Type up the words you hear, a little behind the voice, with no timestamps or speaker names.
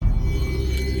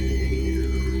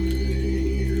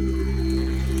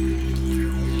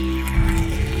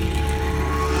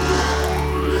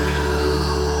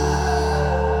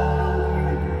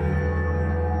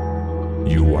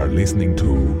listening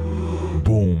to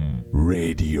Boom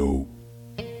Radio.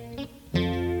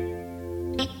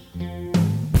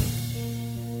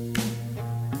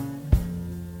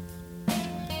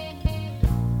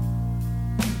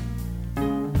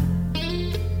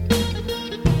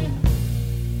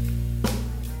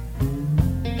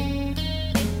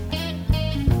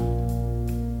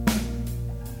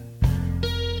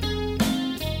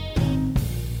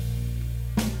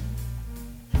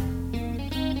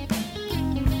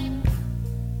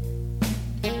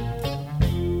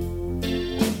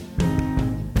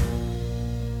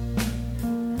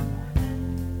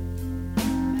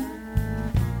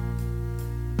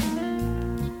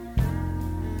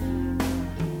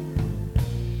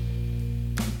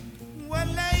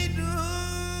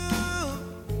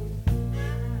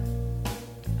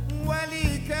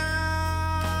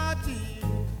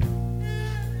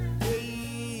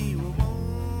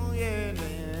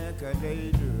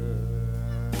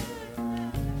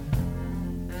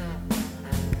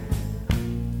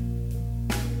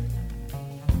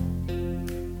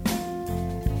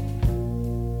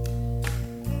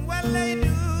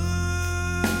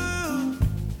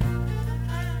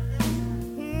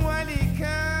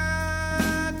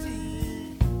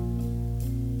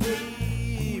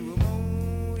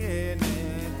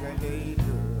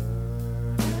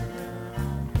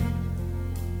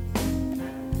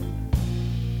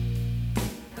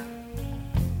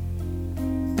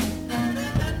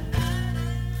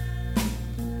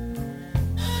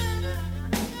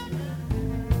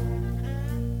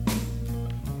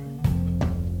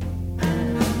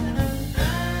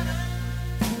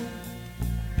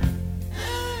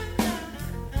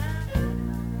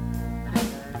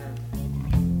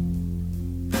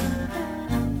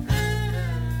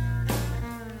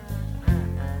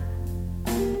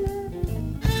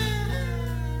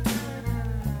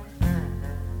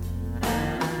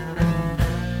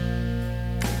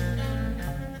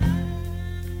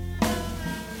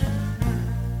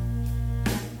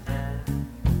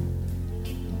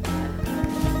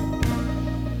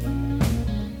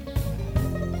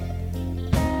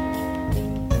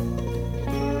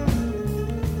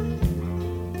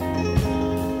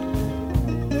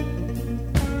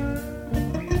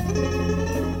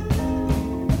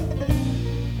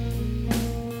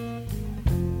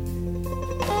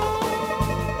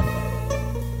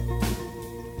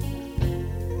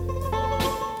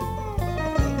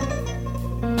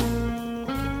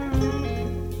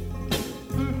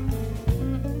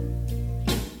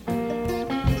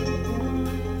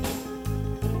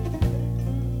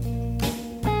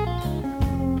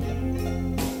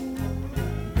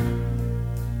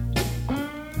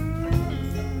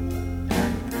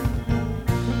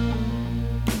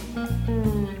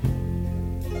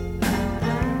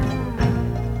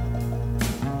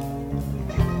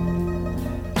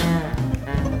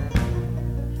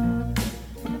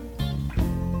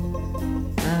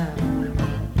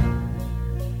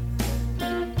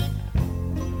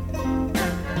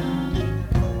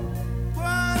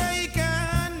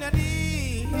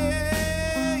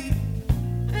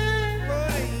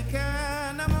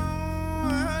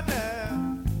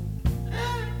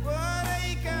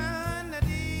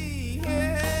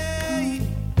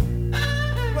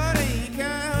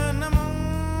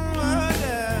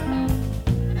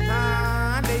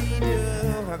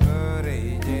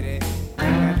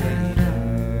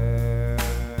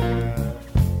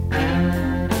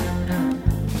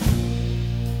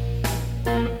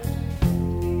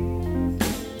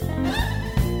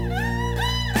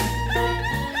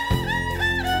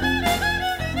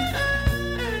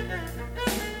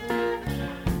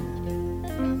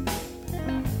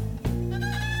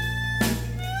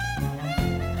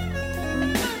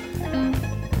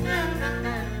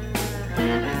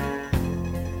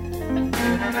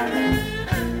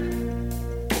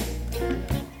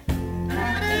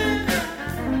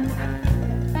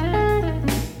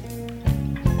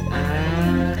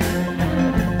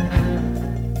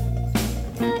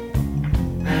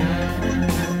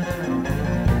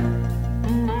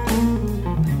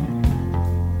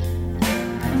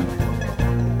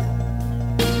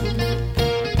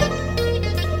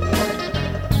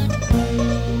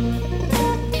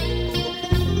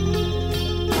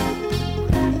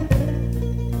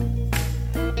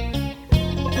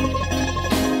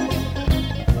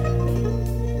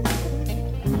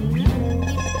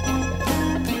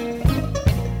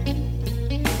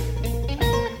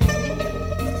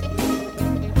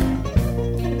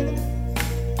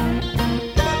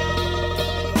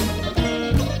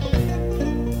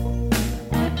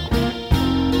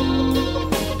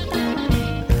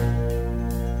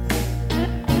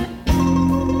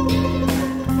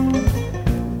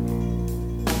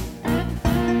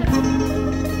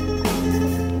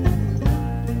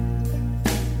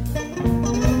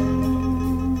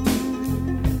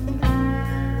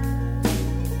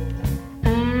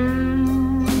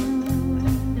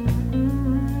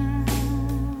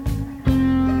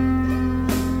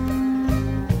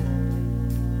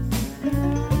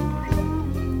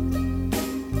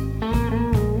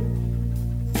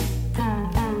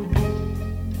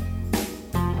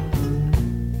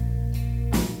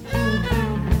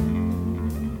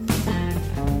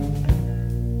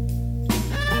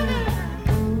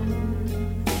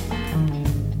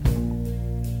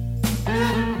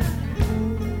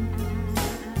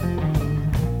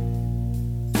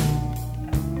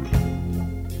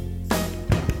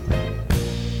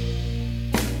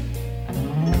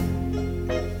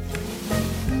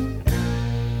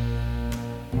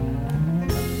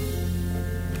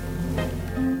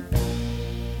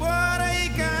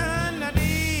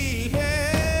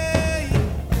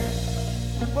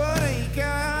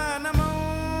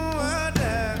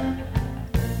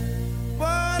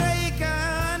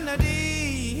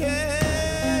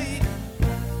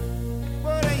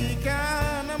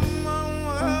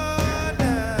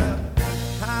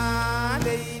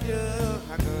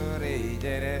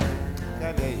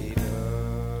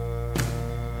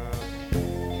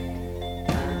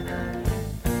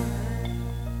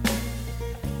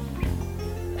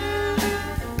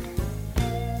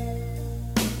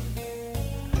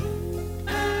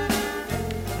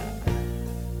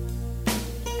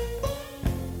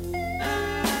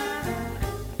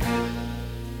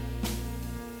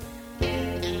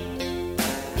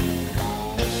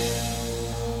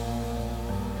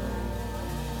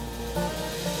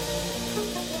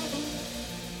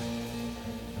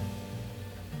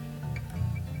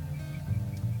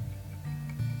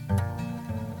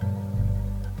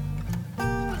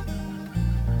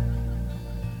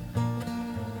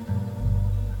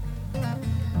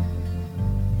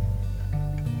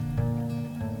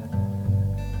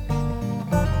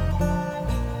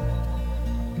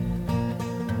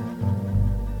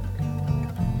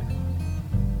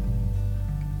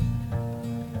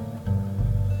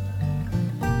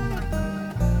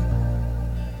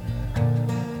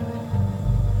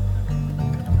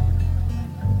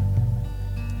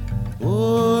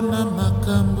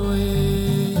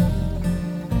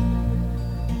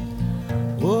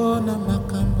 Oh na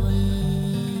makambo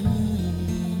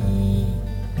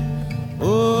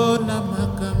oh na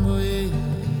makambo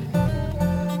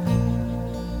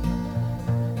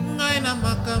ngai na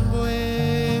makambo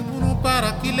munu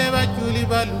para kileba juli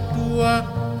ba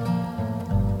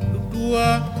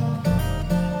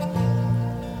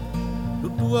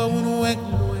lutua unu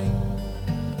wekluwe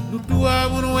lutua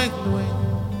unu wekluwe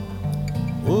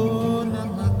oh na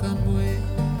makambo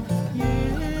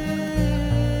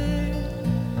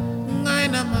ngai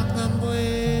na makambo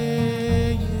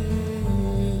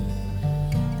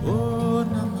oh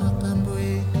na makambo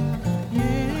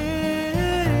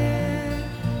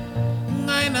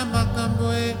ngai na makambo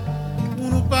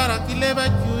munu para kileba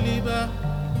juli ba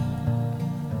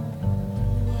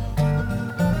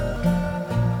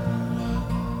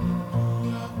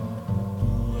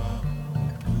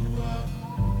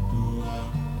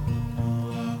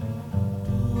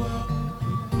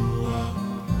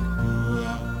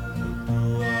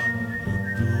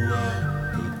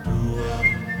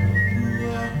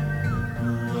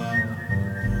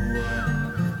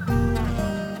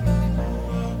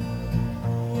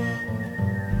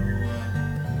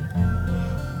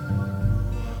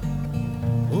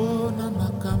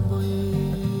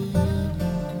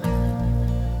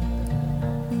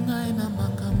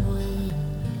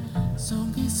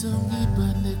songi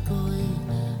bandeko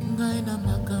ngai na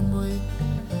makambo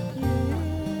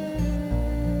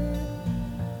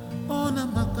oh na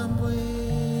makambo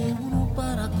unu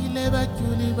para kileba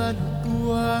juli ba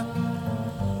lutua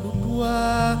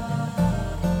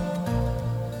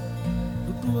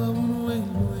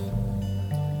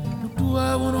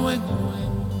unu wengwe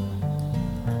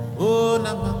oh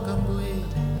na makambo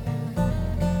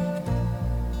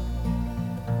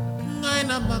ngai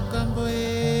na makambo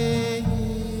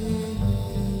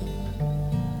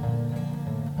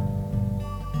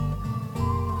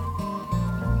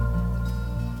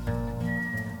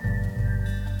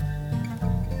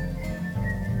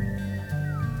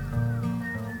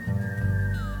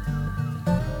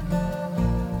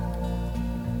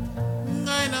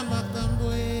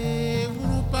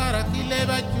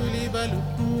kileba juli ba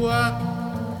lutua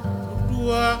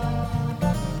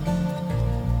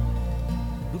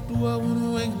unu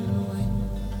wengwe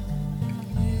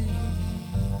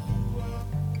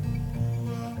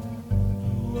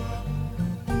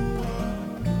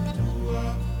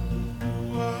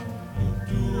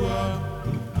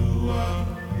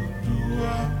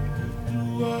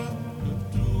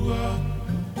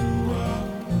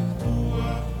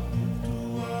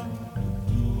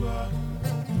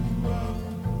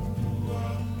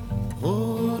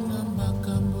oh na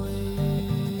makambo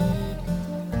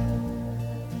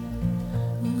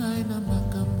ngai na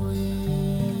makambo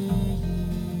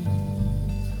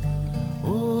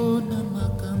oh na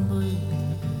makambo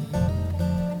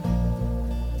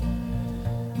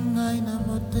ngai na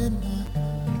motema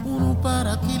unu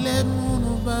para kile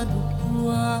munu ba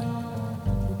lutua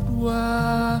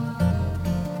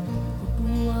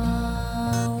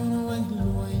unu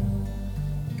wengwe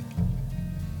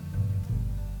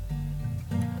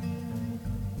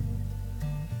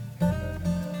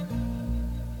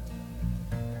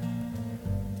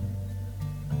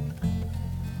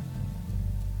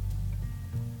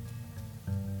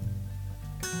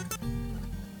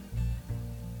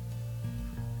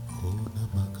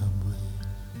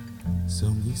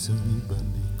songi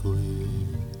bandeko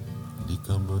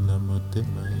likambo na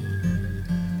motema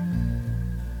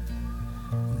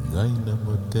ngai na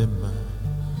motema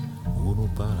unu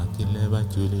para kileba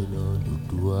juli lo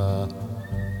lutua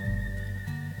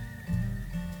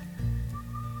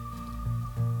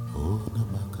oh na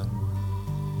makambo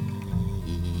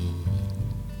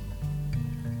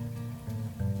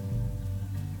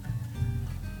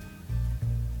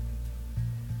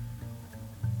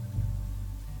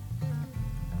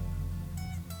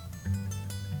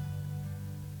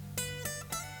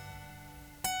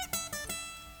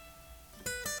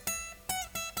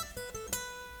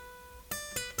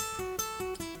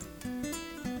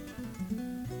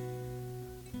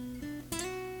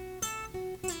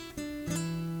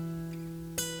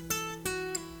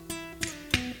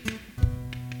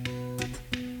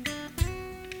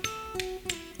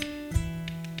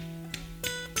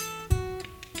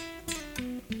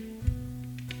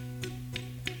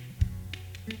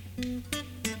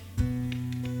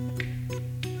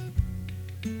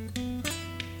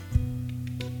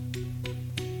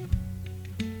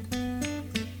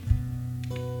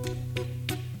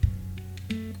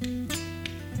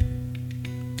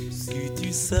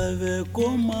Tu savais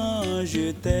comment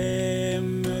je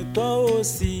t'aime, toi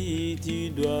aussi tu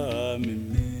dois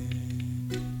m'aimer.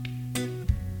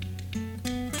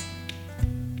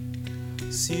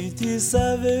 Si tu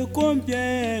savais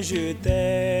combien je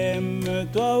t'aime,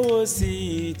 toi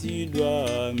aussi tu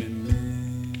dois m'aimer.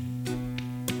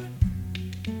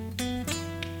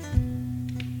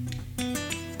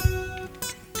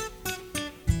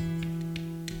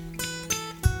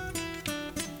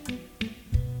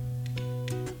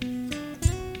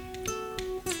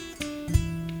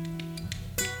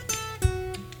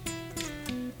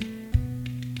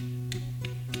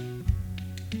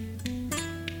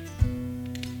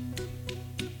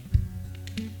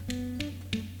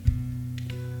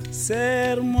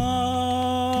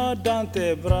 Serre-moi dans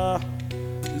tes bras,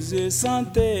 je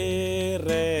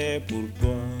sentirai pour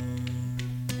toi.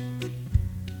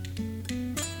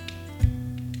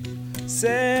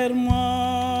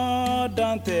 Serre-moi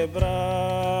dans tes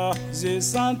bras, je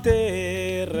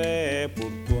sentirai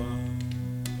pour toi.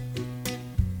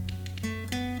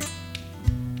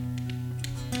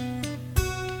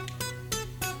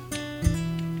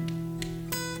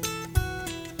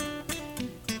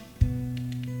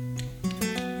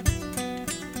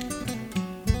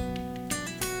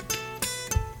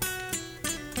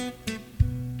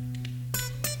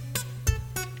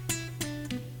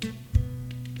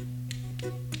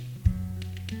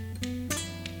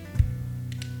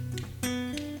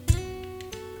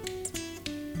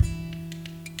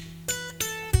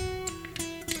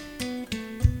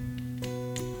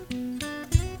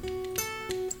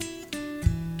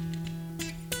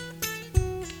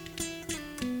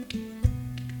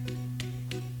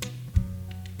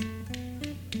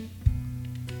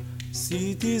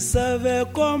 Si tu savais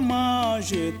comment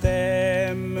je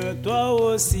t'aime, toi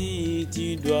aussi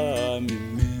tu dois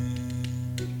m'aimer.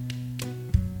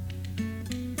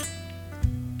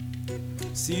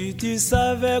 Si tu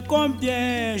savais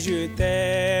combien je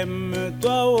t'aime,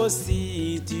 toi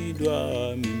aussi tu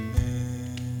dois m'aimer.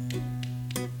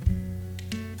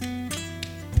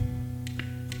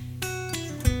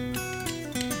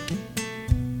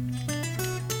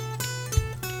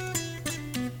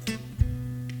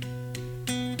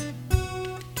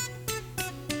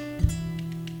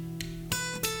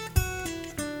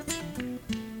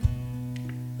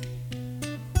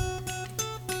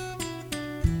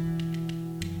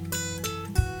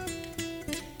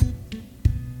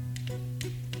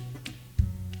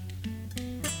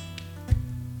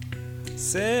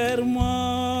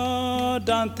 Serre-moi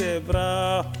dans tes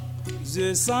bras,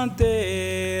 je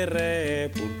sentirai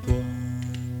pour toi.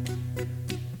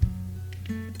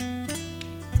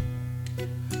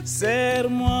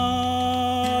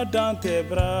 Serre-moi dans tes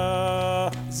bras,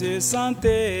 je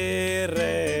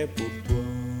sentirai pour toi.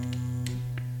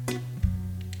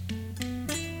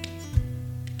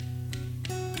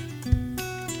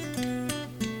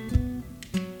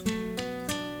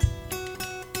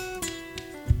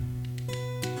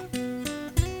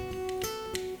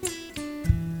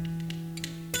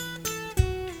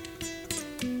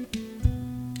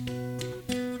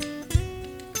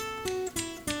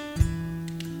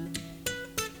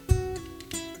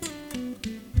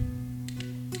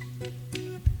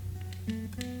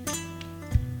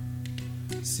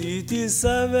 Si tu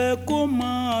savais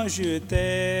comment je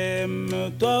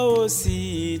t'aime, toi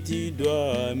aussi tu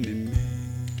dois m'aimer.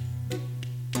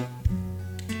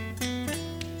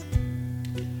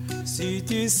 Si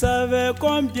tu savais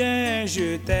combien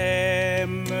je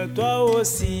t'aime, toi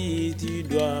aussi tu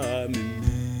dois m'aimer.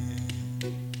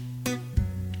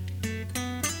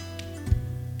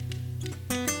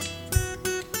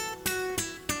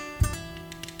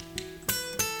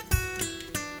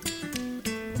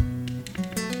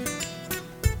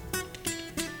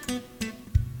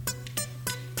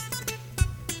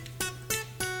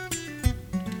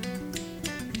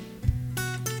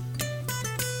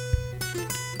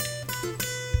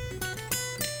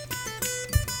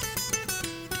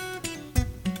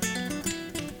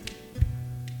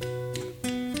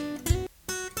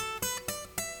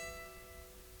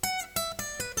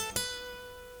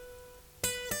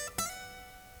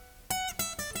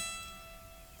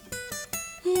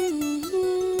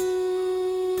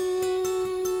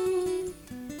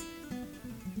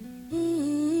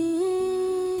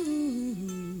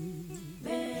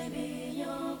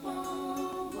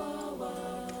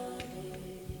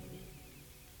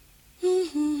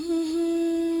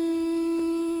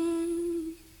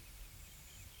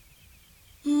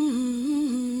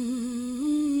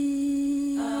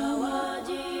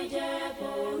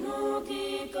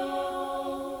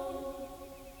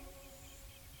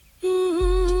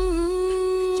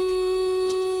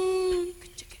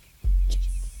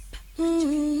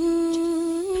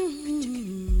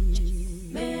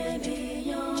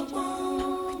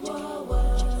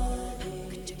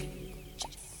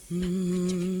 Mm-hmm.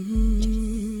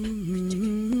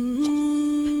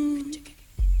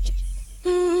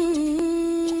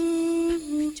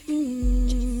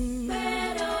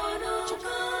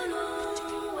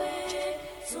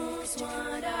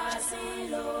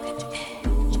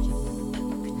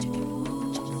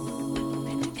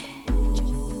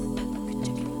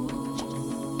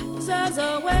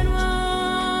 Zaza wenwa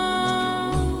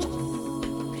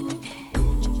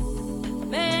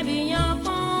baby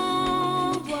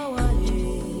yapon wawale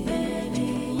baby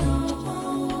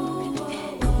yapon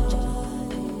wawale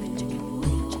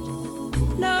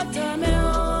no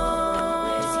tameo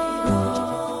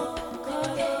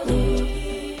kaloni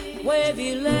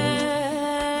wevile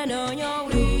no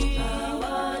nyori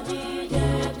awaji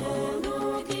jakono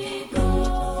kiko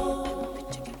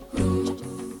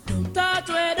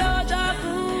tatwe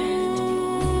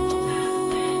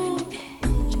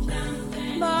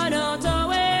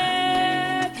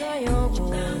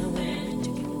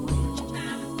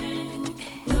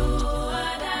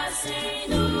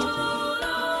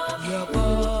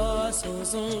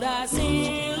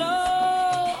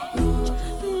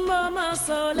Mama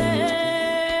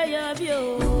soleil ya bio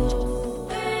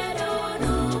pero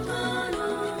no cano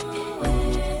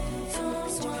son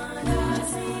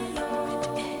suanasilo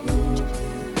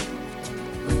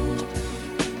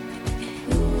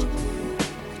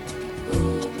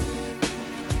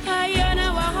ayana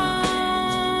waha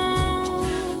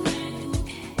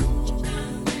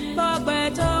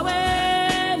bagbeto we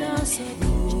na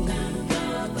sabu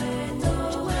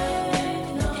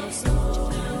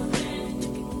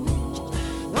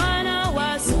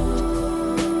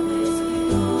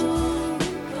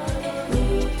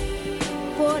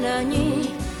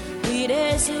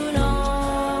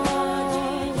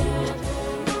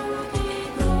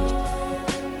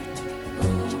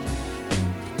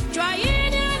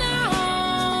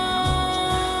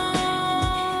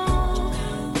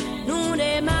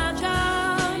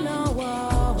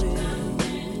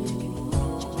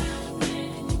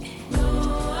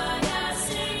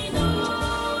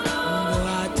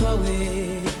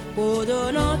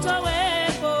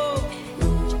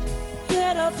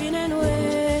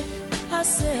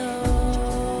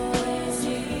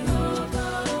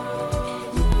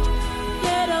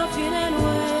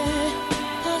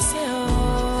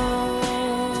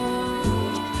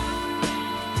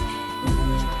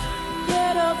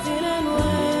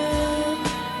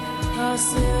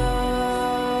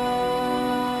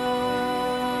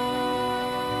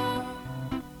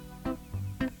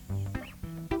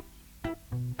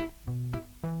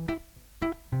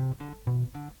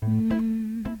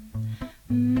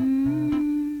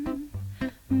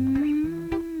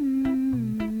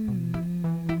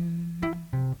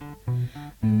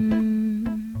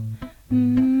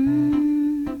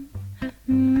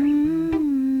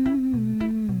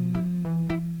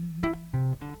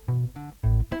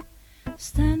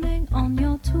Standing on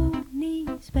your two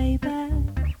knees, baby.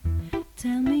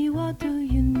 Tell me, what do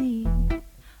you need?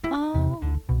 Oh,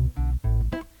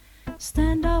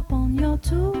 stand up on your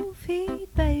 2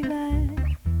 feet, baby.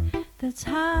 That's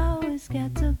how it's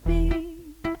got to be.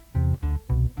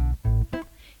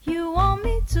 You want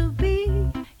me to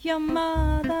be your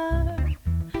mother,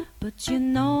 but you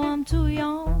know I'm too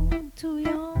young, too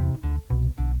young.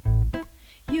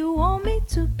 You want me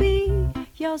to be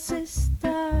your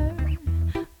sister,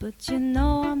 but you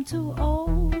know I'm too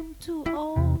old, too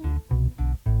old.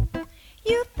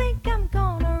 You think I'm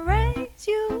gonna raise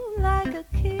you like a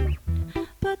kid,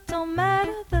 but don't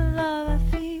matter the love I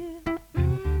feel.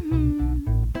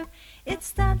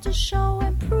 It's time to show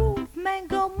and prove, man,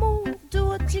 go move. Do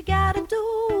what you gotta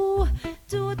do,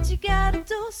 do what you gotta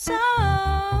do. So,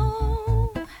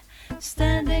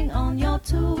 standing on your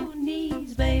 2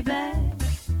 knees, baby,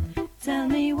 tell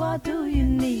me, what do you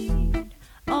need?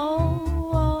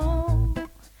 Oh,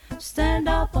 stand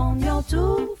up on your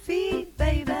 2 feet,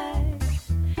 baby.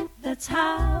 That's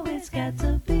how it's got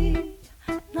to be.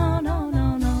 No, no,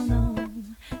 no, no, no.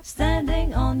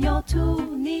 Standing on your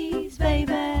 2 knees,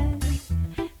 baby.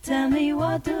 Tell me,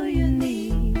 what do you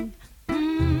need?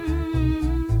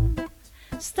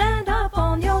 Stand up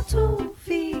on your 2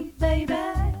 feet, baby.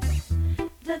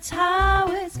 That's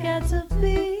how it's got to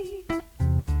be.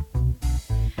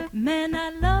 Man, I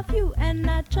love you and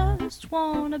I just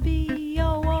wanna be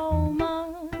your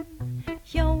woman,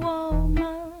 your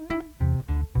woman.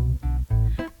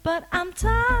 But I'm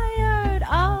tired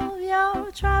of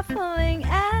your trifling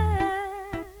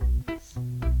acts.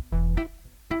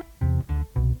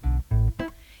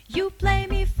 You play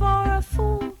me for a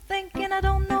fool, thinking I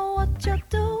don't know what you're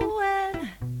doing.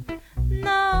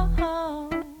 No,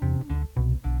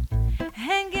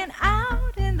 hanging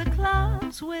out in the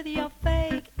clubs with your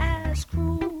fake ass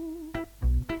crew.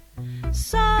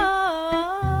 So,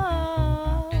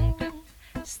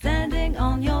 standing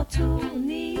on your 2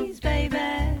 knees,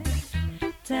 baby,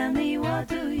 tell me, what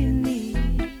do you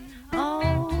need?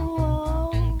 Oh,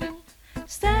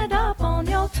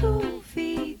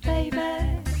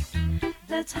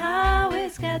 That's how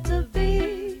it's got to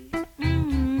be.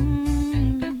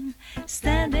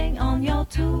 Standing on your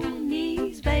two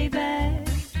knees, baby.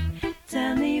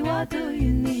 Tell me, what do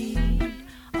you need?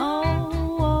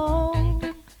 Oh,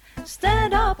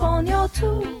 stand up on your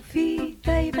 2 feet,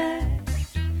 baby.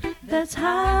 That's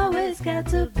how it's got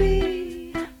to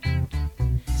be.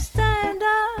 Stand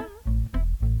up,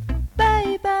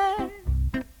 baby.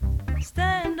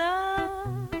 Stand up.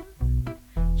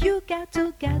 You got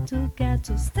to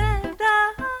stand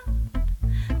up,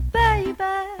 baby.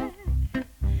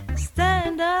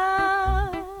 Stand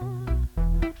up.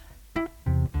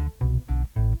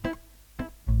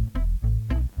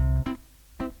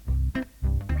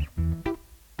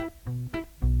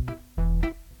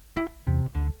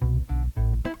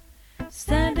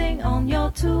 Standing on your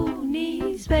 2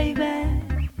 knees, baby.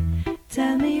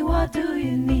 Tell me, what do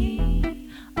you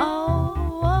need?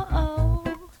 Oh, oh, oh.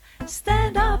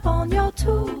 Stand up on your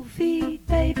 2 feet,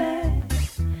 baby.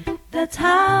 That's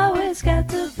how it's got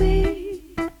to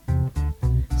be.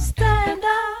 Stand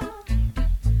up,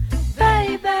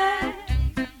 baby.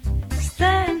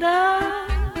 Stand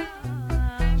up.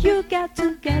 You got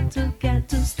to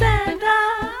stand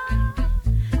up,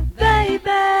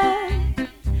 baby.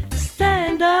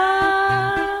 Stand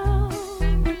up.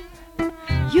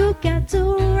 You got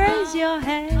to raise your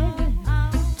head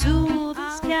to the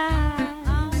sky.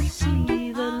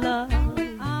 See the love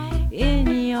in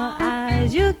your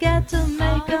eyes. You got to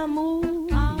make a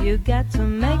move. You got to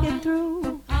make it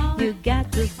through. You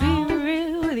got to be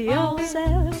real with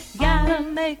yourself. Gotta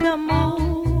make a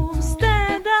move.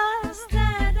 Stand up,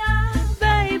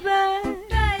 baby.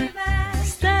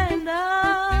 Stand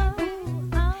up.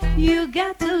 You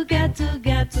got to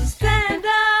stand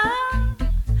up,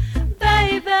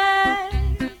 baby.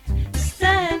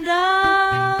 Stand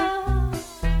up.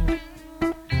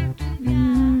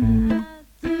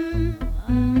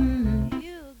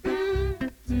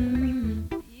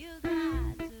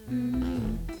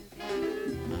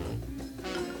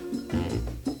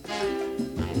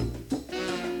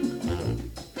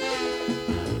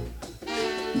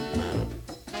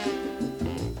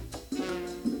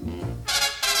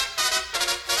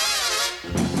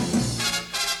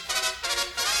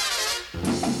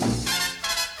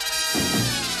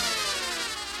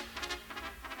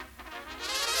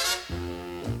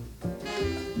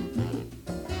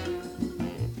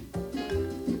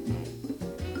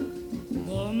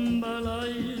 Bombala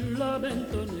il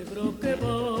lamento negro que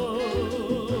va.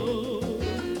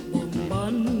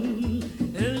 Bomban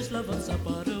es la avanza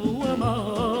para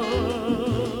amar.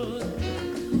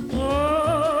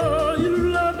 Ay,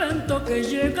 un lamento que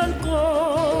llega al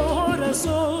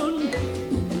corazón.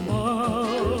 Bomba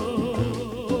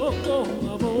con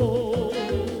amor.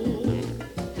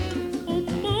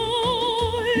 Bomba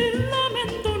el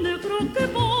lamento negro que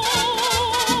va.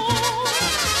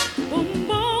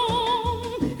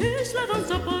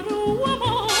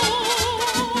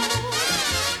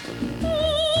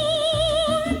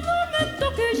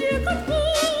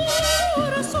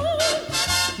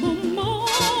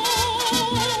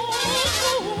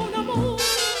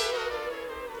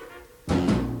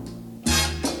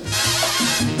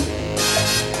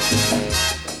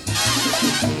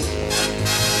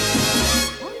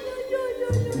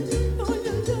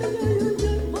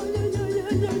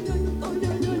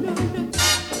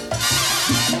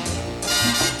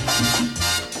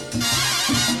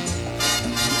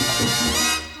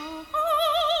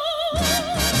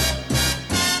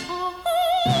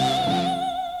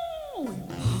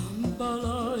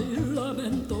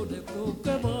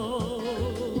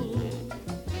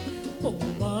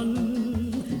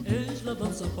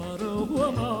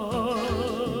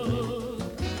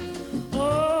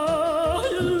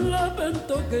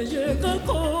 Que llega al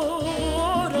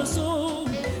corazón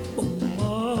con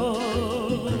amor,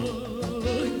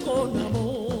 con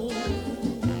amor.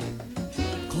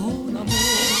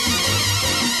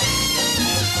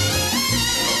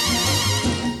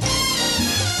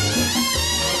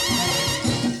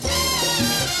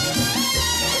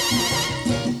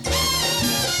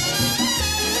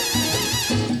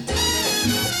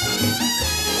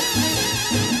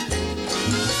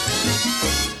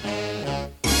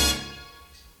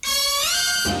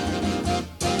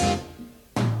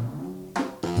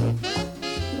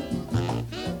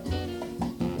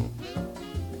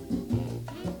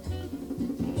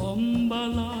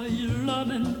 Bombala il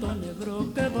lamento negro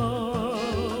que va.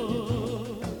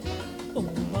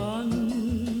 Bomban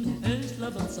es la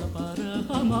danza para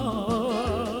amar.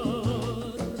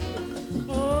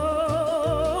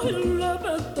 Ay, el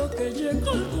lamento que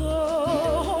llega al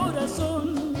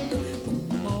corazón. Con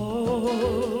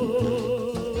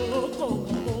amor.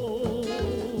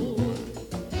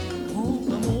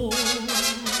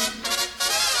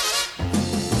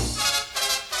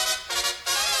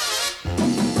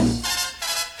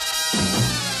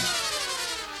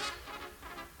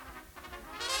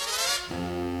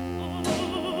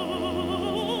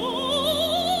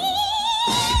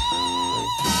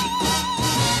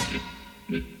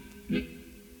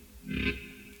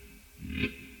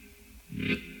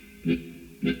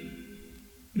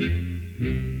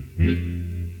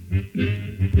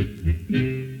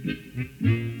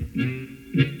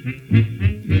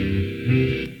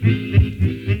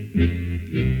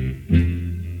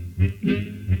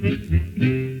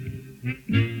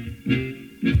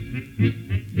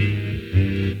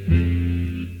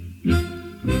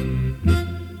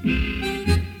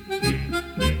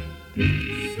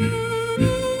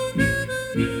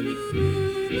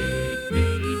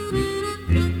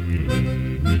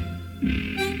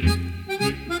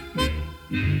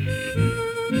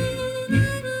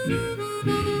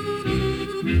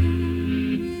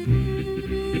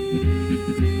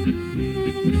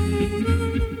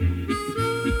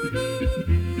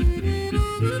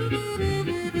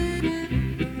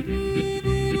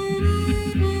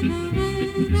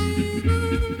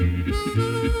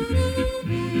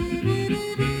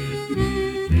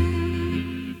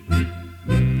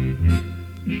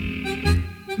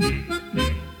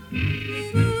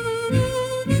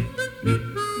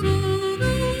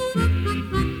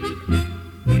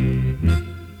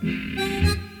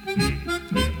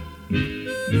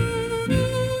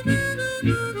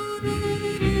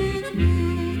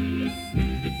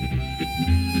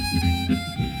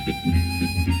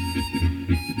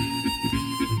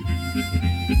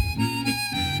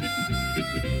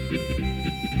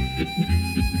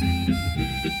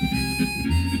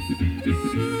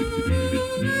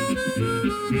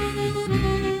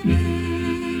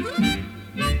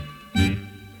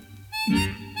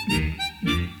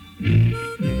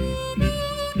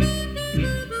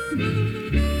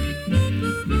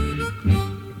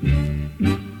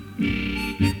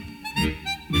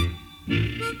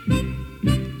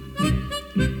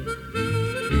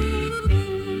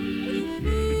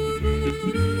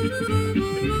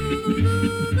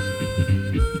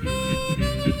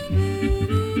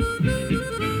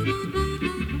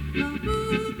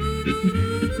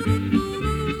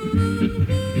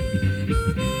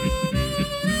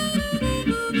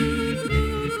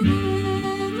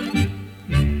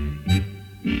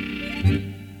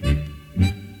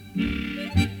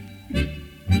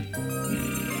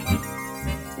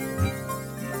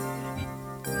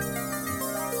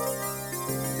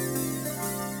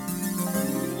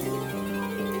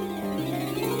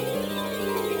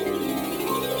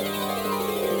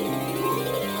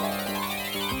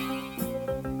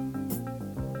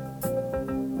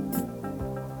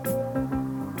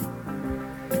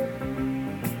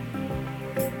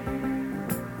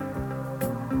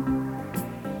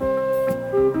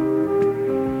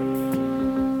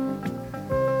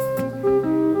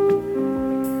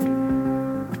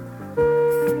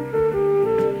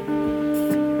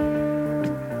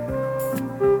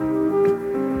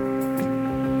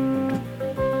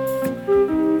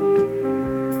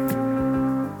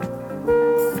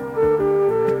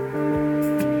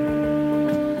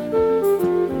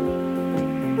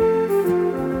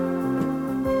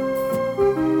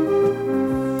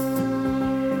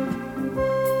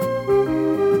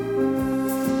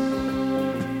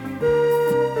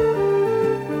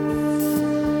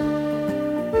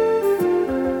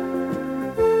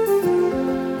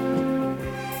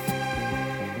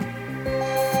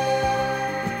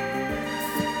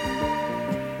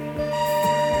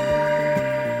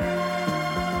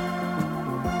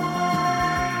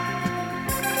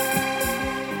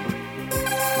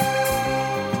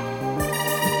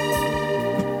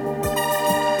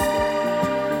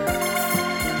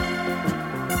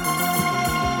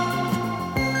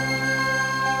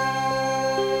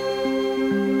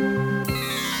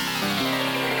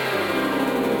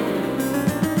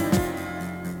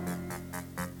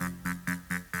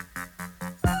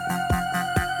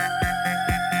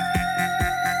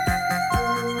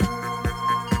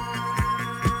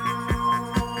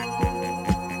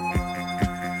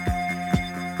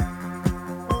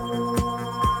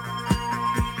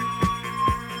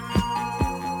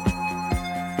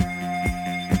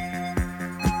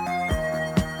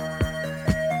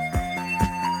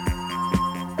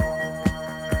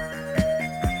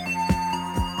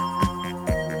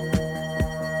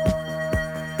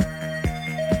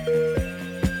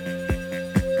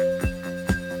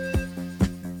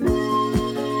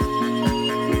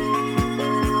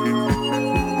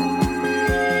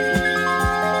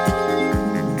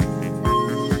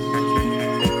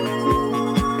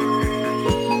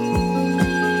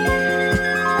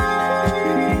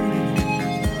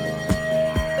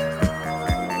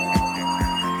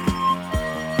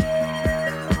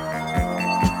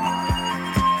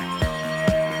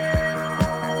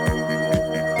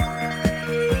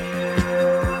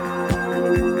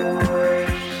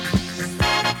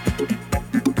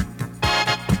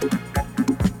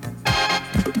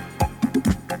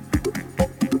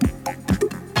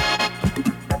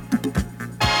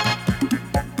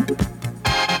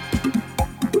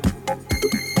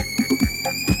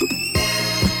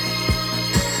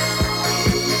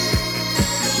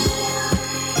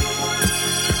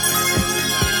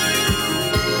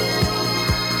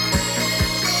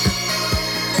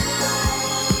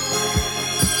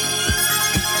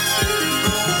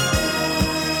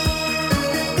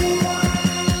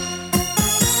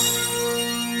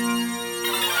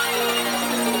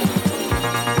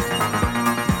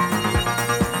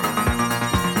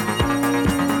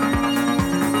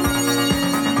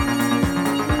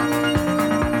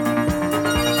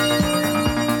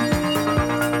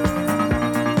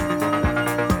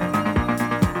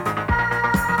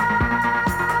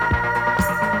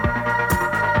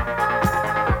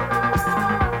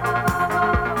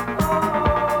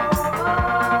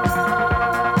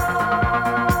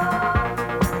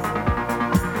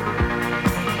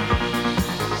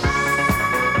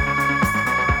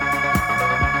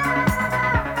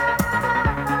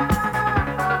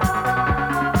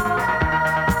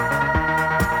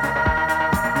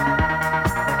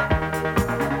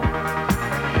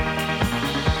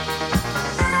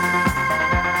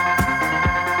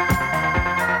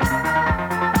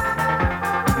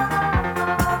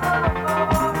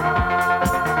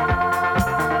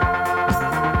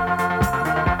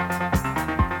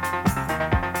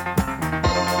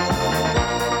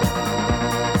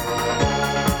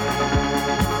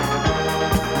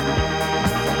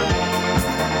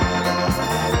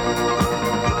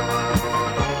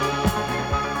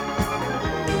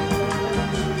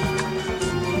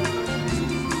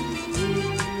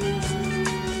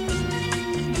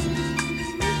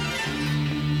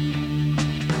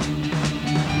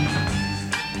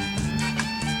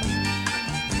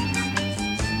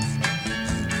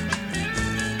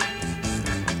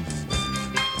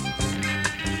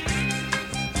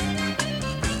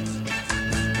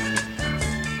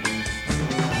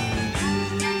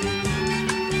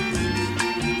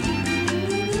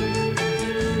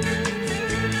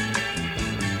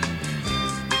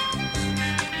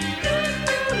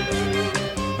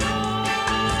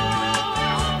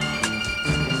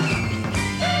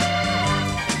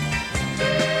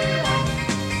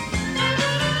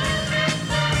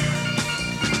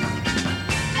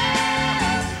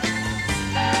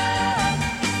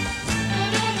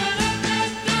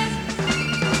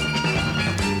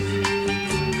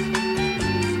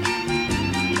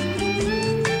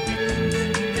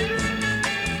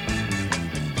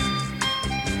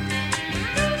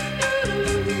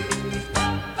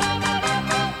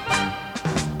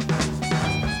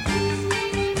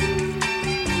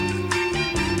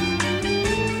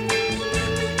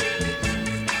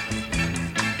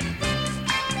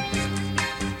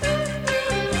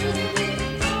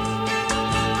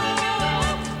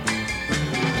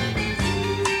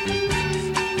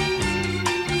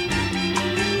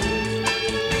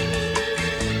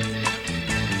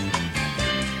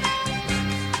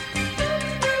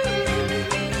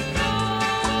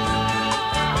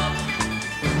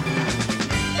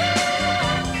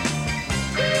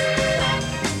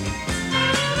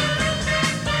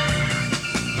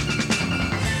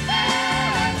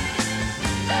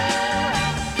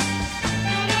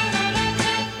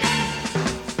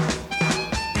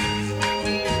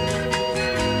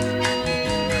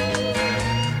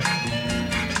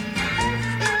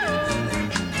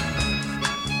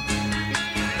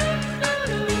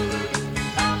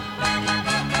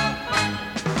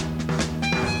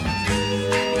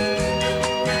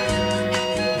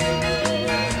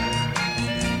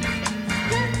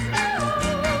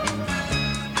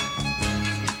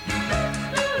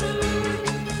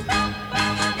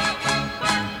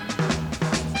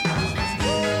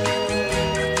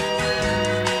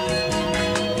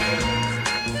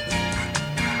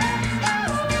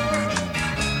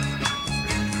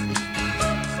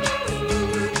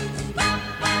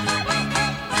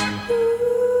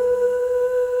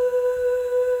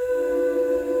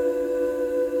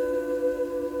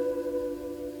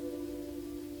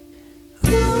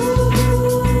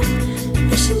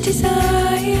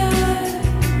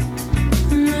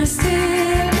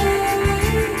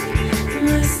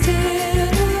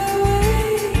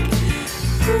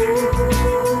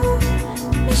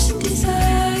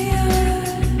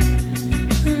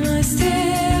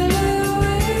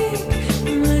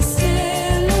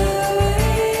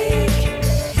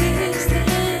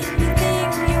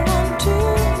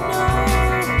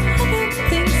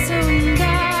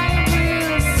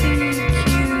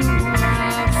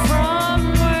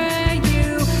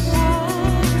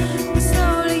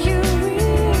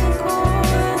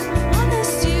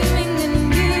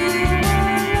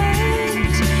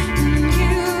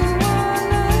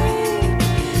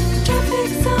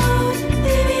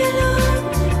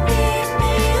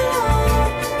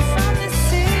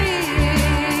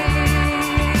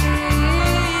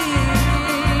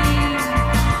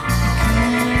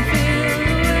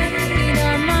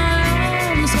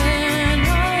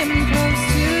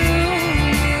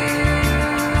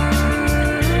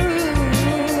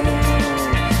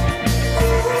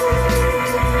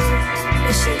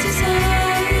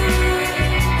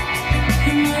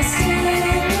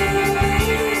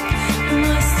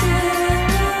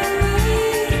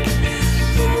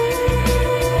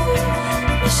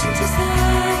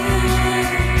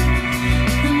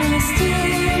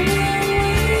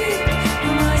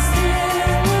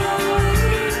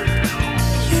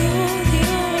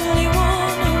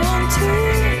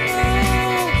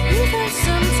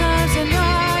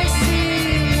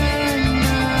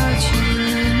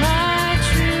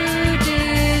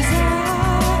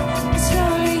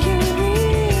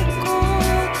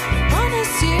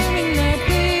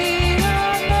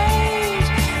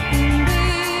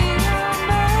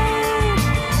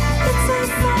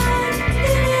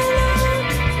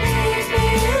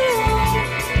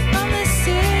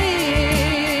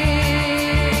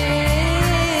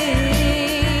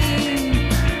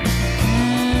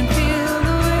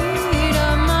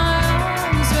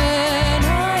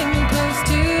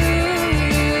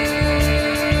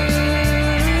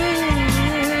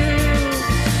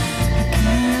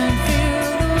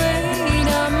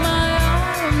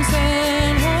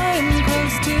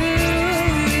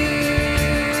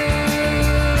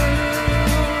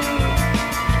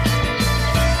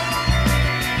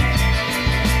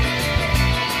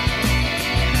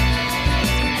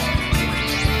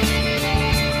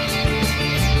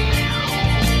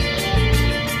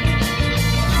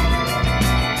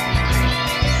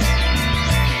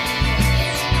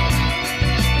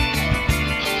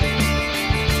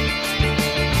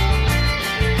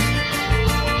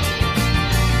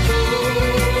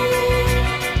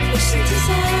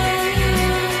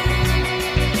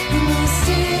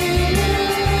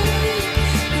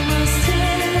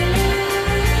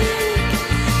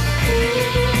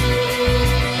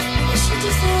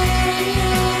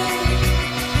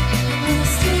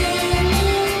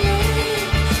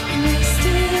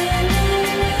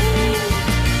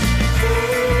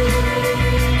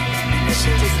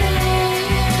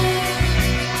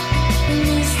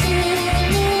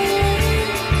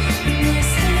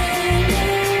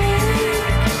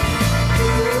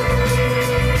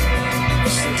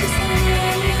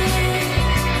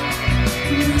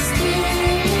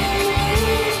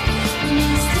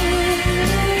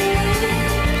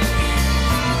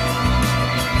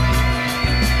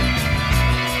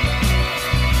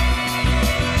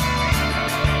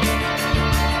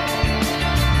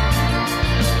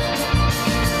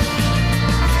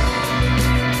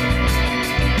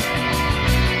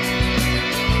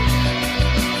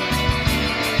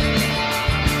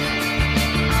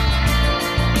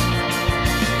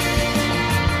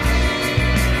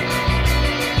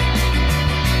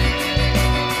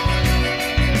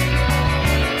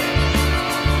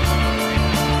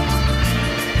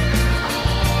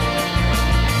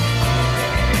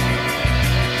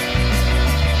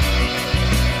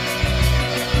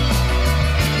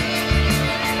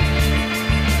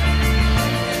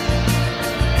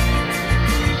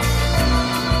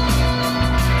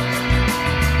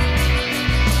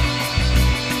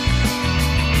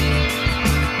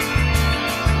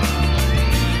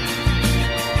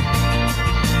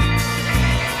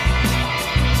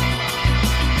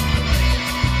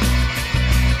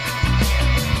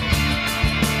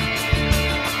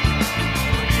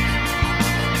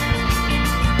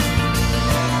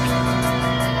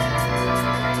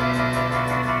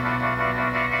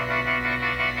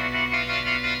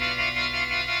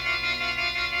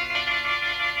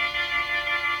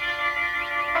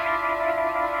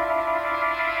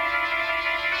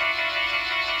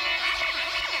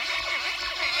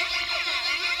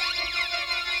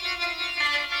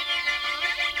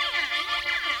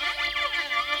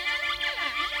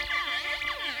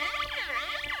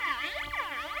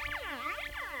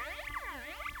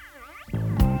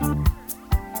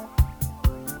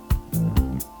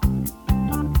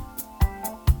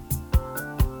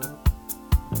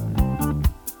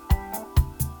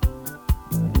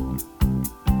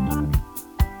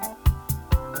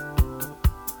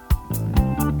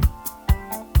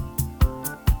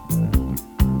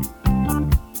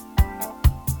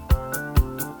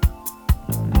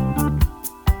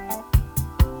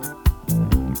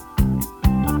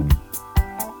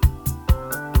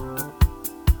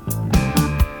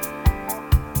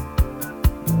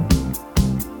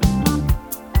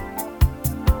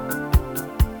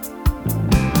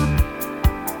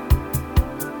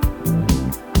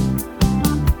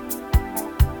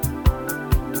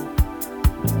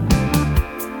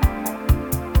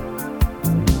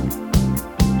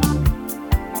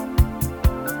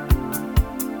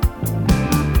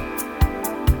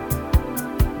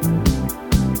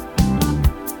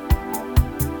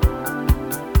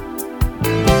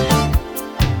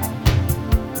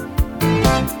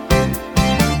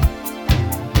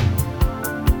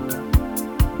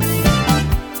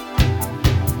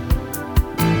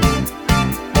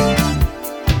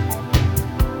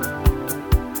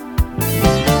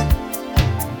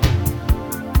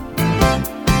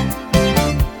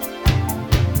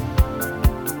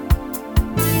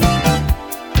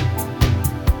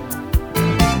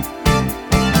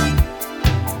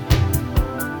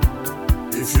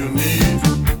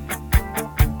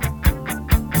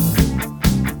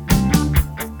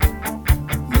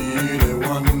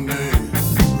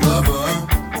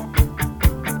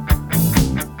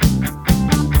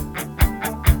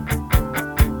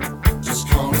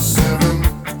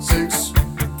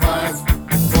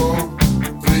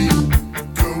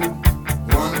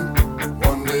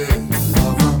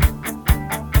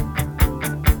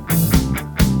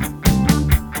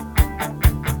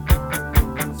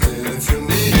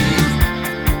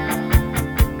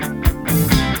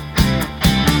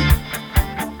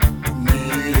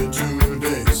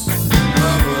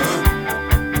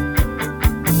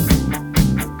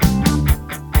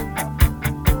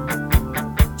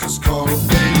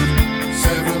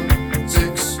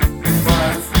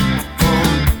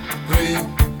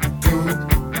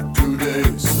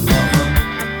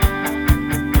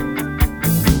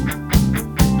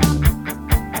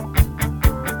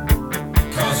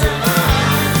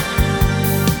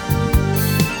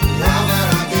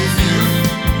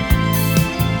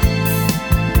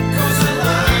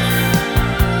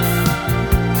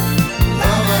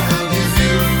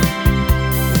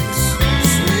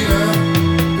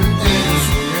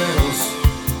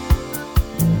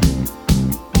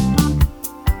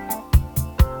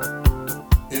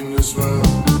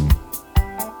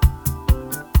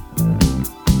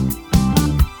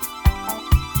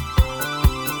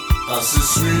 c'est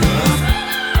sweet love.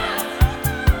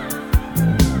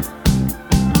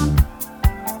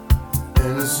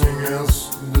 Anything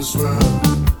else in this world?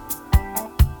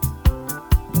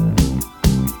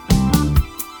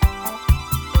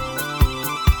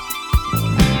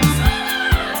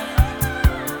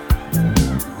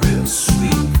 Real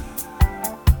sweet.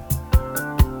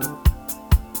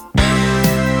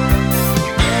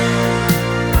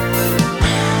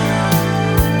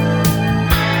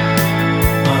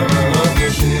 I'm a love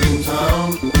machine in town.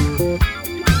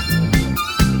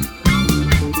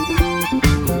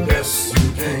 The best you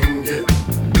can get,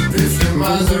 50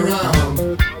 miles around.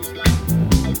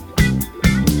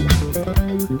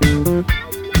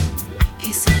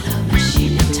 He's a love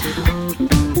machine in town.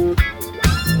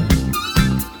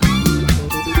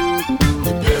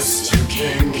 The best you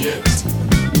can get.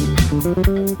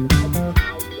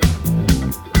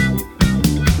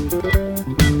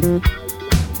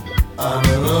 I'm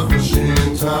a love machine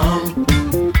in town.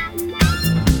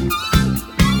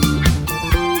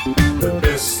 The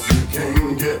best you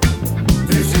can get,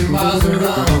 50 miles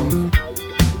around.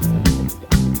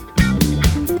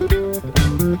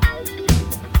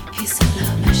 He's a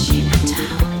love machine in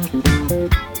town.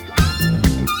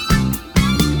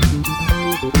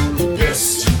 The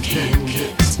best you can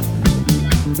get.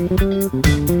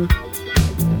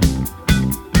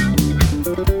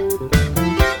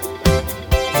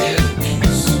 Get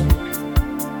peace.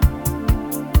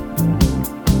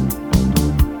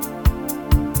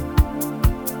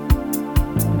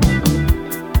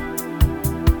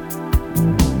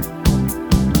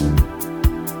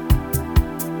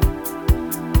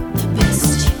 The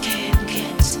best you can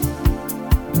get.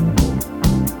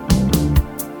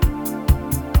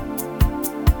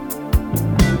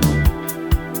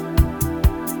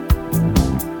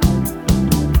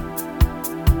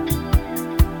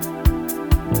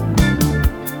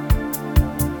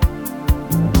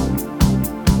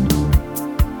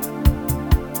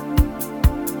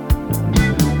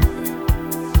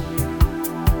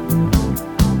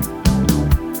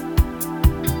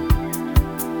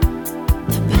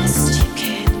 The best you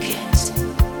can get.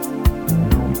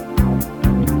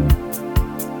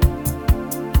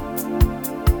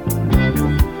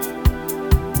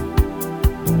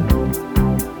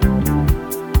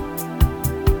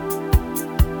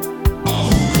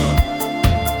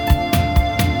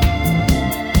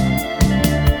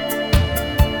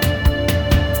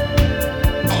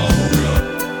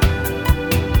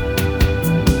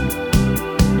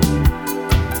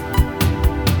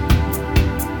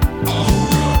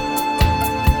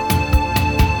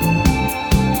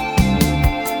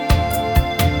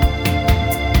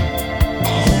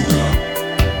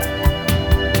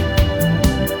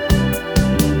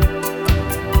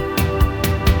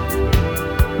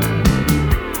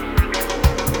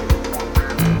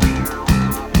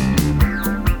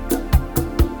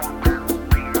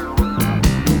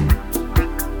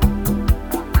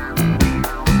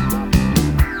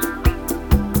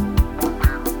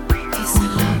 He's a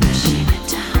love machine in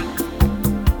town.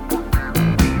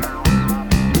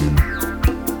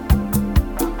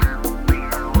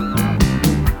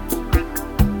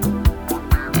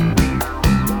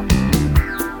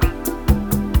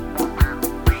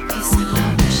 He's a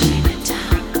love machine in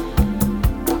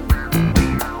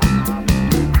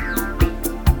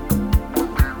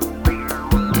town.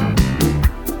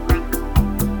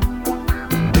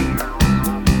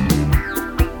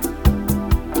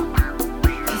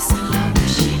 He's a love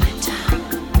machine in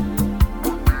town.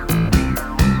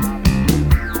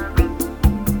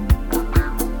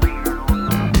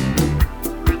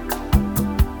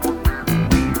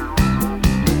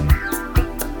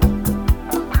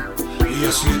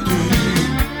 Если ты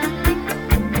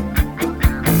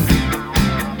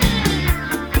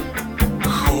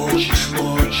хочешь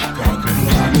ночь как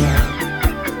пламя,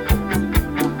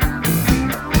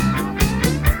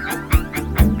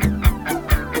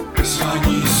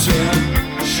 звони 7,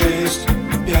 6,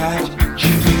 5,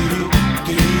 4,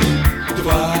 3,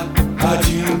 2,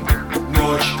 1.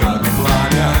 Ночь как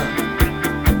пламя.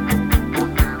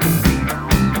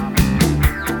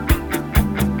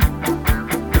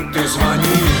 Ты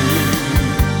звони,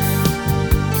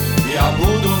 я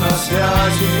буду на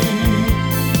связи.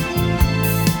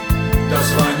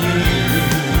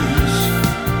 Дозвонись,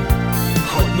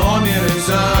 хоть номер и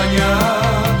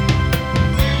занят.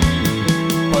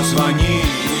 Позвони.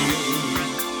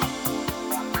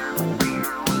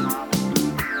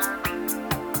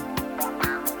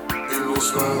 In this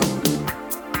world,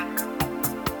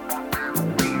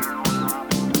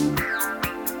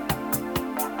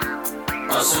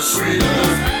 I said sweet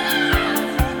love.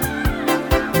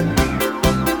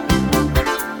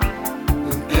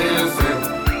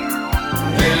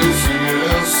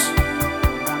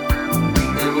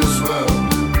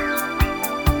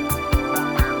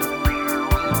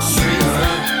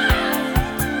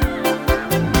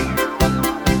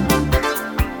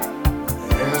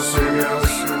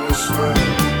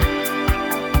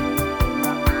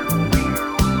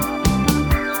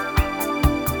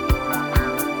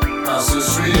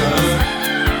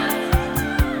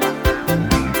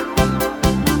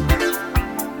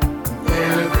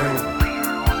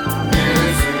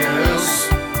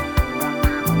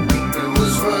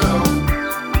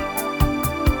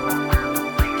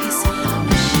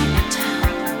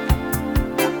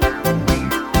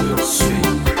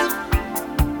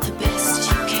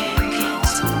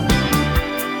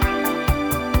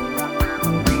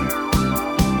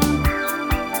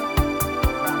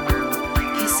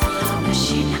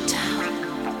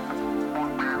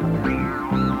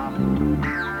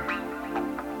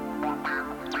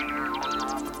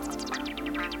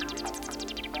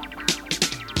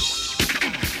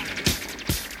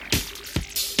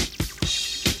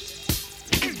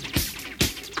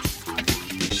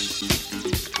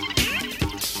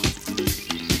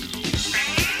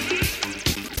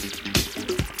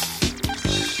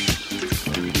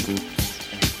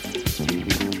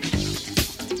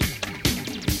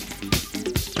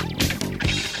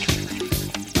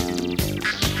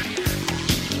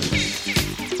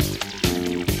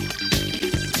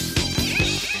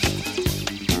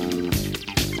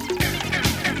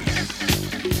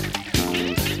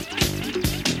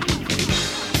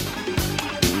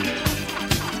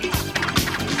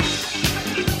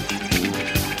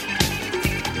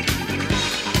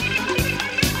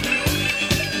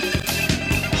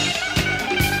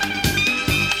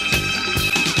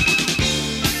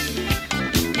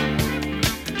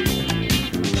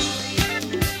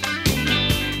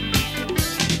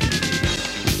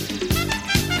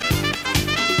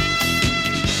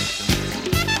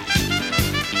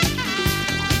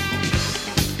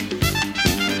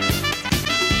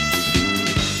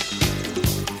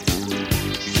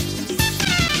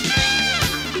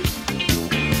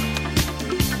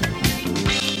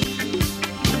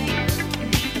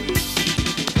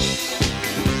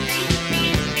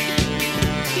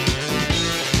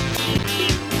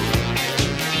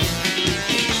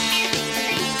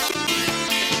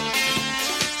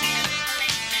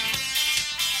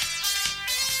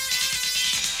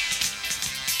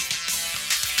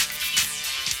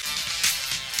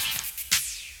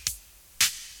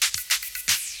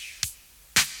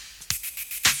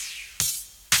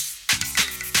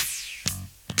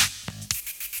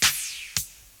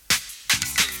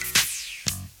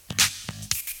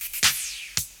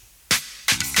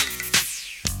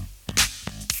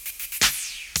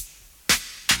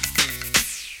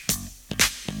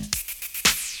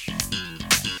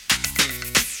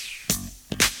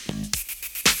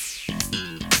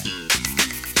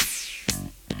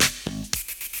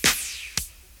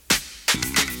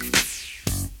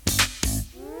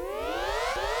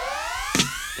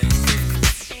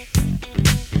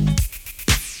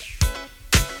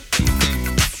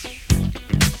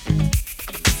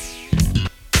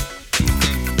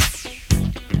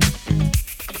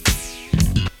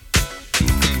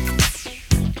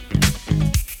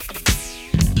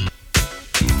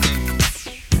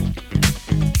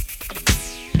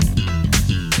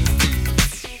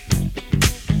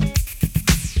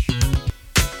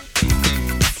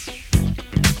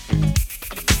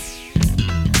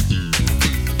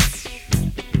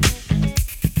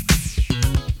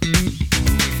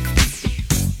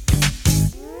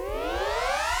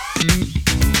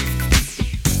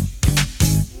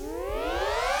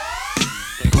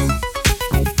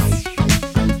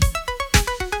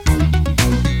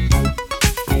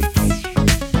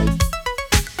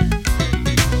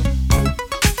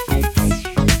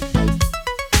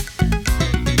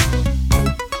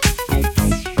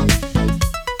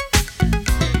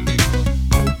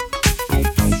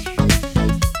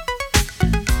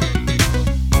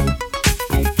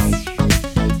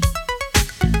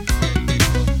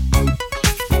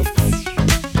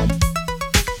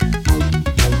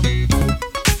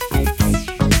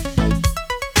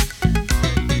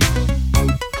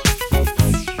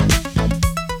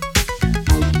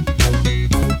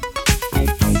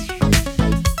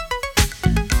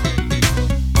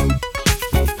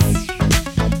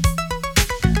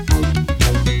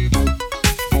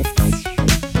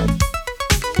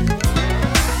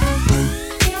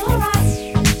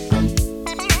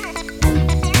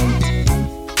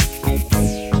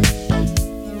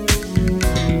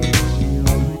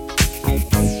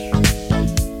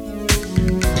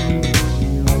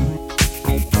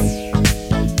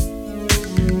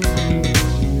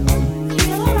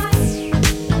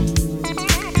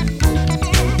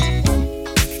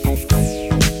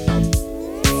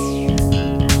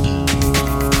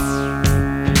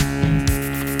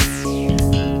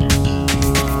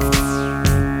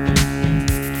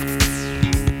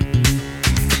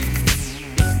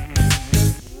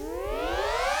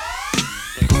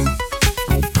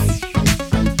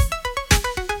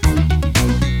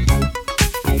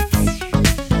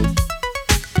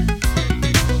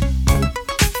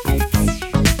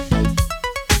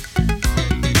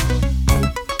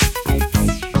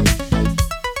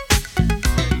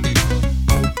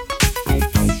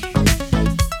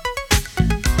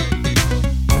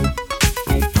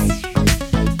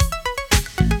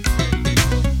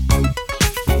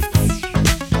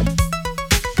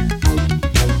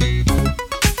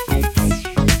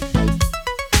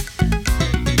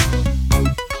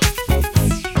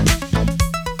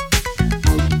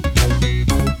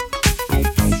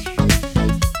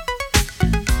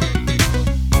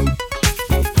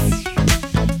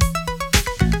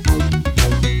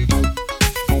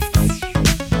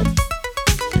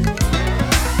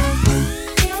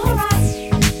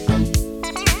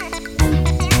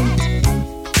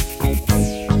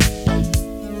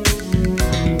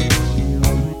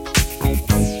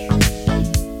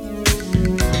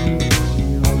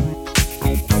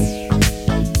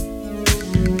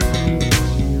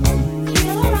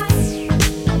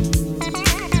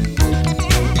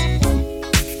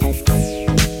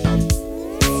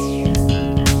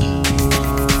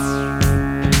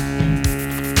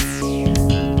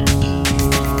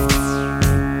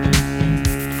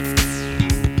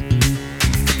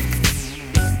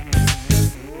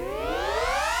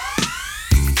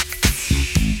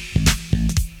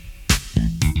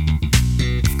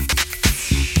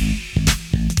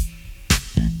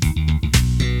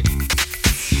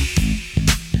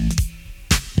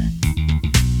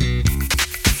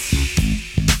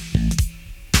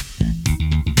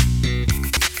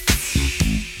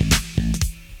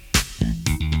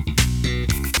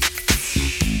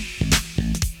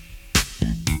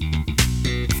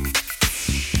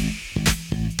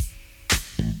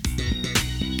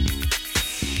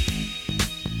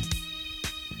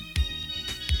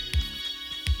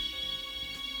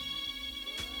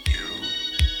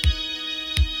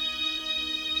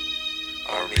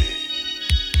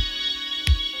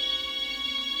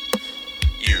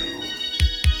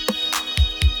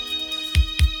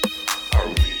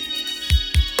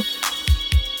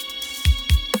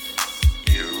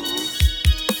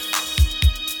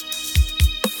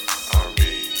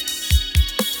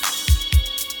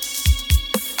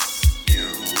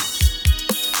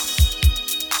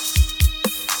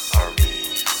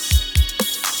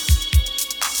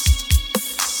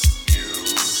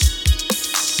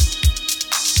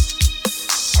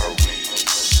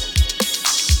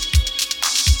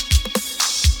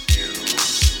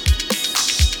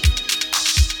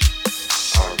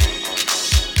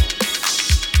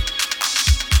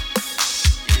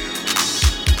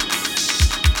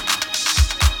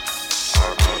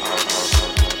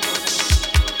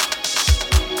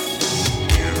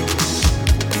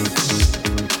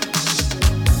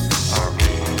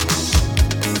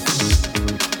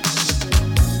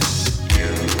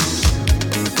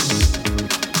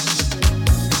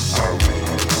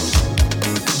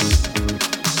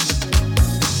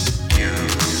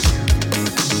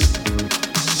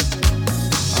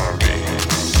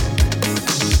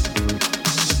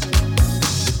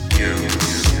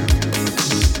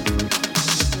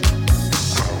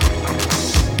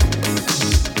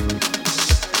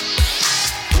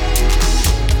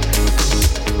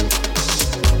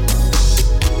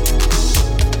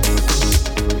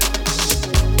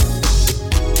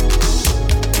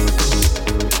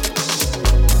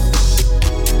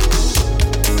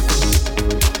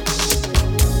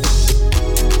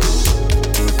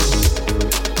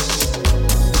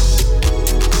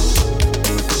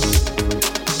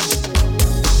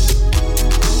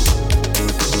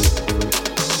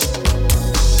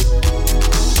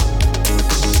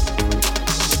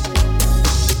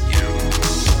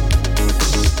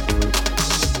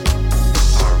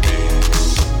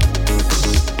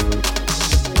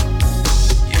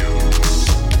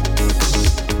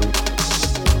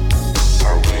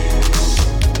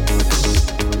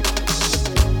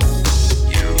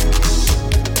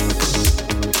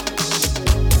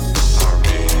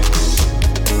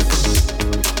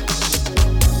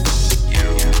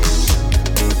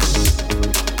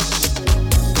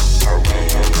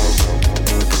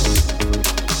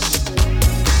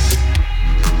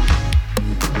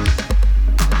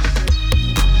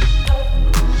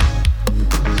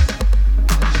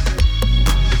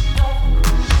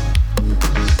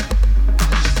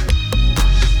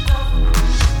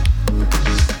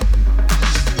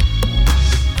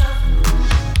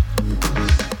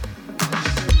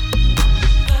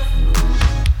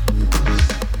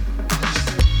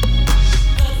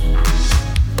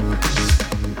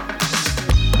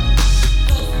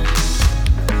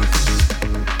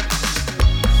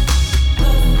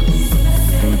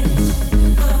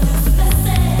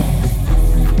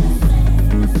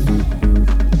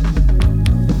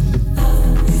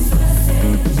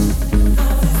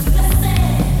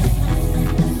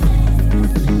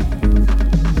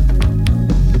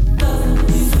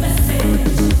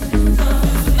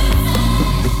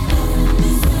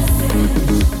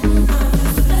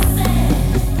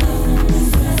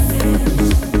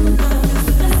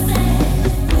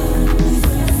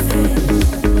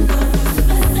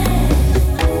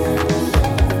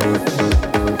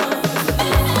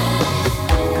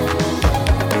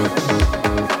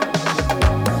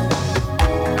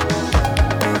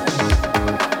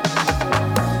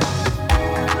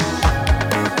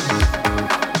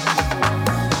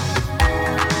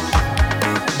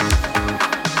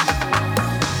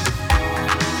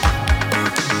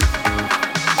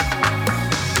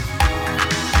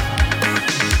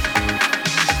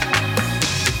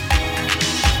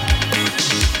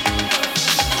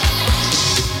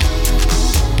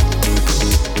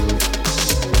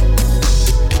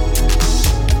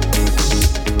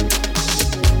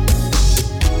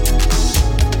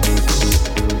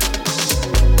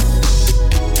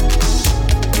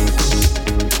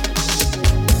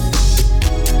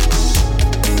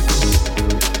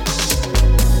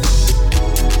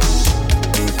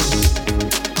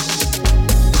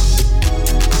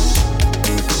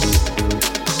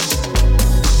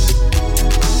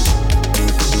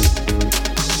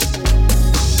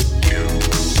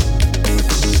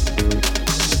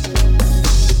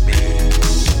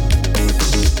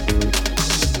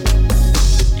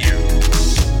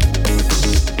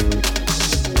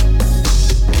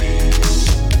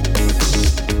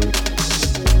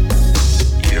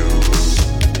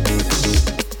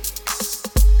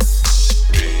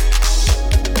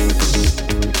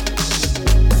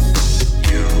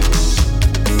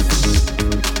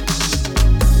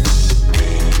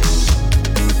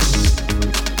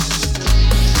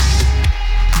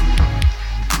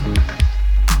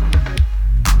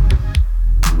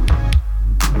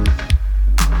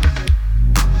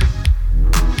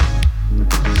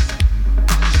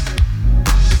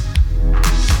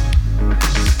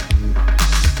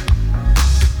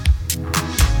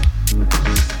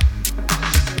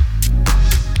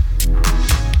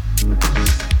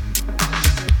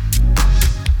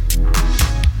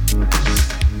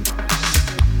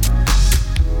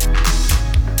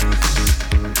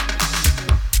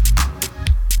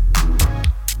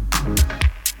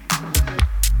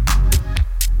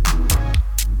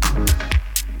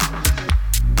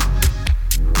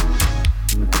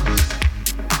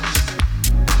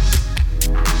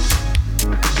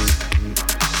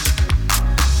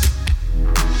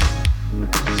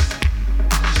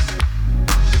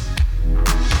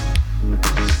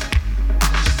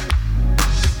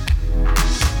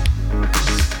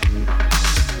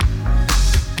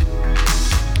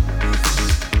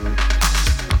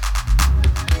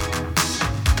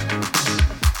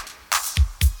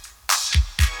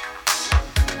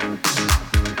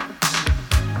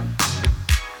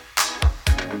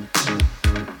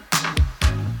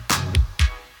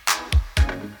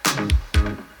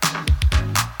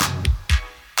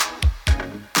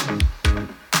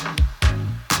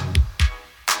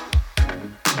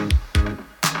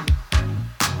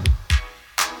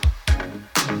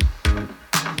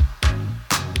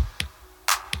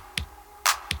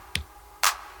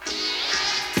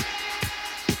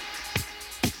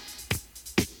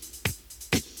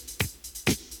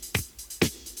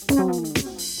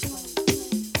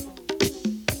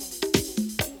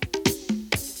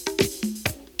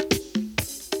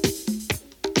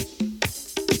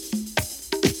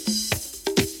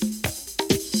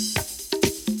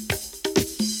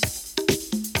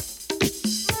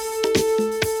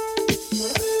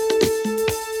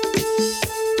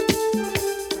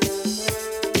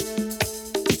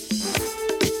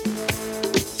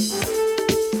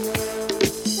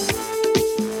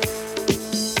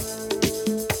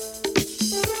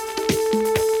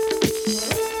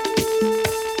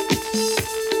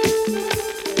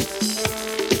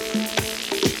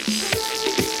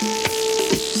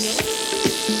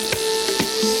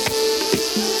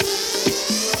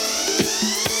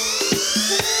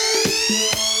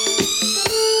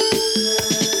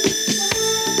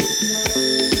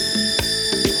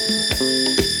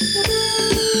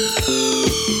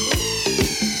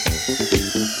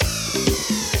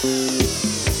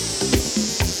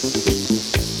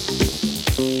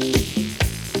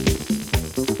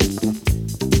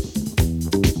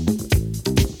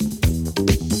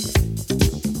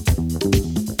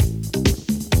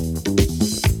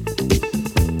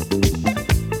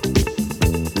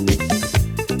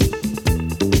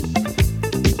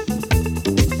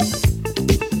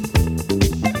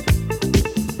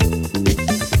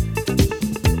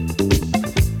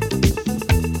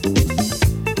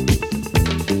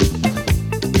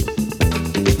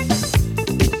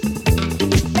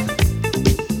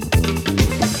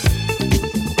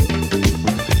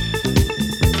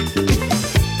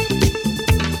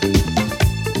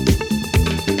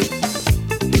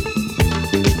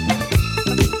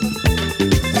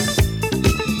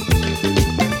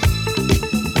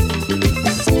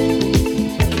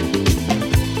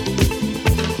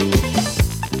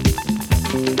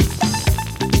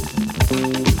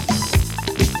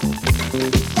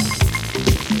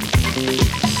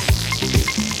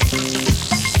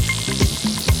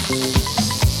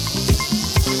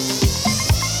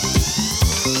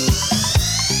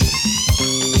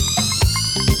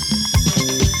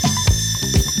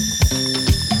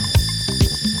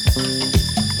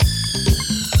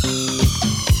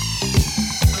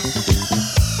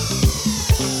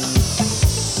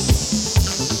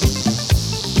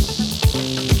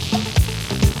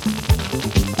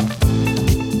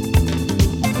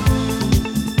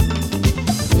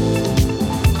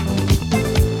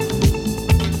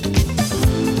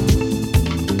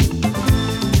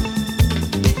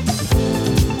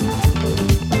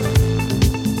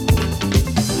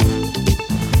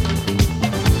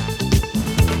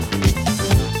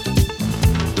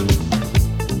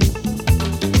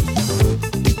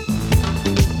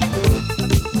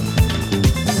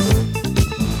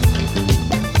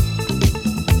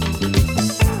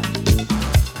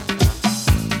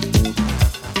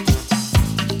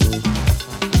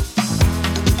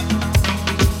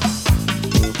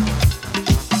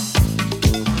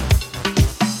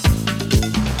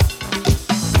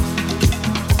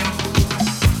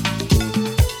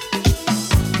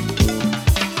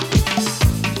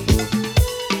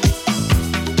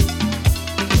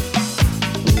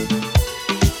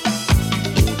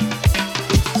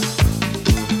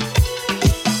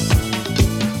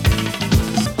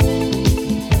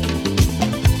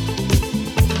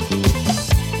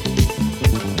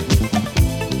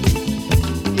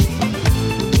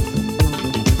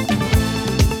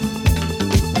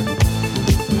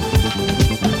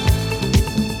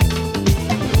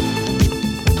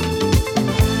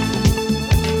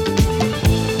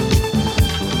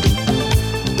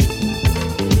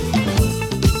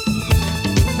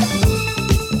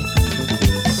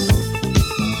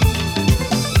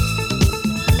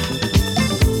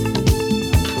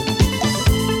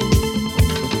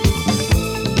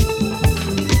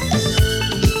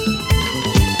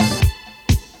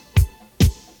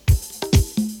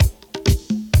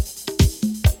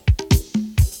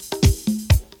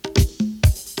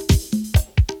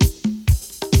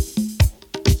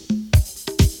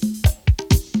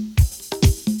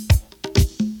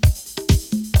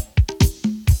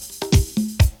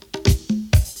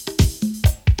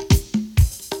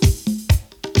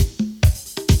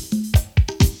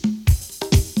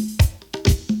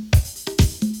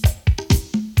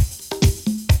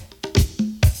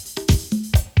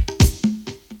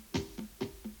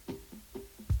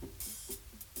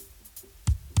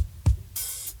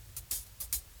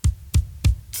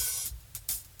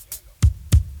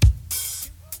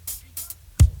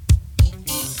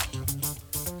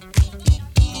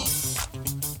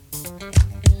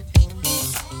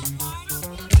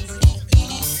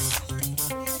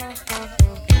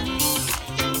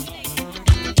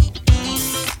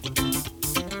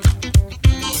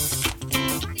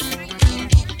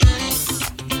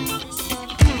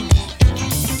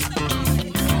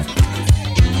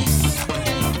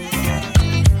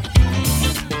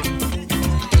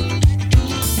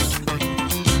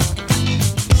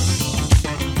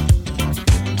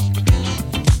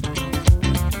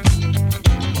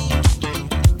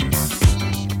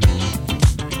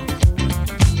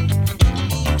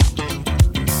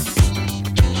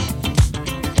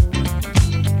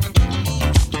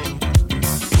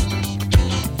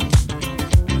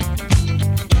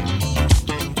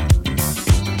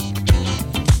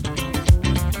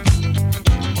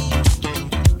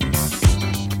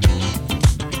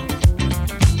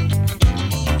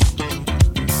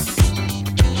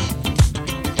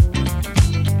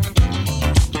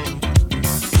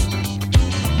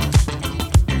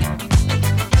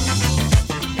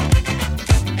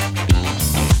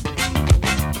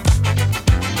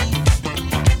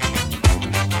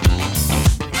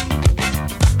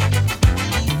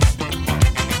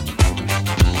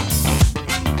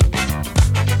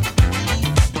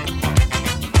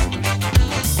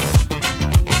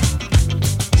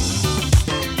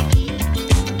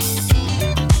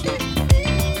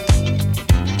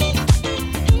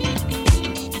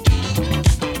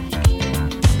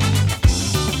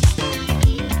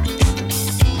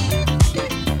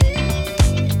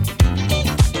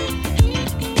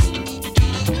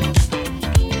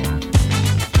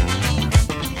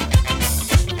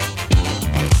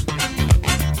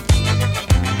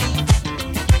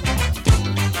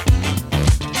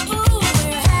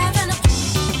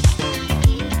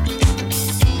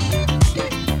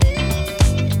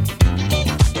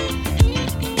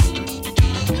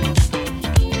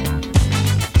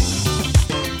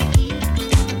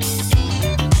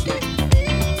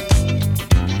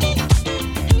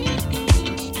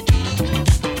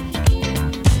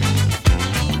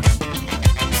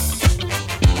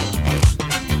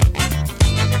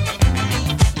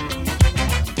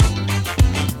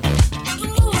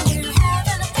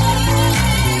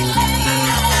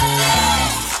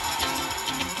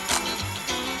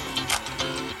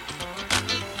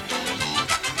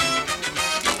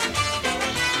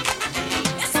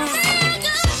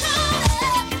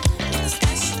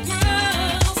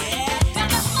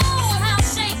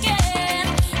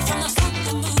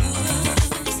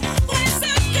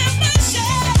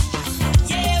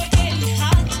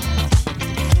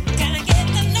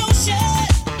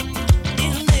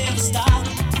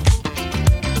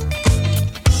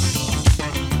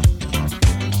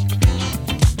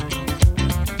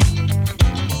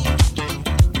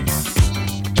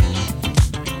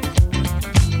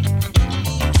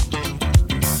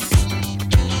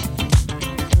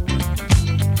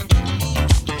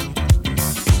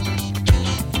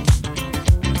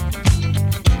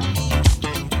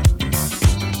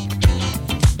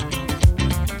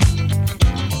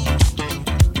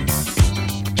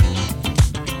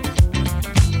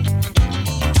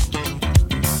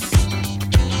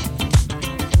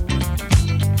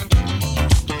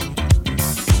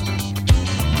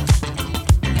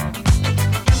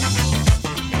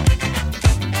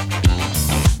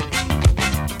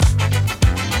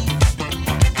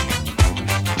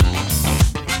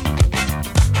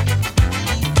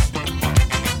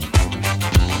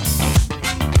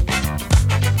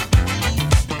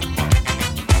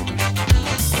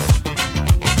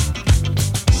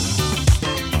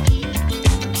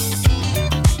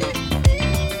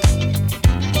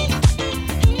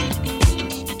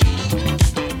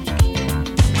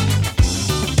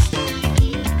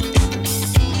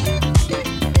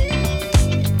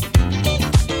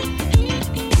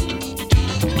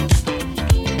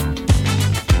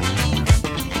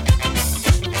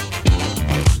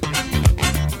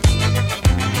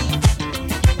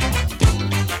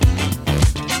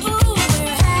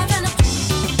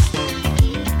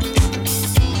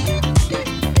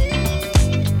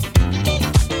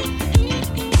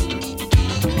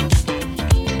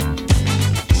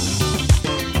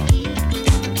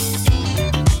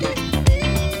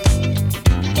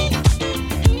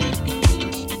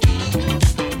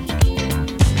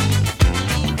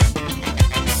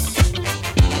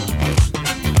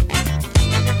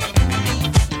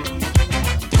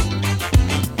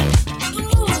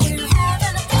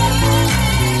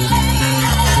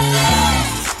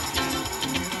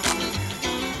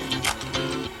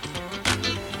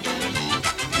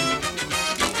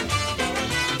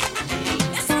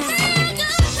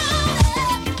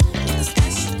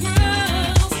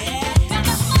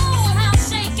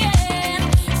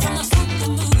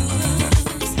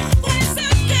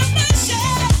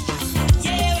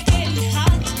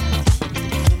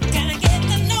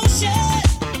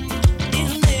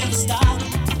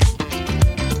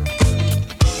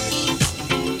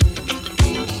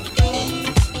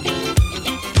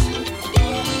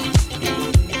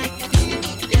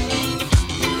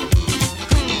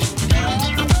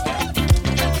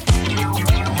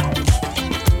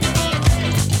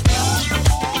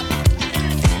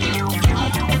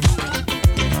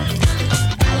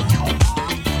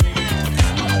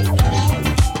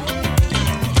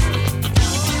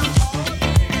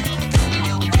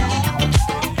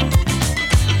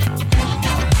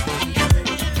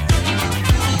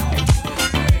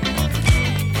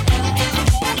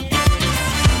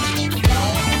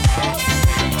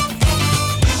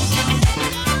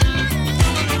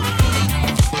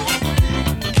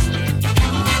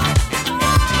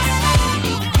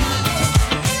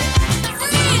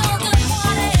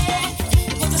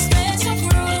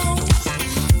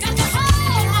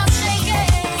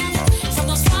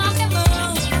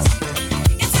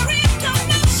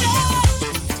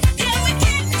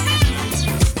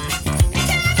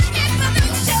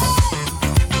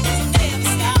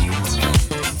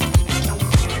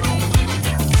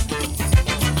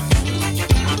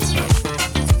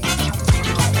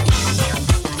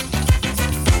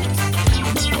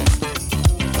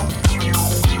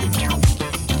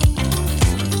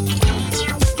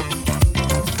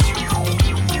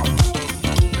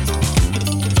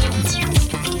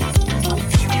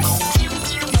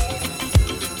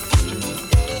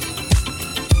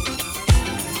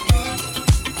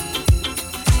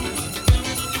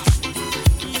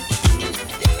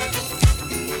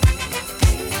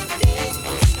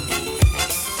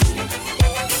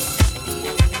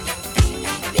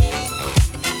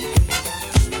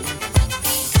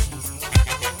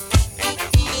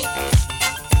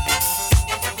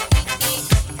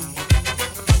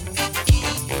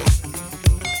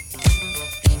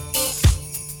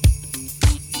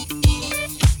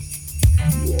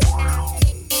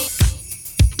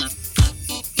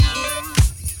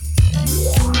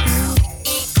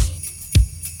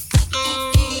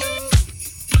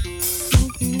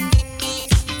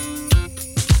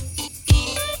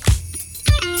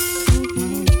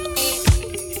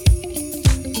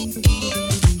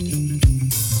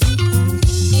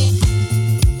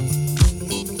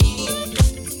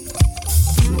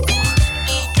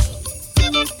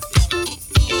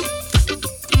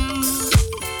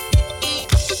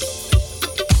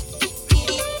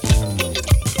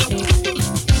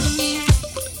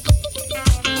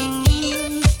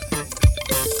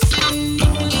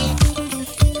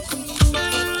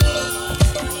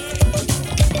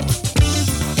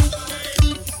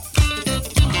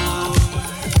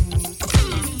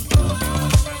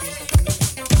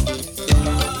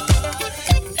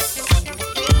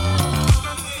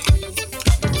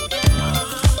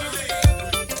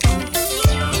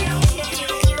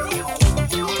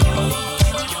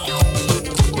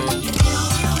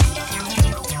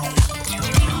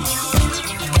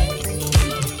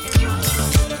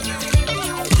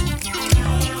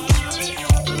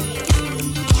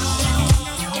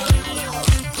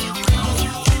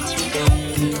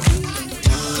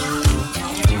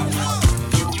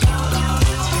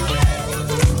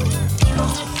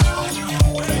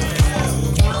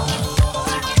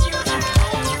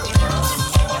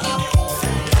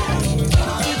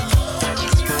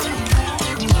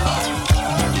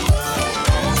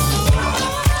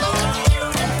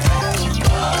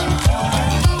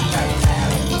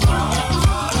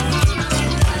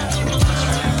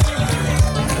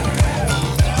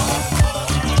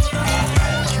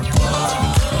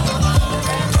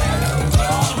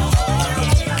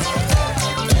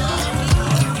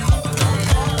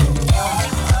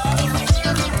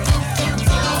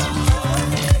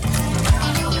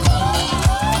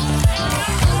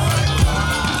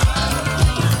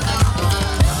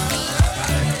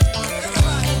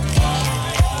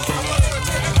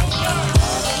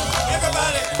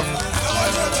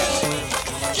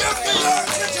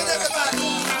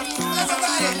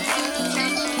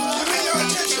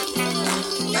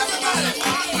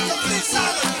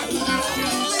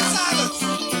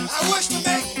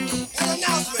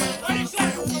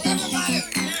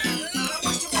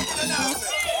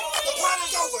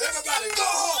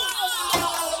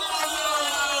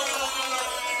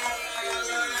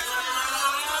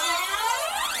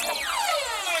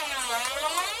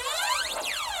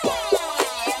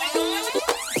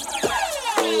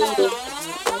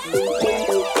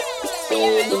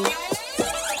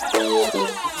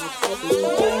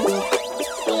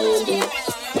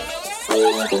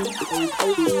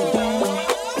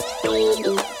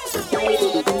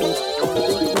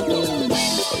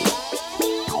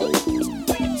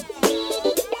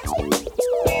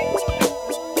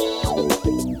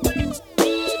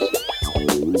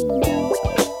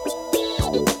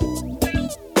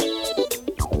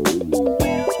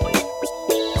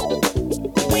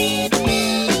 We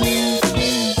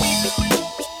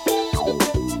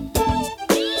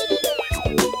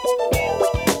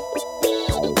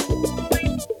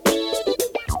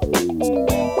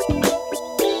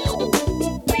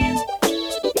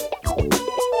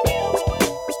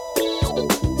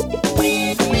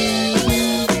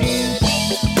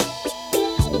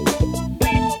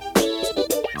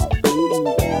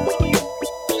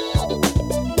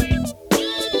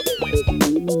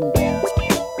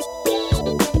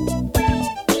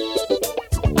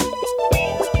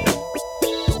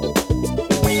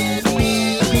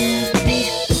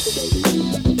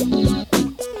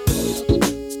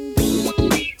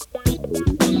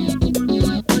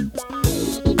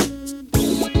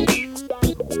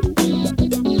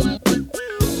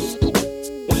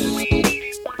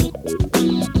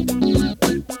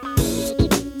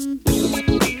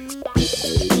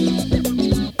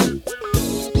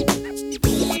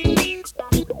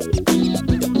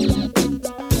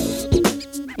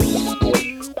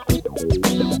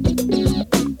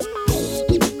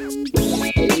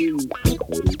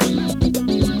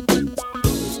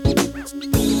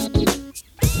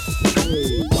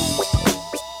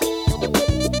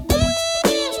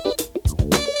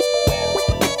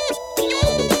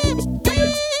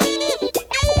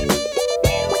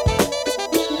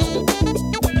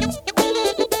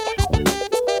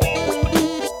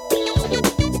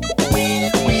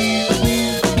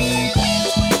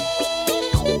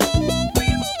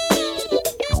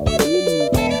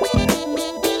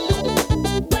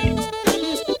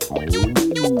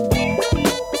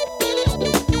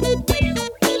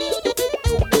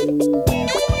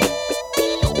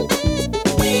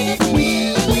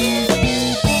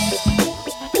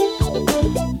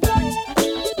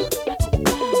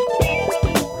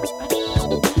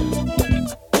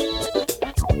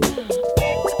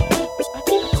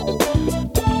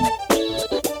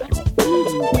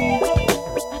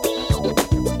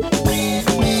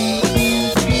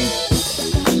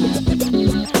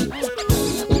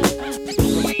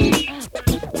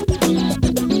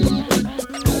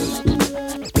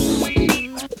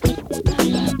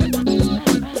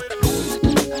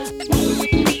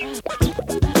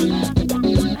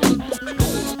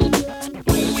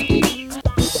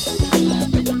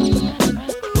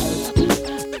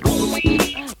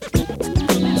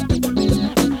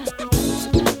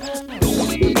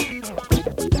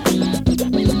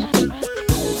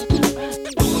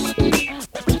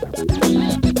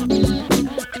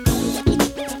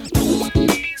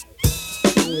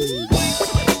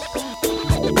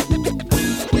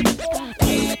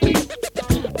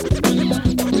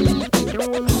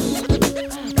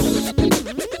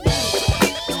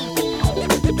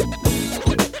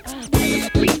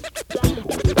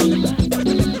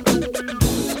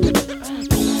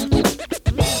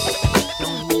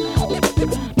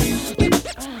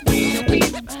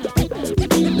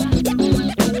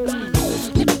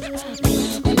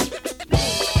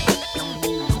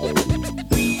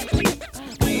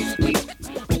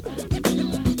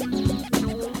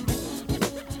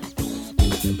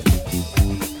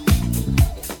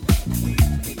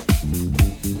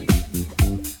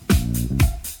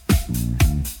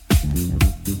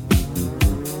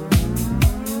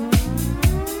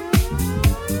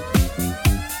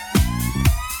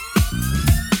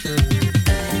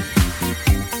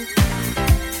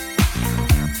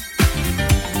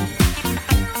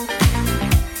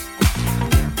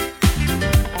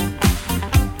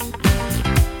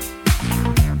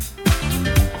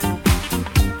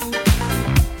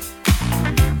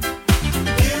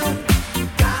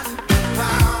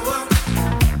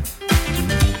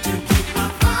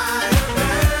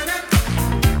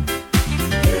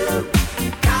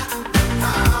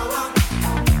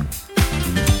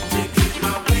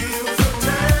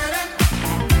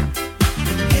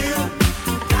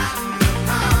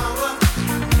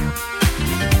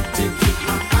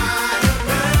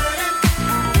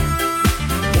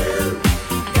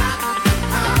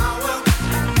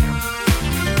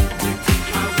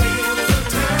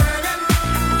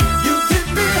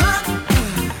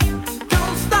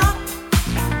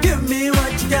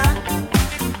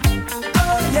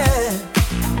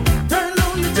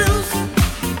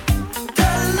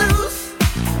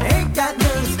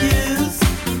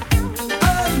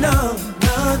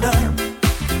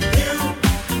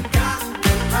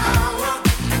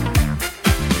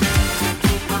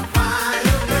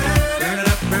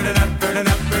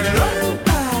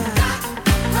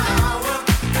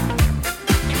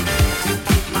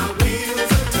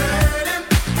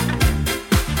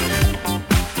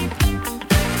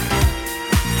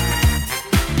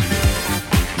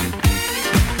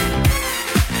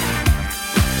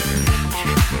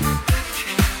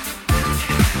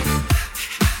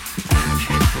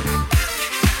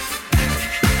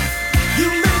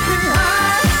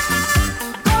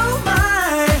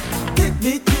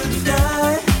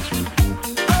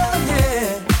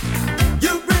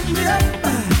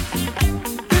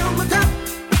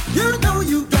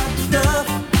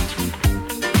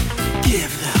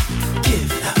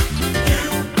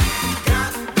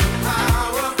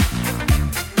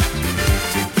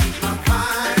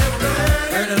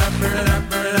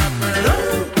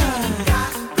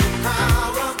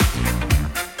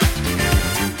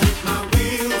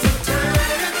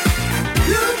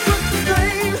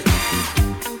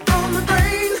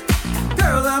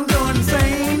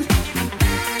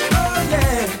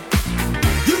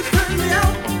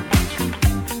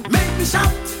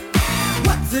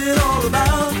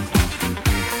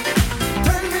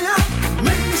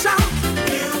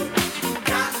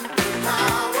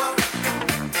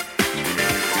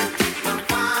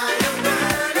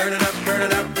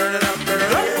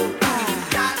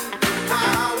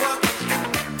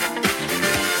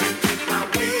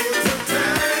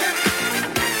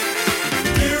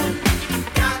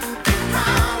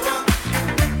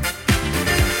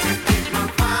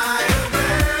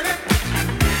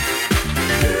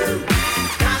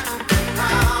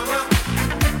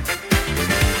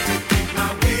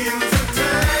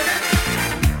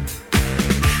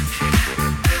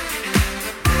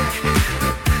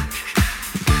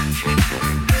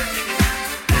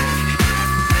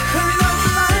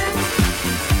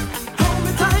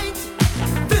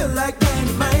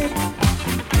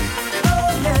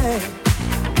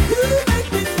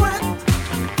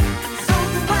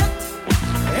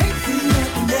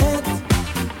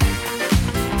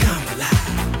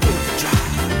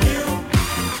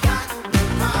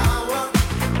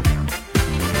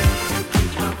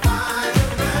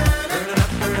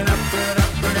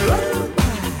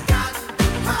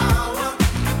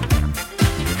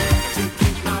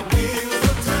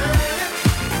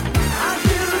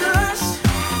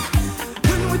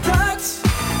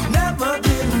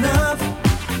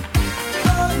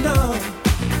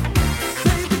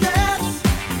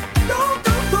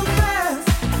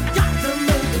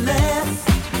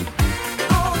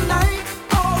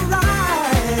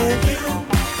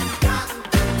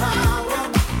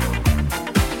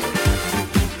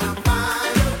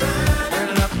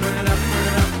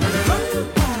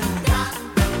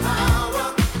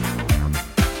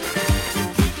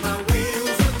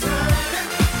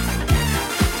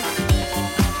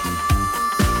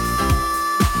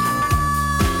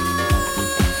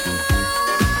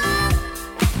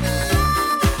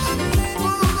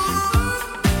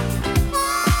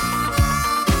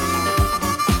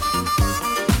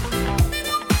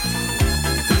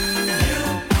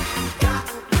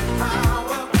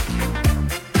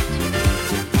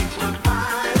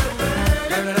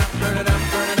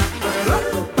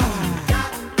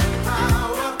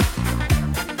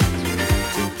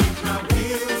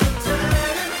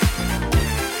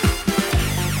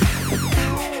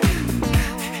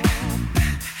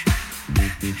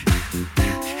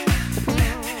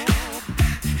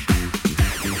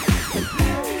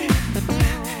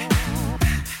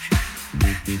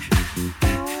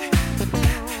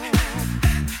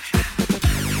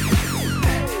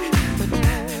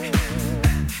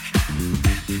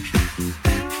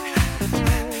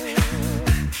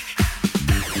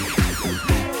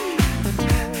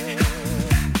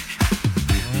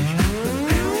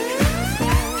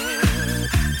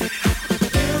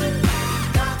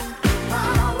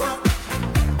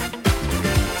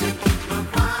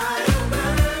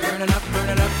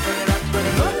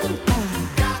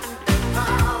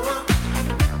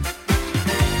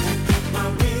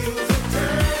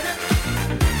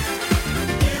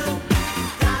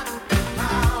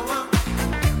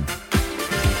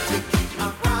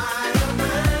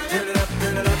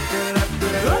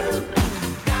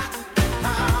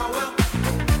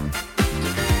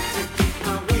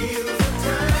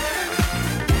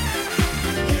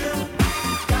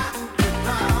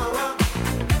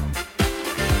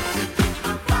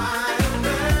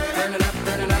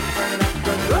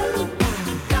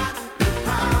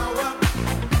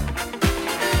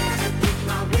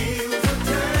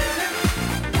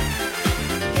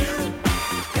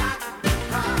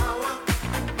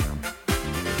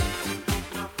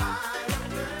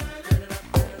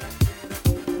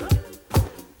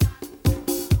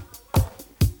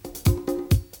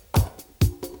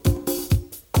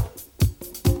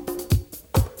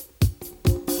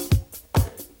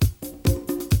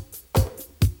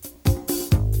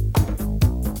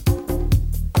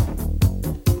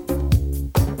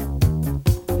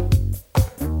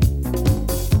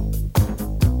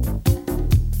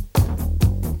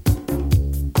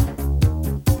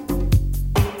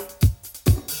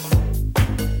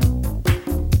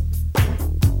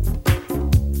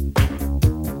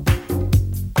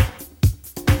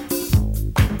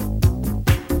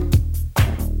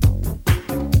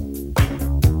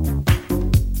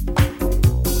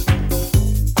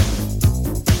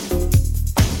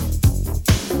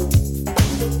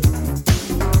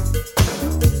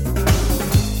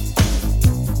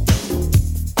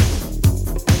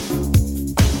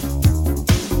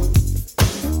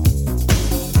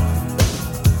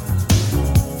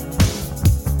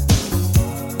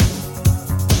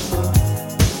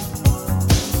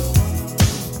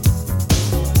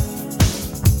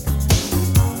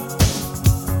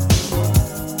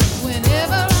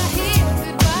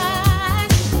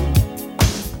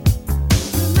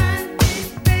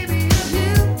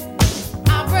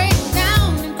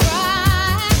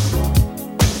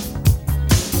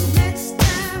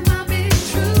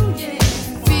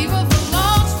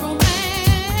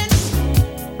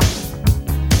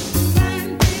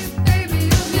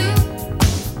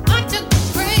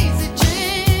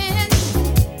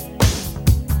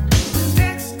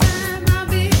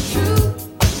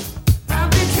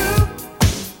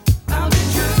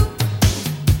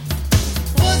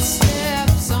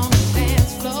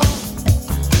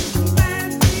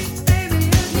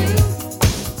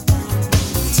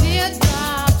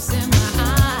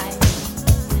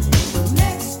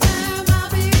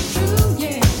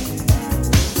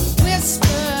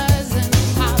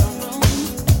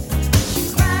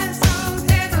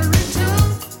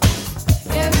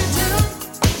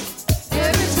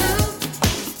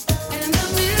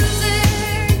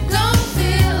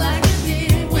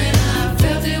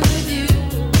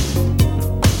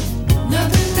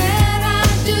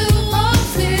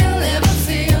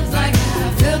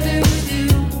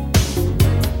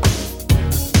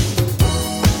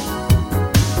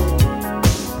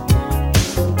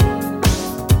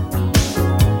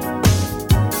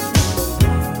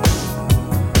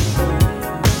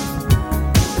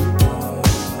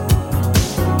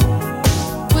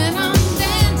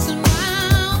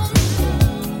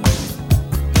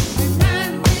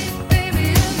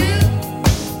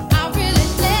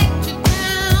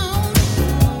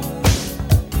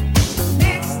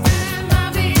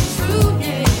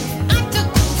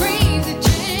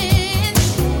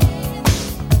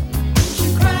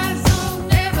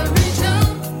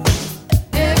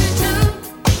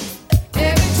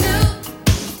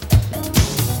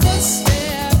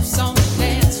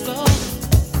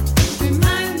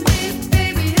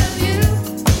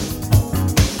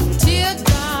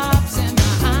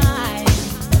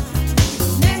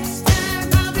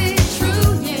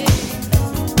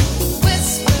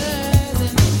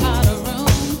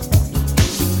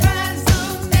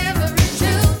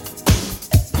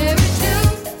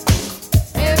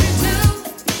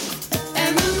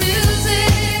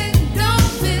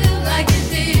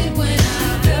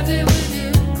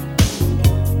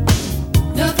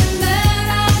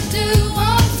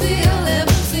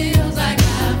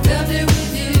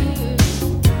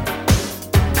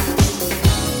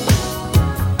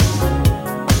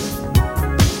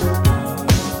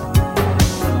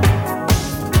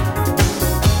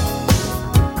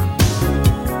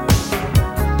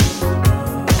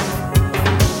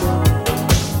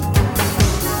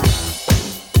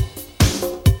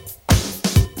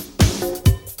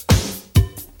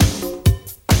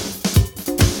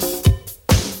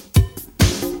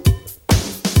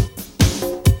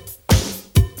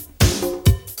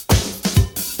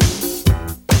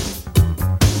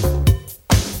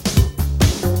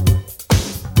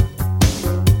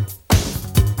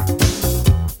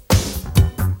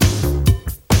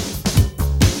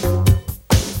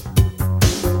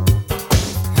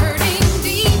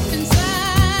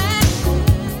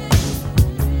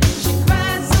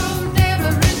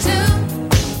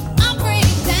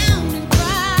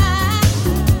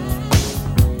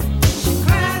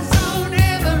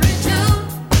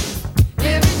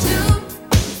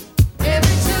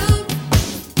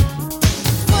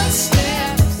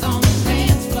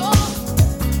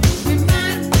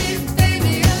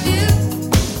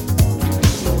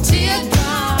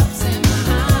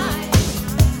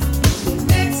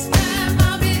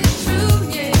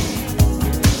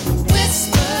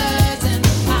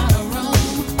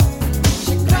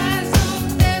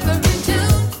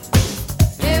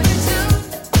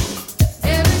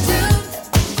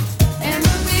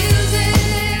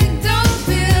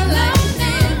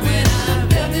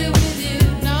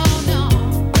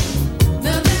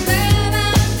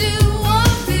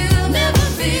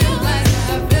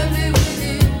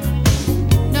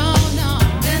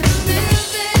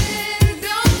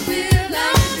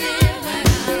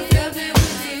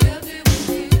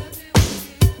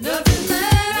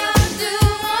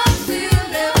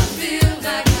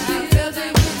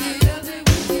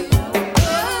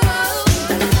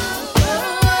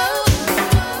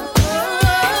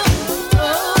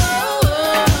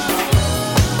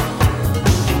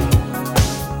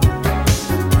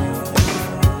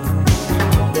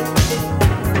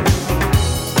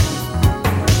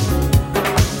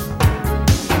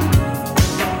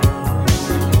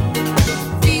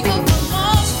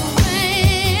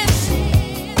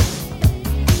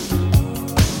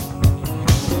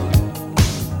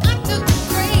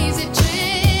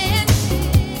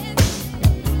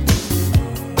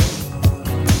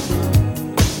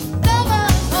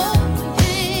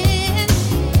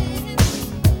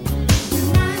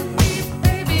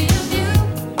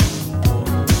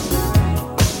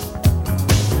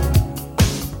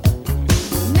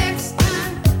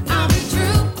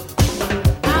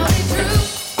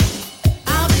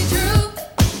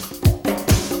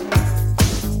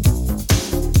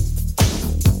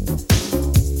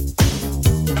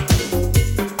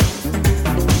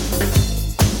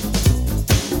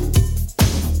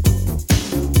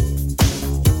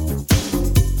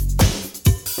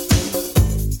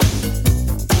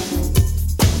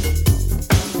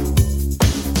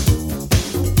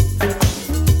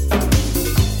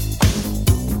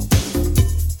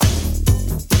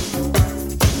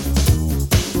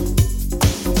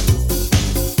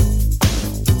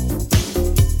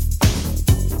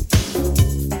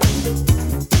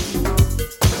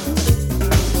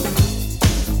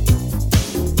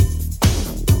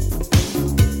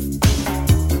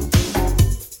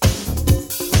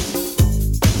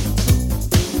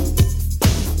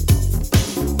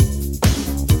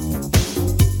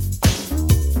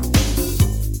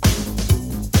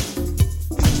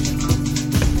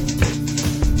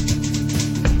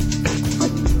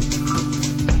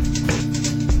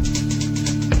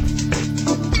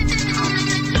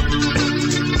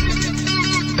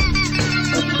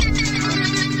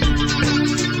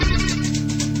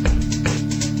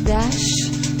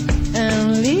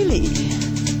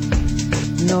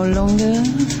longer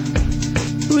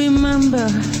remember.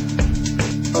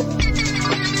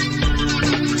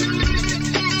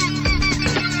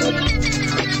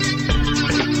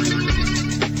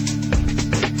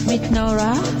 Meet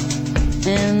Nora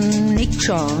and Nick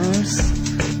Charles.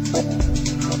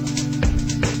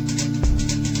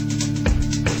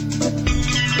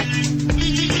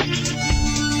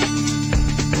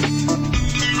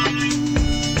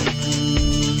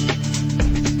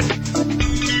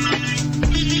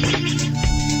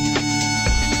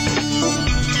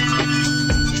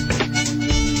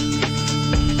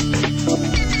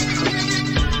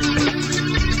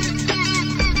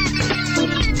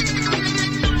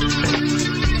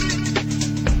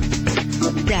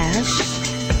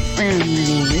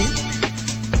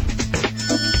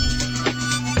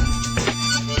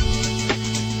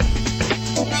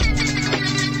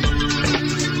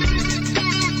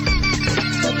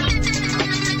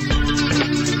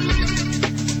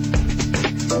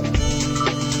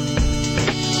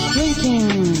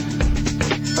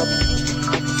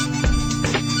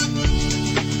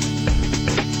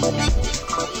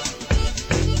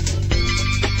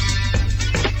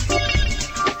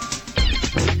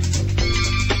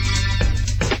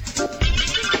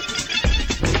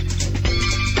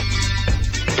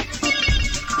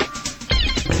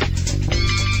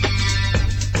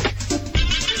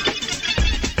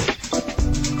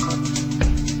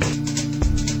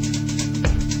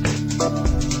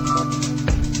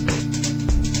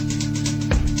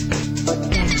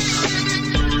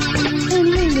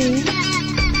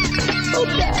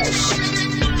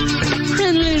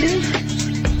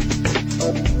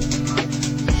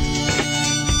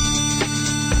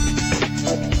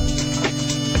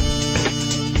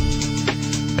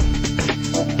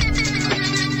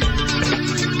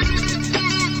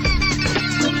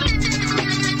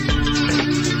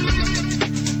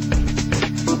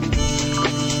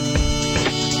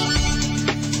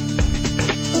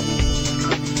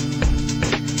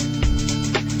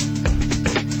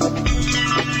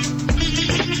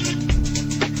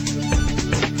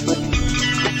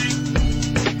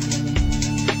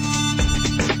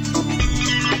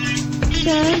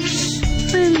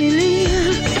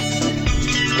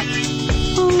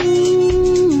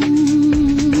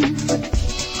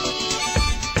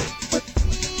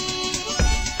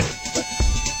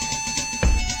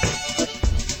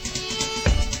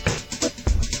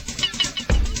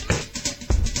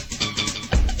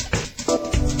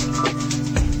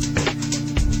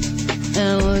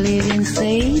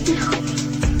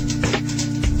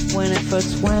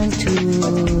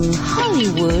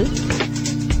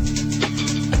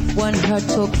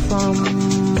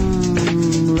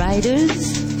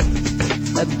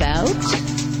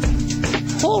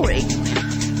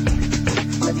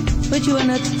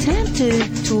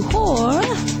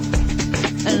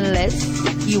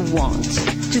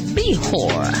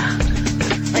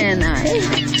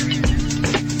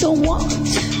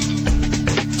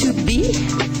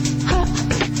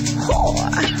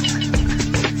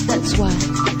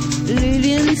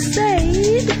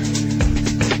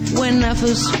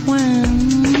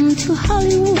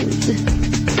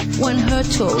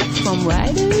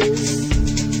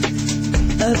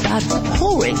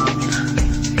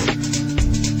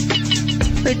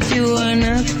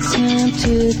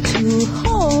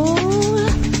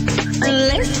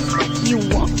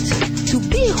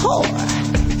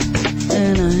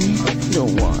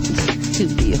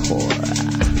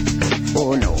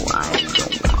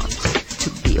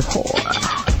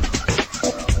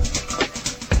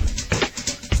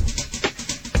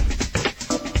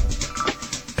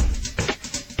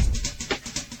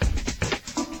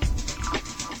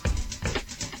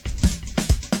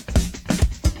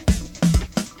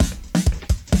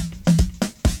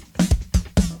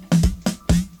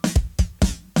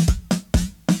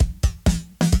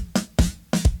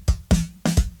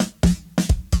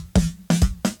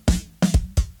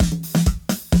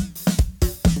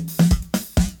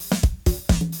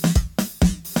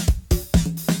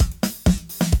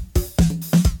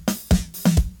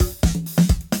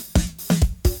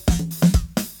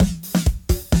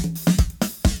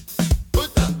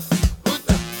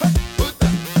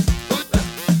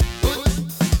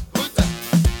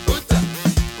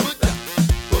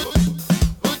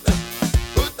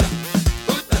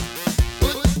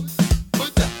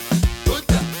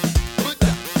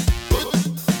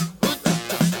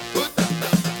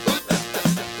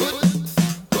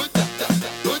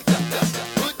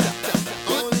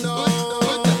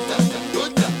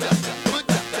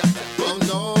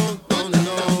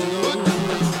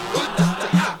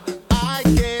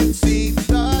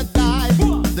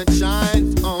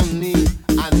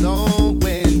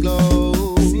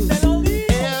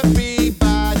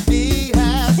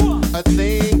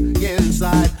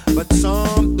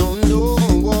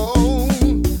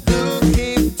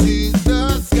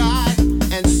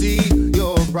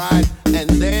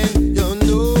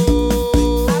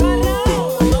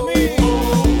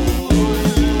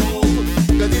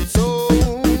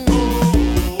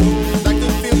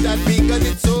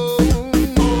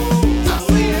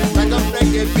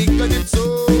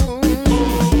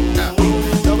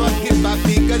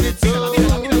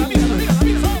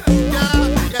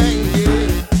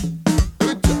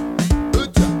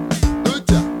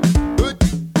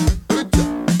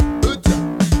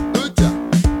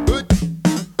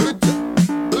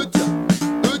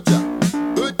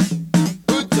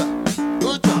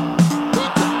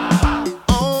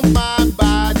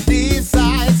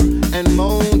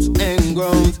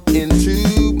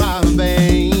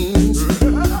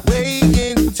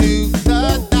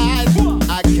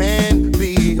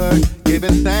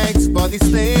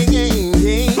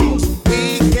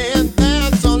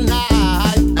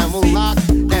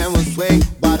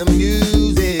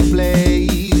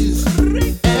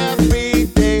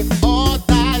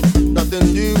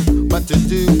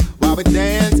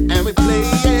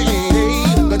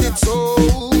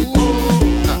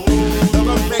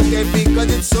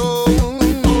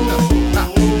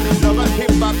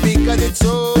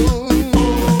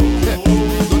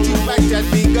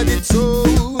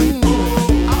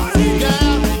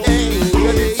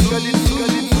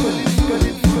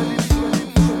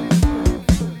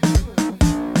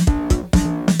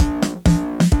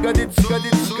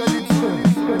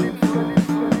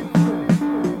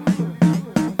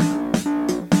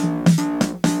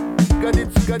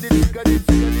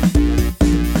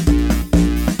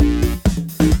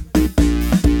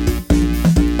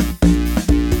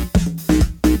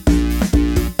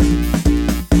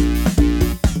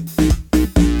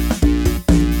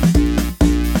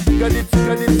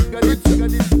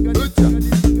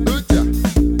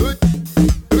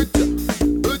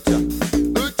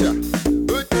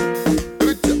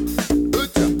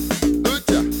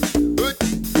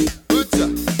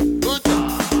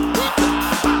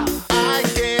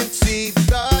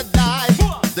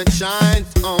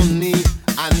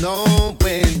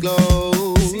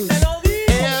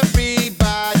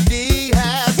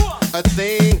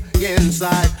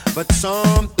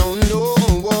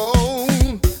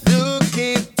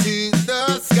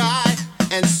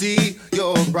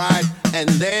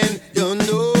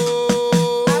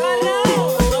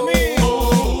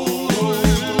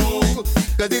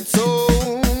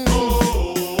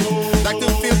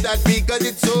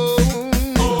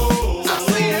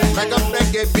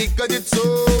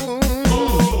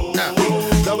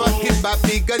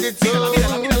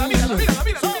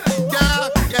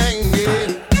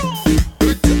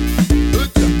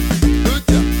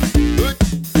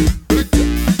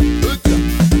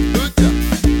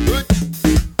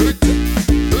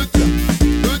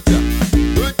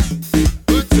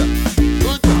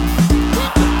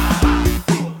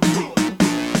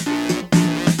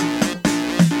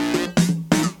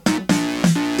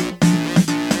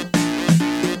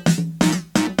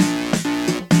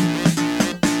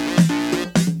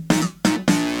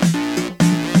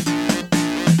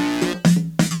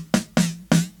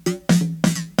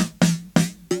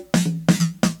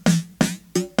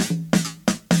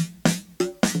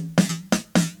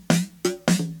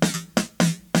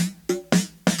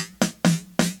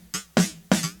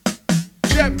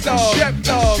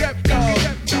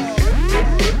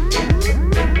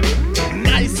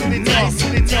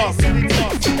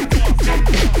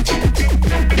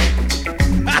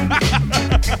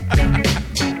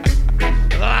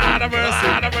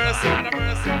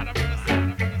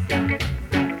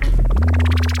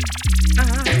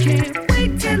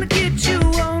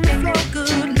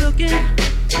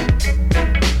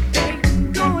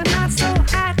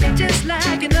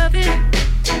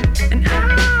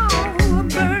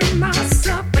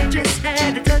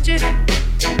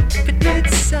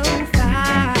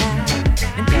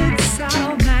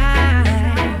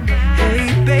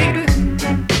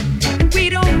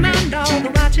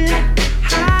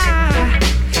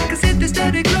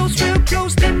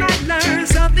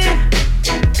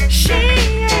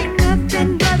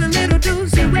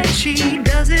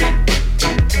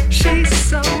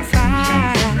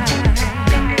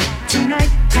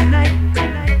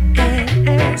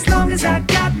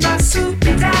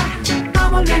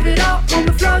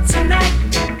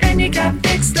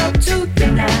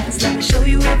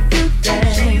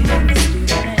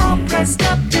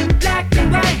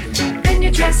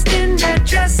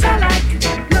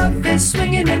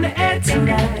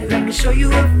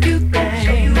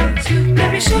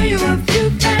 Show you a few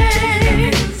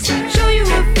things. Show you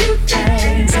a few things.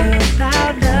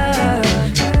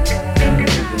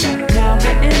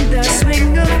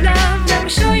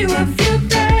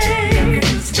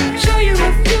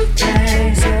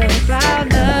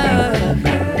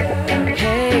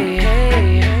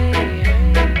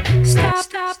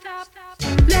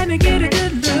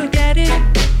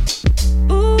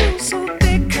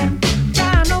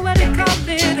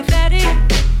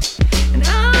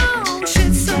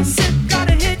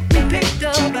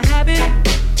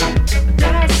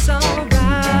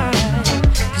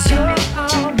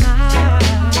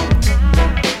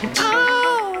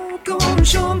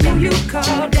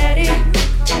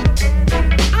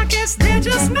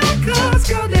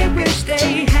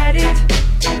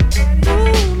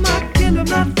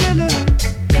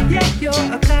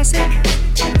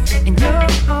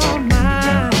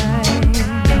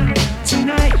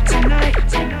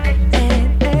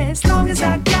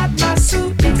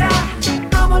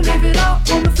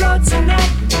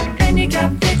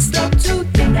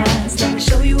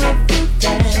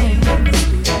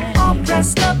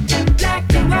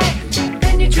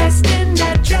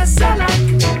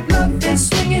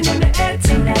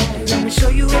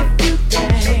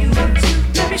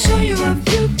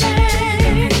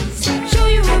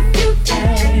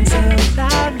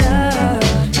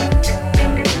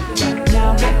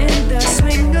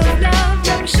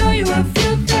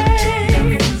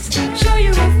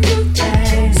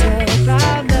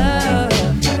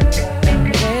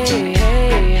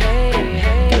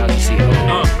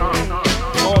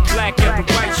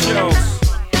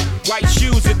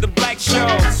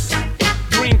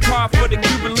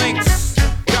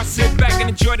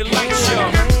 the light show.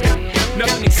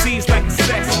 Nothing exceeds like the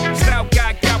sex. Style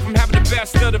guy got from having the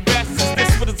best of the best. Is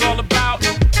this what it's all about?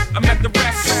 I'm at the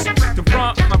rest. The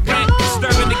brunt, my rent,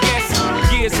 disturbing the guests.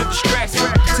 Years of distress,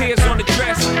 tears on the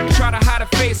dress. Try to hide a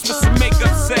face with some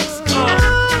makeup sex.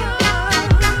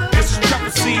 This is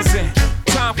trouble season.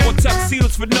 Time for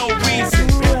tuxedos for no reason.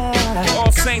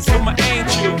 All saints for my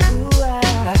angel.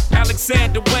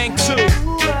 Alexander Wang too.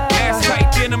 Ass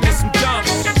tight denim and some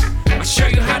dunks. I'll show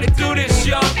you how to do this,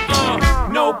 young.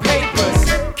 No papers,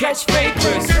 catch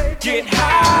papers, get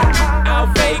high.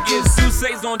 Out Vegas,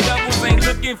 Sousa's on doubles, ain't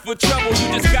looking for trouble.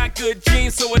 You just got good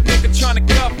genes, so a nigga tryna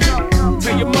cuff you.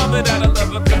 Tell your mother that I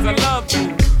love her, cause I love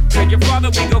you. Tell your father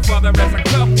we go father as a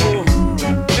couple.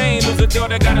 They ain't lose a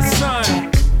daughter, got a son.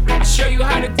 I'll show you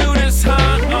how to do this,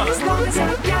 huh? As long as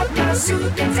I got my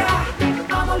suit and tie,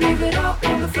 I'ma leave it all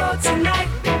on the floor tonight.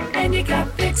 And you got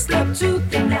fixed up to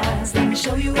the nines. Let me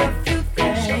show you a few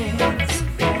things.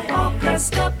 All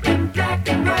dressed up in black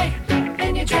and white,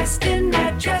 and you're dressed in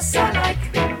that dress I like.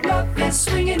 Love is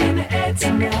swinging in the air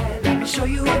tonight. Let me show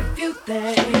you a few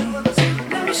things.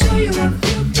 Let me show you a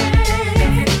few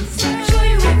things. Show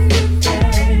you a few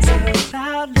things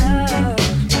about love.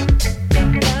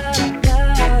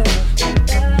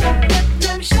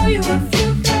 Let me show you a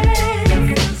few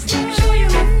things. Show you a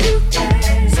few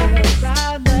things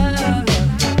about love.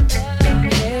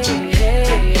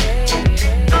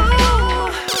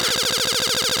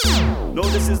 No,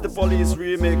 this is the Police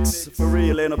remix. For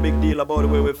real, ain't a big deal about the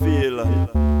way we feel.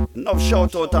 Enough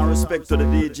shout out and respect to the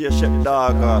DJ Chef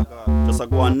Dog. Just a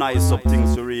go and nice up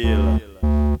things for real.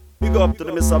 Big up to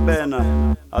the Mr. Ben.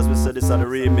 As we said, this is the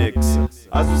remix.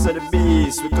 As we said, the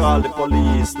beast, we call the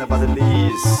police, never the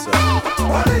least.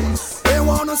 Police, they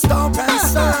wanna stop and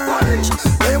search.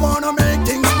 They wanna make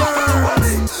things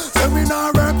worse. So we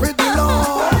not work with the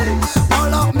law. All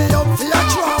lock me up for your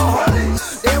draw.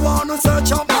 They wanna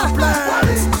search up my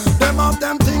place. Them of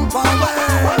them think for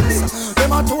ways.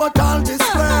 Them a total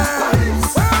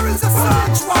disgrace. Where is the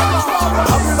search warrant?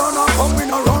 Babylon a come, we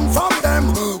no run from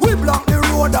them. We block the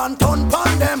road and turn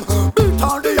pon them. Beat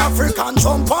all the African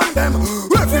jump on them.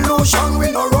 Revolution,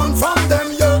 we no run from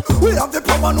them, yeah. We have the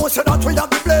power, no say that we have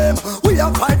the blame. We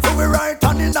have fight for we right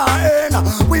and in our end.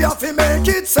 We have to make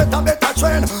it, set a better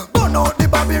trend. Burn out the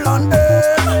Babylon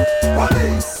end.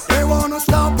 Police, they wanna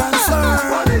stop and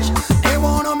search. They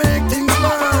wanna make things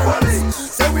worse.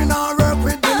 Say we not work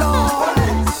with the law.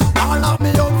 All of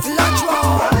me up for your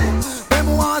draw. Them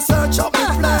want search up the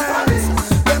place.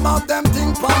 Them have them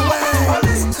think for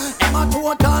ways. Them a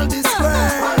total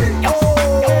disgrace.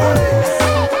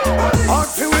 Hard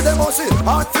fi we them must see,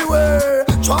 hard fi we.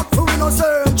 Drop fi we no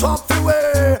same, drop fi we.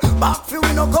 Back fi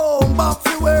we no come, back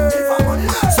fi we.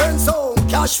 Send some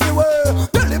cash fi we.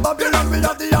 Tell the Babylon we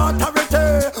have the authority.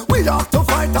 We have to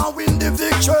fight and win the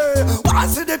victory. Wanna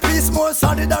see the peace, more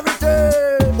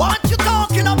solidarity. What you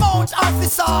talking about,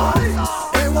 officer?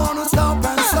 They wanna stop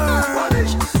and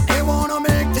search. They wanna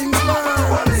make things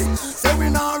worse. Say we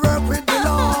not work with the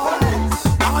law.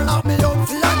 All of me up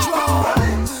for your draw.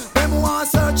 Them want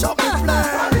search up the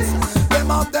place. Them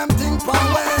have them think for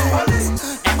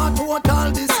ways. Them a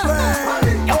total disgrace.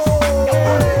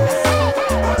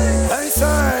 They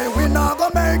say we not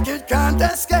gonna make it, can't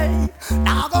escape.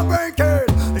 Not gonna break it.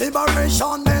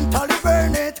 Liberation mentally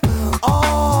burn it.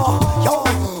 Oh, yo,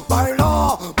 by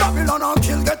law. Babylon and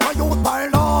kill, get a youth by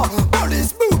law.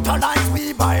 Police brutalize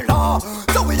we by law.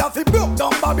 So we have to broke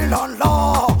down Babylon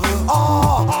law.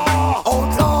 Oh,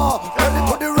 outlaw. Tell it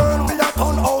to the world we are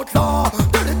turn outlaw.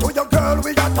 Tell it to your girl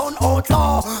we are turn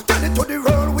outlaw. Tell it to the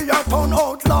world we are turn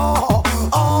outlaw.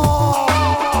 Oh,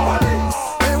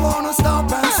 they wanna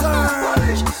stop and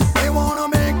search. They wanna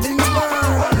make things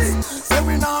worse. Say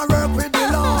we not work with the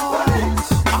law.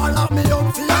 All of me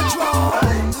up for your draw.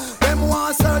 Them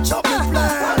want search up the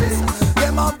place.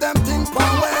 Them have them think for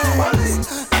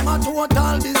ways. Them a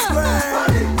total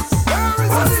disgrace. Where is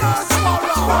the search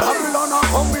warrant? Babylon a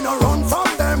come, we no run from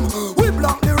them. We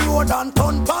block the road and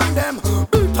turn pon them.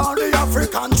 Beat all the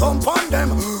African jump on them.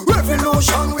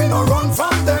 Revolution, we no run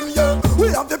from them, yeah. We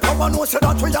have the power, no say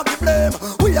that we have the blame.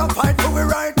 We have fight for we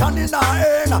right and in our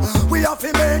end. We have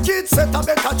to make it, set a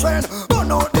better trend.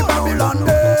 Burn out the Babylon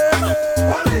them.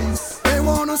 Police, they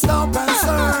wanna stop and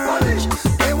search.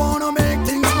 They wanna make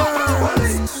things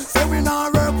worse. Say we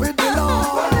not work with the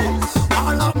law.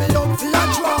 All of me up for your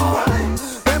draw.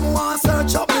 Them want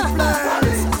search up the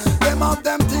place. Them have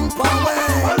them think for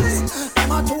ways.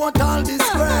 Them a total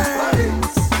disgrace.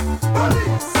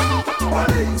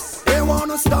 Police, they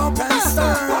wanna stop and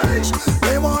search.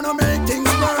 They wanna make things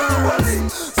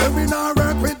worse. Say we not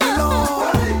work with the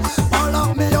law. All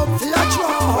of me up for your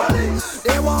draw.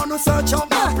 They wanna search up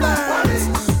my place.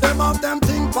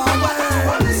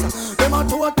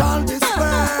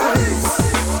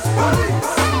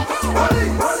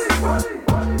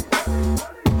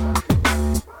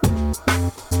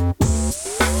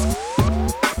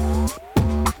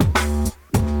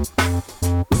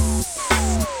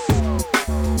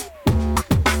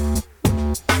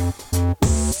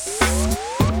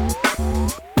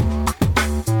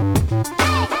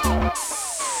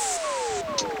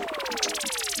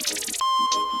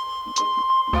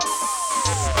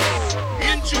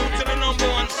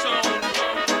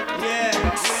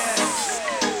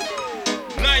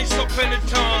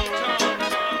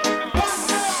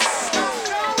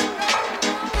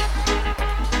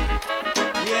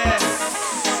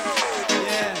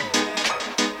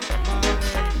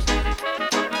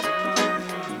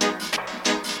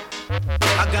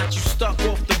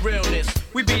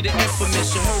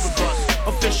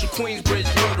 Queensbridge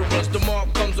murderers. The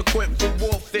mob comes equipped for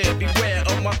warfare. Beware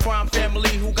of my crime family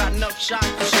who got enough shots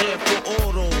to share for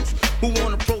all those who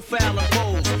wanna profile and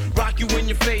pose. Rock you in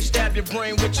your face, stab your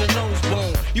brain with your nose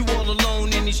bone. You all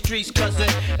alone in these streets, cousin.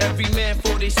 Every man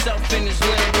for theyself in his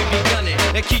land, we be gunning.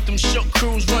 And keep them shook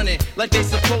crews running like they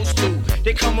supposed to.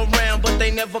 They come around, but they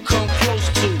never come close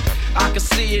to. I can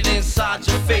see it inside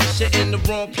your face, you're in the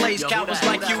wrong place. Cowards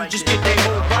like you just get their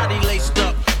whole body laced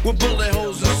up with bullet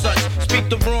holes and such. Speak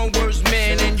the wrong words,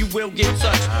 man, and you will get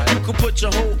touched. You could put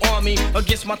your whole army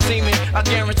against my team, and I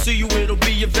guarantee you it'll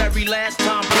be your very last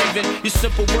time breathing. Your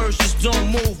simple words just don't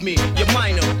move me. You're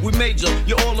minor, we major.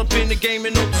 You're all up in the game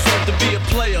and don't deserve to be a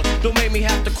player. Don't make me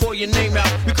have to call your name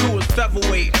out. Your crew is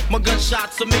featherweight. My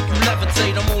gunshots will make you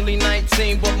levitate. I'm only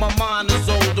 19, but my mind is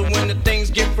older. When the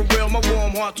things get for real, my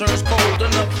warm heart turns cold.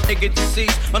 Another nigga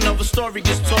deceased, another story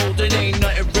gets told. It ain't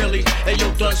nothing really. Hey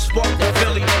yo, done sparked the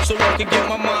Philly, so I can get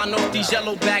my mind off these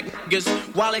yellow back niggas.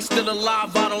 While they still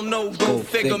alive, I don't know. Go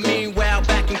figure. Meanwhile,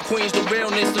 back in Queens, the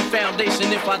realness and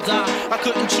foundation. If I die, I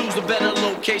couldn't choose a better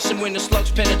location. When the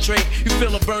slugs penetrate, you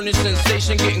feel a burning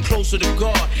sensation, getting closer to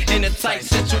God in a tight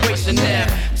situation. Now,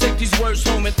 take these words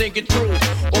home and think it through,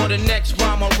 or the next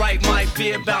rhyme I write might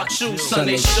be about you. Son,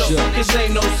 they shook, cause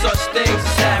ain't no such thing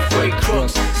as halfway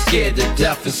crooks. Scared to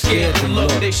death and scared to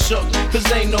look. They shook,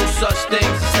 cause ain't no such thing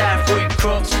as halfway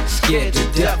crooks. Scared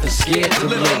to death and scared to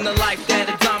look. Living the life that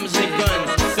is diamonds and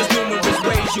guns. There's numerous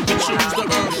ways you can choose to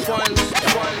earn funds.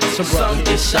 Some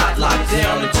get shot, locked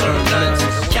down, and turn nuns.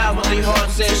 Cowardly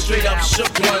hearts and straight up shook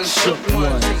ones.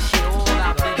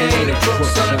 He ain't a crook,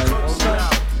 son.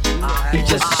 He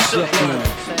just a shook one.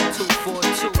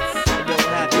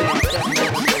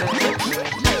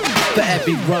 For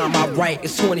every rhyme I write,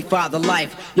 it's 25 to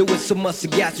life. Yo, it's so much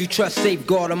gas you trust,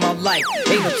 safeguard of my life.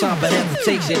 Ain't no time for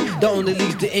hesitation, that only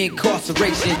leads to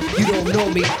incarceration. You don't know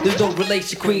me, there's no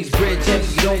relation. Queensbridge, and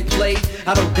you don't play.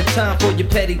 I don't got time for your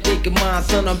petty thinking mind,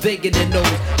 son, I'm bigger than those.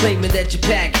 Claiming that you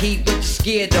pack heat, but you're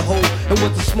scared to hold. And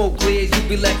once the smoke clears, you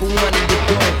be left with one in your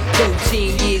dome.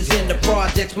 13 years in the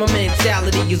projects, my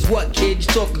mentality is what, kid? You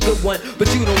talk a good one, but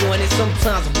you don't want it.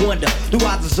 Sometimes I wonder, do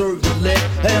I deserve to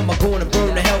live? Or am I gonna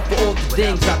burn to hell for all the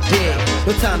things I did?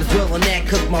 No time to dwell on that,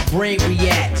 cause my brain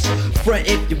reacts. Front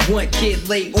if you want, kid,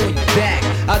 lay on your back.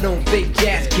 I don't fake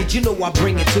jazz, kid, you know I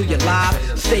bring it to your live.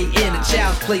 Stay in a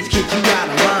child's place, kid, you out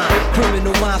of line.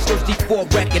 Criminal minds thirsty for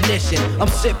recognition. I'm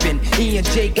sipping, E and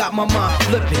J got my mind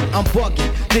flipping. I'm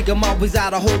bugging, digging my ways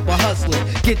out of hope of hustling.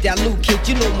 Get that loot, kid,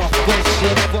 you know my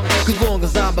function. Cause long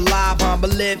as I'm alive, I'ma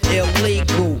live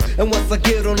illegal. And once I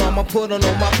get on, I'ma put on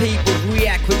all my people.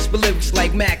 React quick, spit lyrics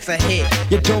like Max, I hit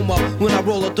your dome up. When I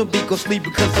roll up the beat, go sleep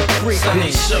because I'm freaking. Son,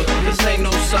 they shook, cause ain't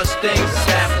no such thing as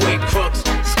halfway crooks.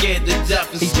 Scared to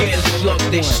death and scared to look.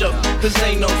 They shook, cause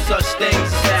ain't no such thing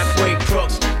as halfway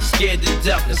crooks. Scared to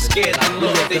death and scared to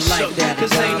look. They shook,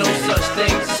 cause ain't no such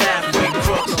thing as halfway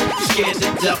crooks. Scared to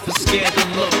death and scared to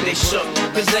look. They shook,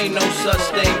 cause ain't no such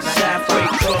thing as halfway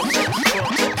crooks.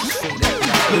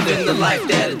 Living the life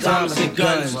that is diamonds and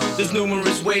guns. There's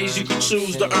numerous ways you can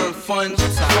choose to earn funds.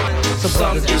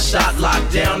 Some get shot,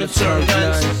 locked down, and turn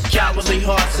nuns. Cowardly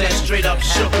hearts and straight up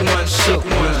shook ones, shook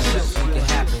ones.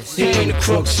 He ain't a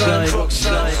crook, son.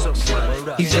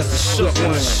 He's just a shook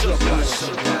one.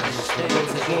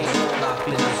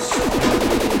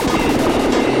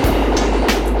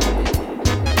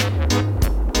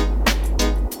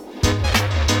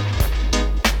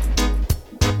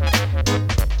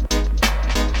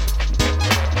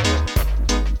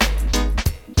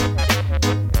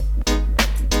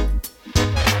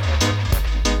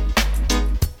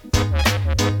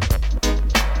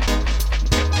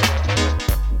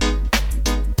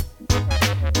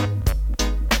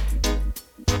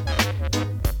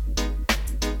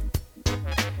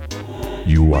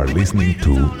 You are listening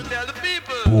to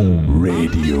Boom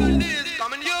Radio.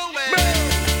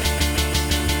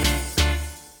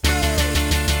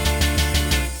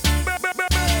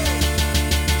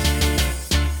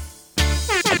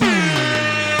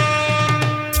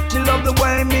 She love the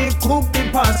way me cook the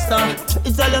pasta.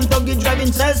 Italian doggy driving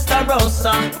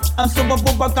Testarossa. I'm super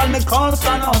pooper, call me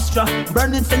Cosa Nostra.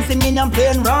 Burning sense me and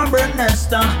playing Robert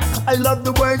Nesta. I love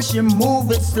the way she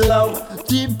move it slow.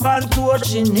 Deep and to her,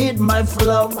 she need my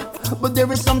flow. But there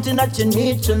is something that you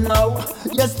need to know.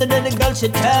 Yesterday the girl, she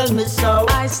tell me so.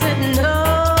 I said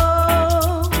no.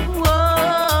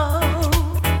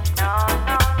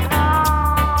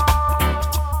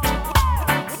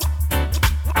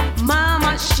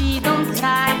 Mama, she don't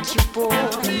like you,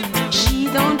 boy. She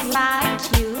don't like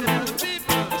you.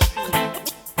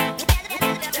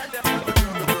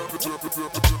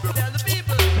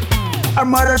 Her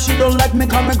mother, she don't like me,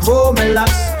 call me grow me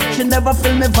locks. She she never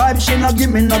feel me vibe, she not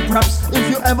give me no props. If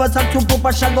you ever talk to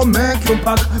Papa, she go make you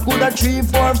pack. Good at 3,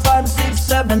 4, 5, 6,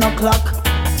 7 o'clock.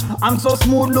 I'm so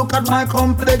smooth, look at my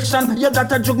complexion. You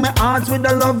gotta jug me heart with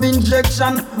a love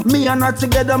injection. Me and her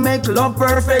together make love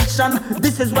perfection.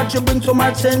 This is what you bring to my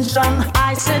attention.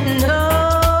 I said no.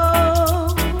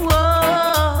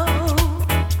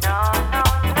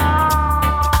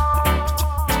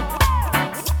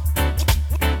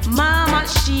 Mama,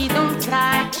 she don't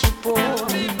like you,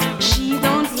 boy. She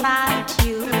don't like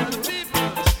you.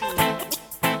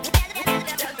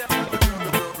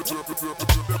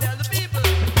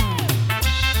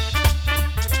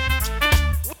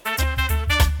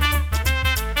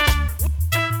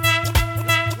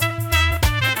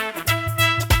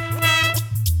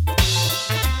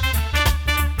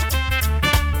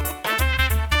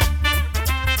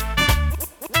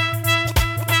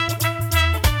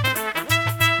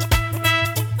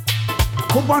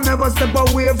 Papa never step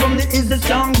away from the easy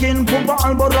shanking. Papa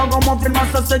albo ragamuffin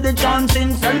master said the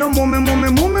chanting. Tell no mummy,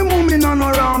 mummy, mummy, mummy, no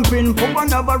no ramping. Papa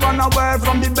never run away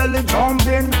from the belly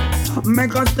jumping.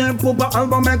 Make a step, Papa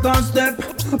albo make a step.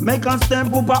 Make a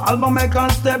step, Papa albo make a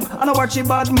step. And I watch it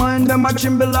bad mind, them a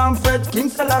tremble and fret. King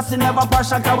Selassie never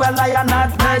pass a well I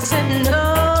not I said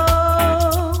no.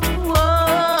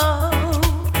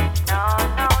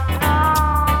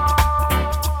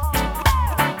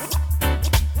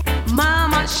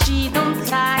 Mama, she don't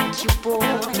like you, boy.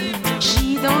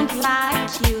 She don't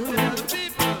like you.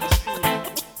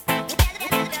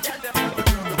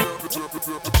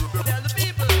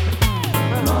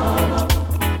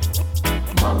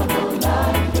 Mama don't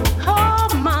like you. Oh,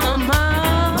 mama.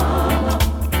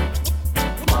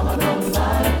 Mama don't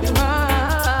like you.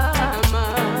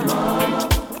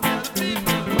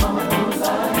 Mama don't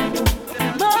like you.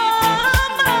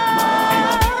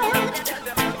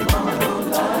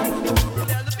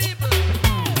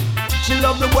 She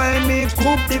love the way me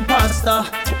cook the pasta.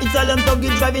 Italian doggy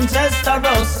driving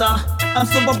Testarossa. I'm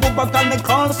super pooper, call me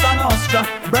Cosa Nostra.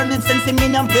 Burning sense in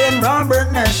me and playing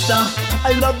Robert Nesta.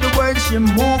 I love the way she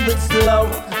move it slow.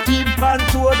 Deep on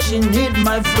tour, she need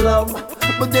my flow.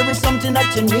 But there is something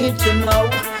that you need to know.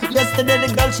 Yesterday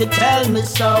the girl, she tell me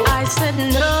so. I said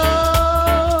no.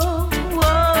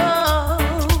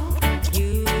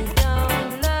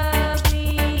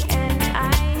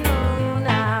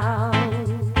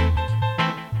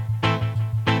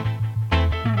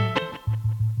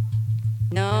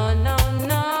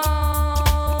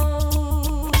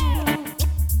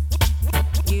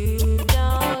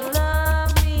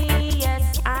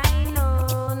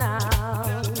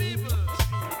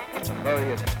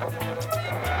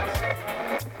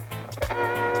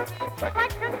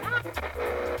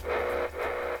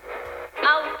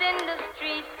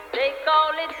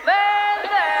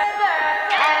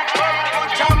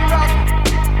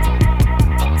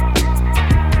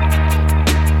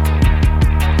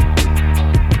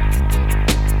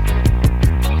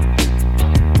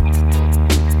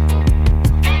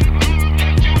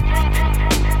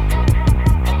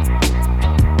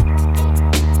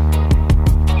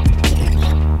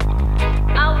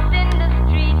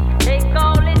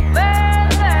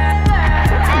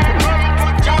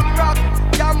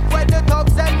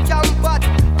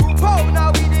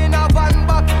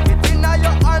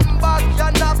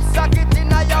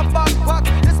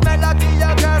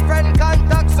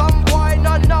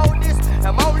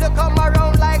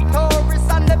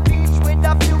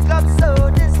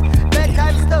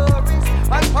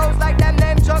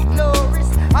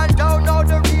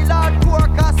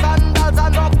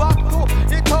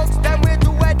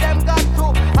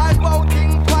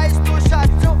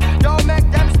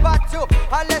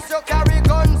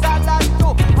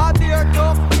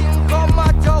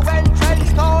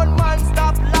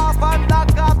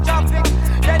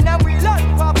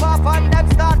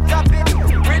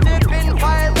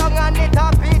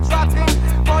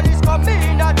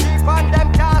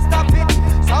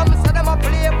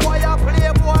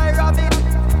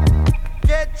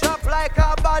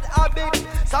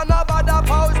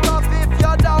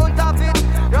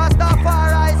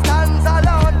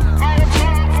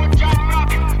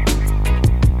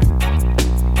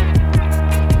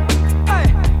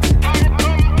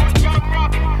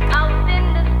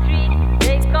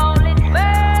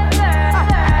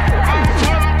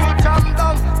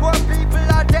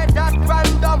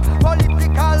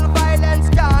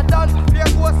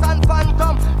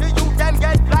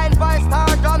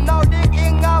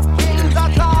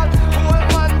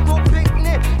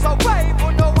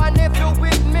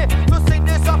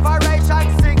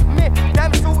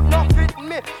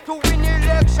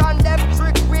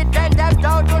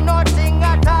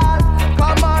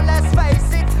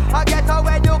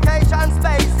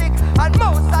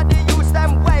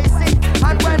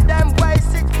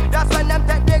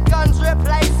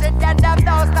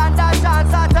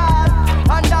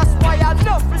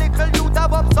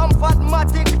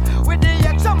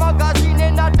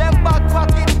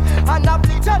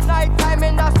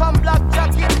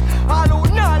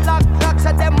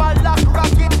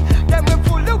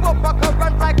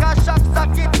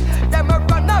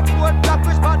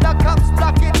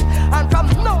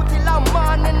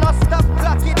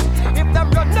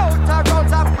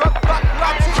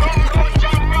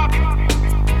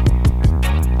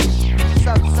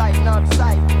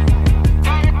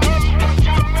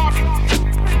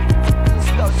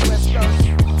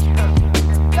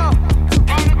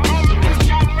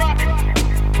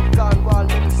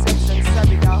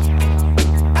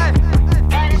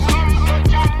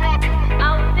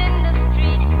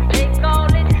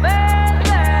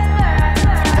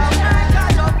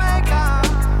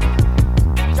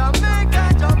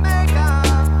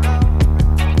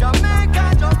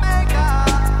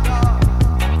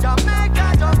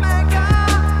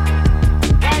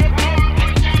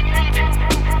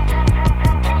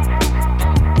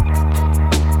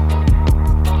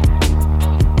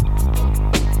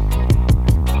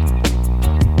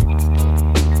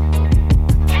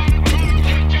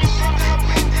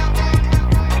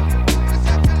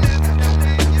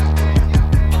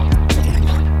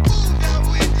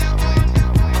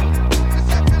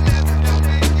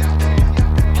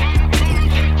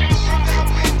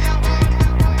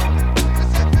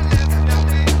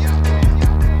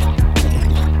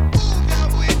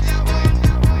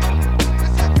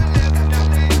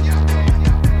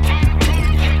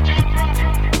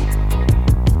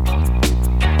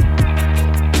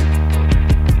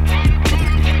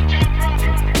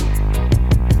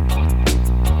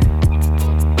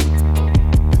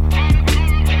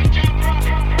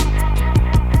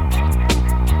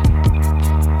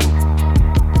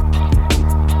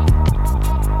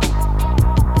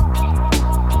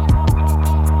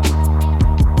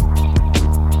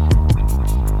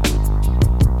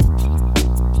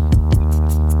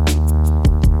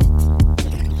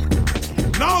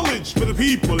 for the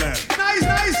people then. Nice,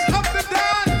 up the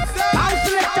dance. I'll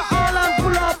select the all and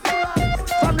pull up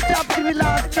from the top to the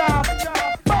last drop.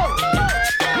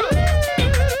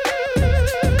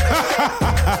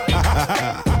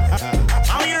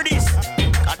 I'll hear this.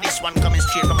 Got this one coming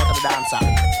straight from out of the dancer.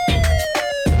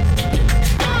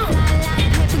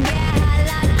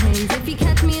 If you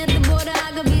catch me at the border,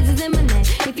 I got visas in my neck.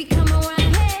 If you come around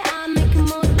here, I'll make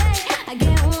 'em all day. I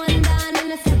get one down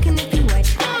in a second if you wait.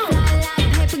 I fly like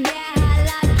paper, get high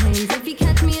like planes. If you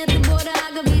catch me at the border,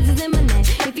 I got visas in my neck.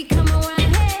 If you come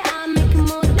around here, I'll make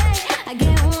 'em all day. I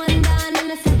get one down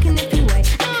in a second if you wait.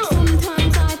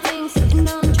 Sometimes I think sitting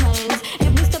on trains.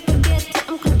 Every step I get to,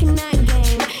 I'm clicking that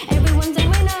game. Everyone's a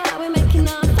winner, we're making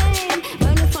our fame.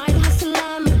 Bonafide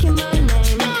hustler, making my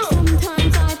name.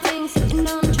 Sometimes I think sitting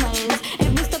on trains.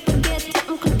 Every step I get to,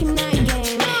 I'm clicking that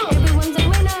game. Everyone's a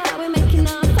winner, we're making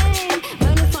our fame.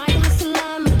 Bonafide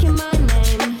hustler, making my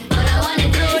name. All I wanna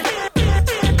do is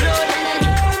blow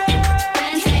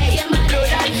and say you're my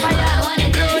dude. All I wanna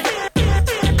do is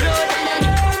blow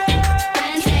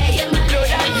and say you're my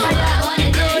dude. All I wanna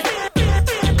do is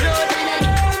blow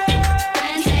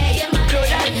and say you're my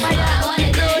dude. All I wanna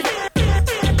do is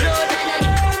blow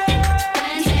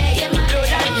and say you're my dude.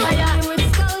 With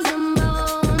skulls and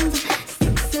bones,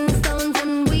 sticks and stones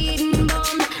and weed and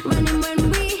bombs, running when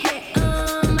we hit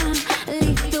 'em.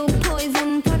 Lethal poison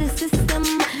for the system.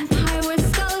 Pirate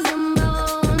skulls and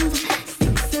bones,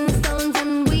 sticks and stones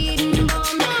and weed and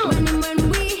bombs, running when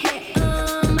we hit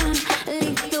 'em.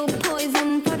 Lethal poison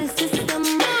for the system.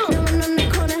 No one on the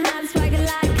corner has swagger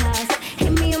like us.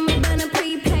 Hit me on my banner,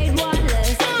 prepaid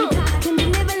wireless. We pack and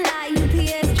deliver like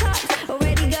UPS trucks.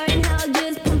 Already going hell,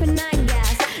 just pumping that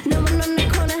gas. No one on the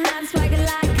corner has swagger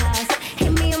like us.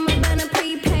 Hit me on my banner,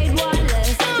 prepaid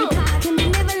wireless. We pack and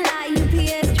deliver like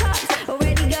UPS trucks.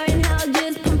 Already going hell,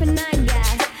 just pumping that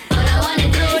gas. All I wanna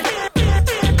do is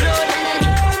blow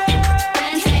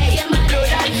and say you're my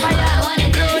dude. All I wanna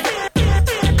do is blow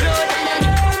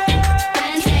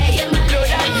and say you're my dude.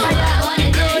 All I wanna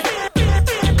do is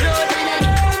blow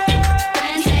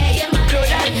and say you're my dude.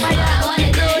 All I wanna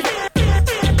do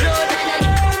is blow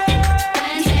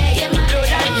and say you're my dude.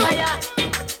 MIA,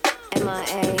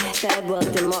 third world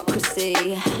democracy.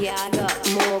 Yeah, I got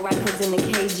more records than the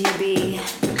KGB.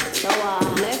 So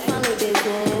no funny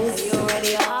business. You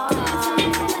already are.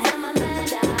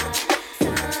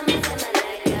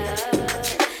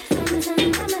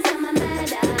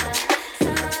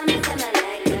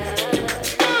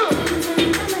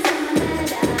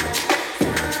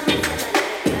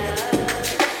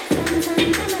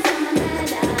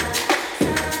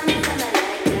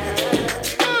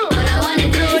 All I wanna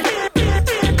do is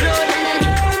blow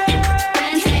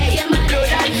and say you're my dude.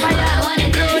 All I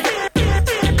wanna do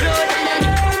is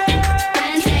blow and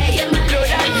say you're my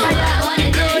dude. All I wanna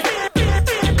do is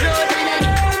blow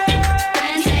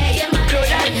and say you're my dude.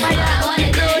 All I wanna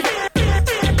do is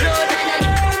blow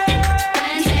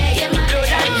and say you're my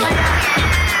dude.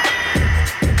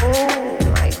 Oh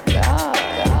my God.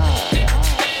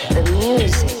 The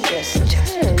music just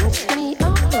turns me on.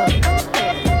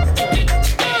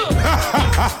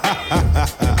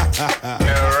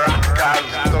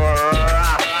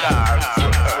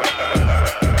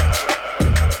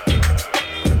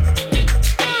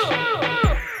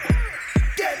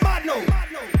 Get mad no.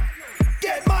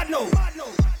 Get mad no.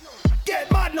 Get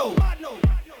mad no.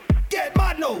 Get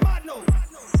mad no.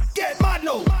 Get mad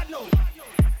no.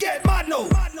 Get mad no.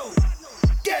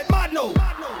 Get mad no.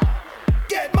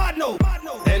 Get mad no.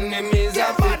 Enemies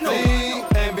are flee.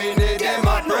 Every day them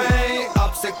a pray.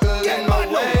 Obstacle in my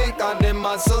way. Cause them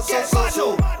are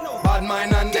so. Bad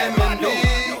mind and them envy.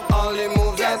 All the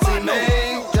moves that we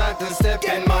make. Try to step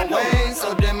in my way.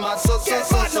 So them are so.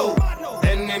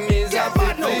 Enemies are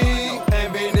flee.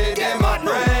 Every day them a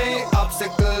pray.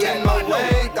 Obstacle in my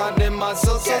way. Cause them are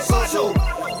so.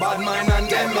 Bad mind and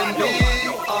them envy.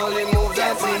 All the moves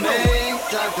that we make.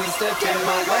 Try to step in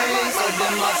my way. So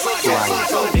them are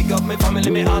so. Big up me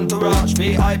family, me entourage.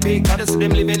 VIP, gotta see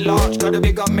them living large. Gotta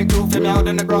big up me crew, feel me out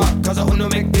in the crowd. Cause I wanna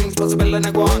make things possible and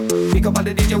I go on. Pick up all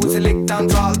the DJ with select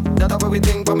dance hall. That's how we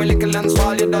think from a little and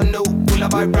small. You don't know, pull a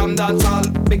vibe from dance hall.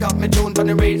 Pick up me tune from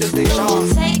the radio station.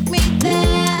 Take me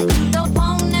there, you don't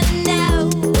wanna know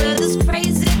where this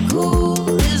crazy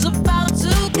cool is about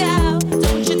to go.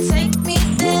 Don't you take me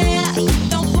there, you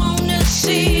don't wanna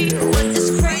see what this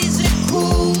crazy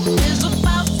cool is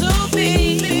about to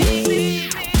be.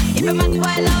 If a man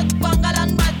wild out, bungle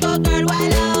and bad go girl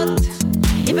wild out.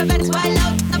 If a vet's wild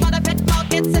out, some other vet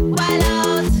market set wild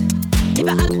out. If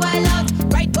a hot wild out,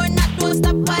 right or not, don't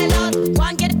stop wild out.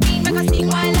 One get a beam, make a scene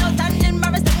wild out, and then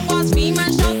embarrass them one scream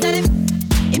and shout at him.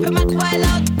 If a man wild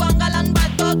out, bungle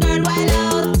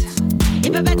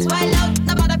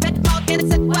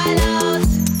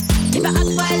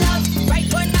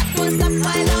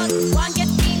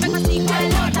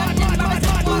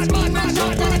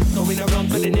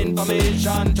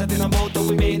information. Chatting about how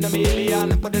we made a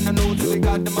million. But in the news we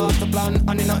got the master plan.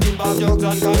 And it not involve drugs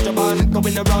and contraband.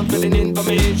 Going around spreading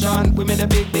information. We made a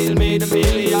big deal, made a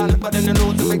million. But in the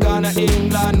news we gone to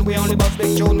England. We only bust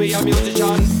big tune, we a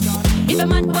musician. If a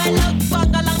man wild out,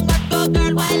 walk along, but go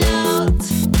girl wild out.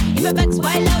 If a vex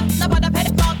wild out, nobody pay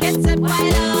the pocket set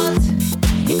wild out.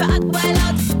 If a hot wild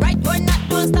out, right or not,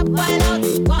 don't stop wild out.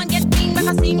 Go and get clean, make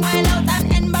a scene wild out.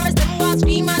 And embarrass them, go and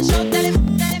scream and shout, tell him.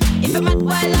 If a man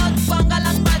wild out, walk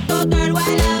along, but go girl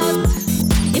wild out.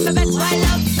 If a vex wild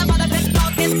out, nobody pay the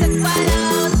pocket set wild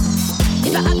out.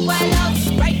 If a hot wild out,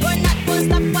 right or not, don't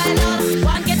stop wild out. Go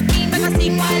and get clean, make a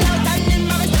scene wild out. And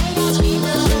embarrass them, go and scream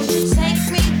and shout. Don't you take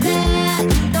me there,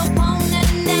 you don't wanna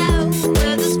know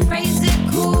where this crazy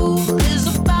cool is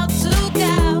about to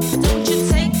go. Don't you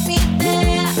take me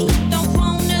there, you don't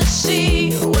wanna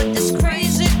see what this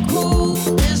crazy cool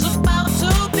is about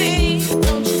to be.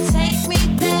 Don't you take me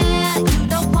there, you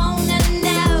don't wanna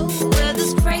know where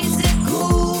this crazy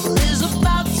cool is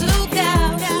about to go.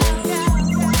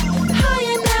 How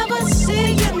you never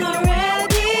see you not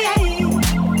ready?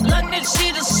 London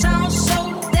see the sound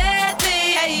so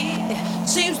deadly.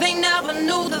 Seems they never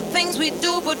knew the things we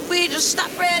do, but we just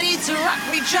stop ready to rock.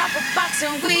 We drop a box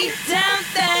and we down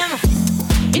them.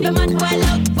 If a man wild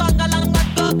out, walk along, but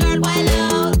go girl wild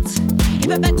out. If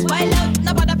a vex wild out,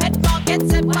 nobody pet pocket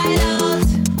set wild out.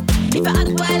 If a hot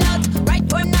wild out,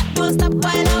 right or not, don't stop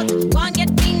wild out. Go and get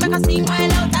clean, make a scene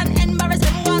wild out. And embarrass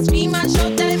them, go and scream and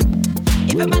shout, tell him.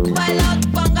 If a man wild out,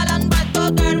 walk along, but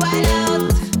go girl wild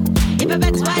out. If a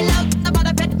vex wild out,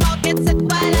 nobody pet pocket set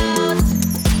wild out.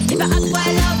 If a hot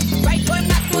wild out, right or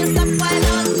not, don't stop wild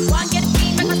out. Go and get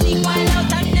clean, make a scene wild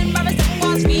out. And embarrass them, go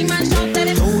and scream and shout, tell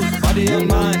him. Body and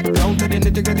mind, down to the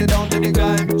nitty-gritty, down to the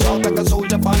grind. Shout like a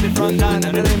soldier on the front line.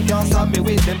 And them can't stop me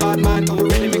with them bad mind. Don't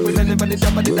really make with anybody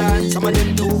top of the dime. Some of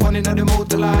them too funny now the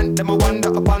motor line. Them a wonder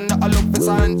upon the I look for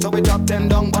signs. So we drop them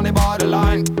down on the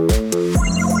borderline.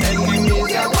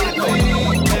 Enemies are with me,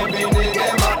 every day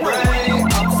them a pray.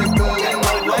 Obstacle in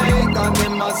my way, cause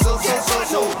them a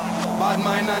so. Bad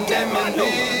mind and them and me,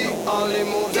 all the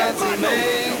moves that we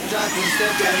make. Try to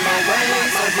step in my way,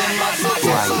 so them a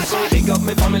so. Big up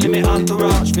me family, me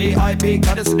entourage. VIP,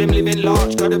 gotta see them living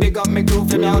large. Gotta big up me crew,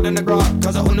 from me out in the garage.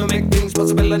 Cause I wanna make things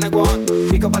possible and I go on.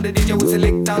 Pick up all the DJ, we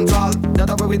select dance all.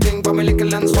 That's how we think from a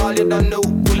little and small. You don't know,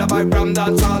 pull a vibe from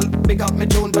dance all. Big up me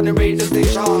tune from the radio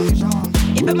station.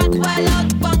 If a man wild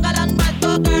out, walk along, but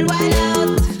go girl wild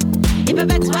out. If a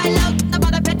vex wild out,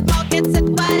 nobody pet pocket set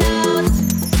wild out.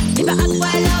 If a hot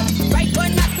wild out, right or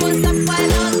not, don't stop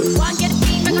wild out. Go and get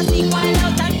clean, make a scene wild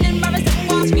out. And embarrass them,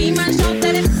 go and scream and shout,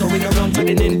 tell him. Going around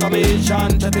spreading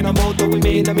information. Chatting about how we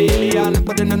made a million.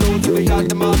 But in the news we got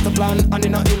the master plan. And it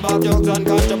not involve drugs and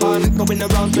contraband. Going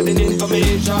around spreading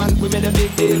information. We made a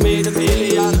big deal, made a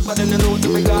million. But in the news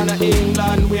we gone to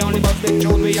England. We only bust big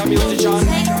tune, we a musician.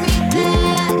 Take me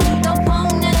there, you don't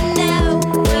wanna know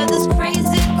where this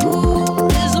crazy cool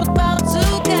is about to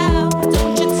go.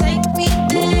 Don't you take me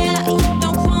there, you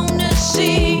don't wanna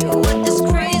see what this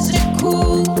crazy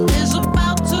cool is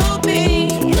about to be.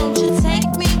 Don't you take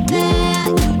me there,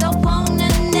 you don't wanna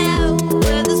know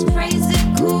where this crazy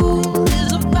cool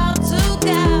is about to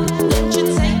go. Don't you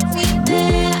take me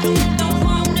there, you don't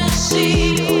wanna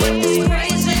see what this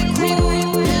crazy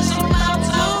cool is about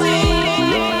to be.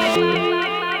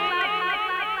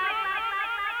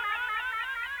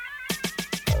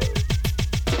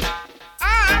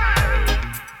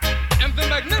 And the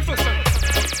magnificent.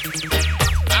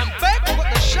 I'm back with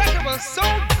the shack of a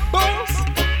soul, bones,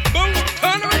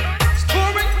 turning,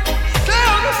 storming,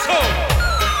 sound of soul.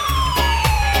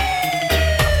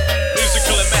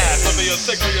 Musically mad, whether you're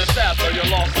sick or you're sad, or you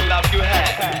lost the love you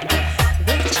had.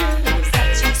 The chills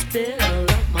that you spill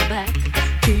up my back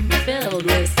keep me filled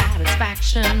with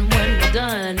satisfaction when we're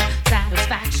done.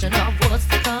 Satisfaction of what's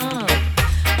to come.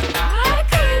 I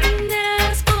couldn't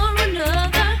ask for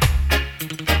another.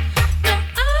 No,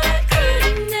 I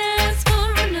couldn't ask for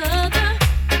another.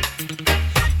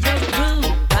 Your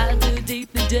groove, I do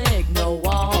deeply dig. No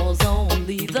walls,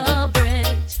 only the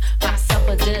bridge. My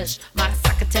supper dish, my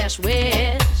succotash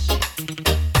wish.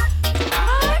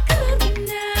 I couldn't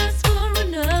ask for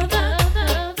another.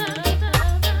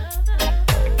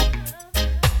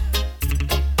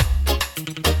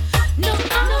 No,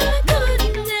 I couldn't.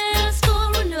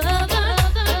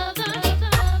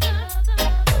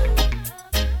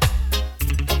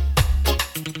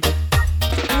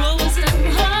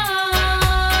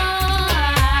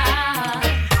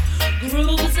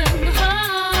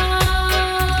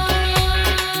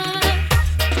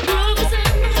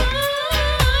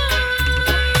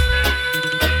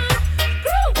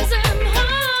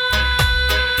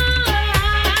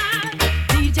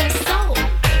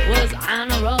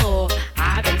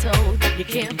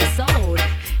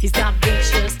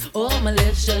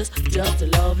 precious, just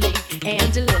lovely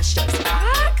and delicious.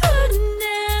 I couldn't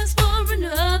ask for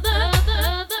another.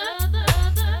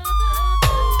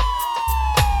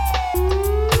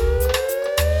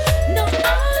 No,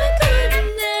 I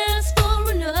couldn't ask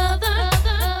for another.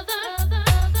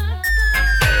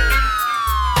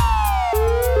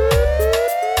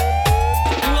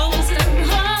 Grooves and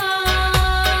high,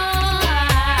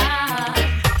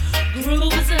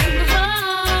 grooves and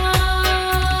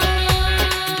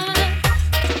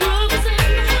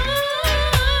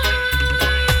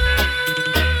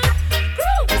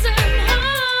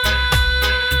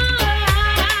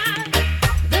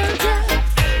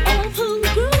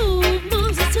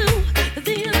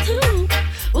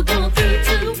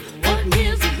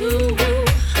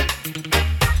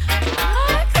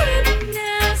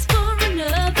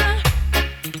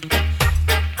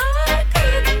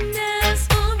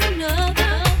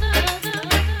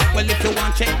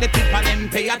check the tip and then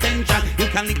pay attention. You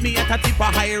can link me at a tip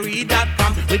of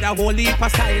highread.com with a whole heap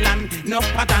of style and no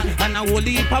pattern and a whole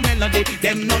heap of melody.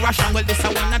 Them no Russian. Well, this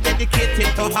I wanna dedicate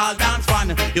it to all dance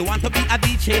fun. You want to be a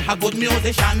DJ, a good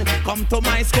musician? Come to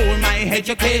my school, my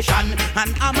education,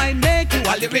 and I might make you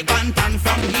a lyric bantan.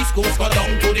 From East Schools go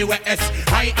down to the West.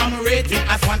 I am rated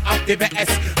as one of the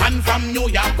best. And from New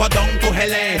York go down to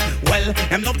LA. Well,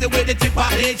 them love the way the tip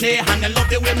of DJ, and they love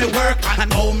the way me work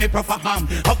and how me perform.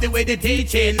 Of the way the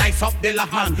DJ nice up the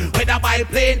lawn. Whether by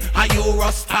plane or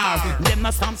Eurostar, them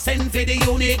must some sense to the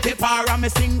unique tip or me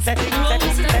sing say.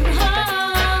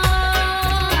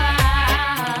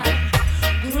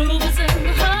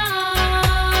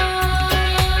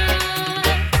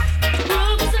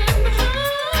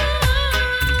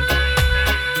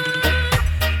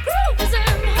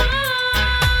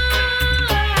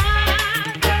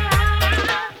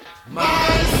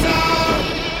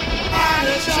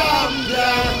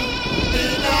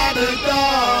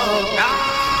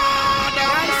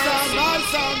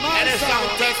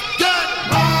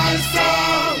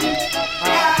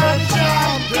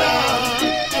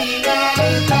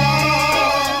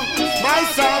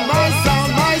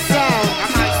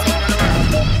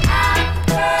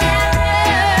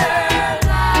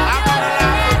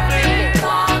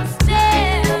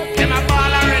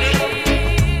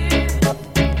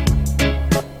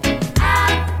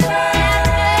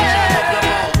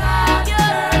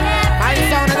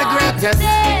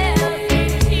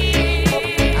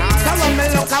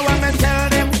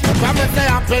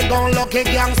 Don't lucky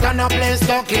gangsta no play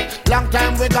stocky. Long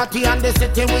time we got here in the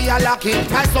city, we are lucky.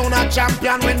 I sound a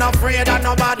champion, we not afraid of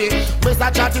nobody.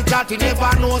 Mr. Chatty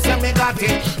never know say me got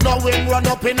it. No wind run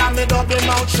up in a me double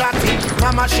mouth shotty.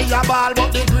 Mama she a ball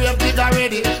but the grave dig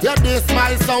already. You diss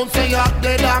my sound say you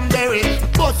dead and buried.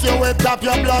 Bust you with top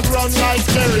your blood run like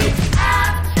cherry.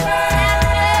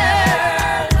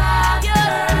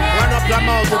 Run up your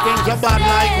mouth, you think you bad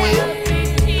like we.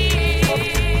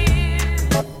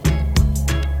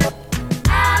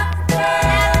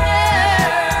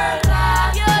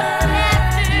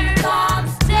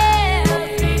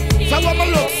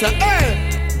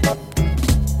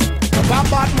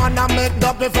 Bad man a make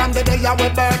duppy from the day I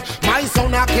was birth. My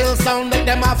son a kill sound, let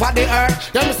them off of the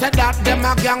earth. Them said that them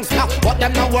a gangsta, but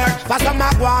them no work. For some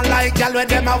a go on like y'all with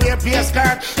them a wear play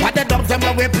skirt. But the dubs them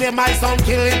when we play my son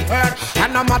kill it hurt.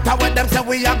 And no matter what them say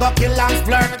we a go kill and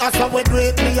flirt. That's how we do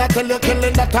it, me a tell you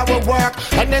killing that how we work.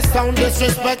 And the sound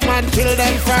disrespect man kill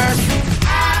them first.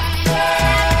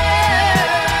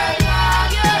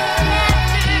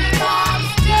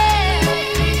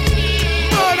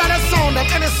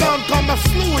 Any sound come and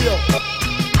slew you.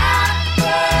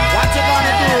 What you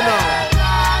gonna do now?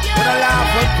 Gonna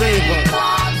laugh at people.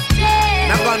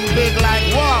 Not gonna big like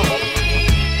wow.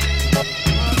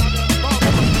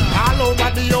 All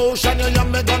over the ocean, you hear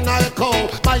me gonna echo.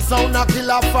 My sound a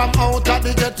killer from out of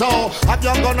the ghetto. And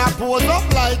you gonna pose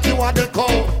up like you are the co.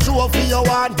 Trophy you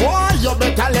want, boy, you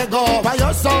better let go. But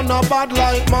your sound not bad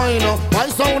like mine. My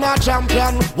sound a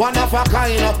champion, one of a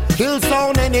kind. Kill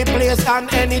sound any place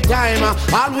and any time.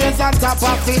 Always on top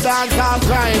of the dance and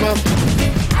crime.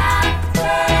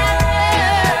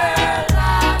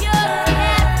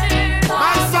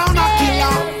 My sound a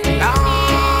killer.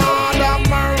 Lord have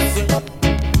mercy.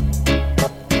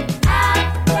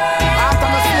 After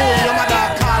my school, your mother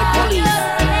call police.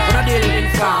 Gonna deal in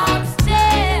France.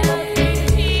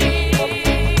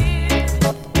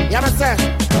 You understand?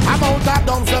 I'm out of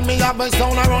dumb, so me have my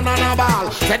sound a run on a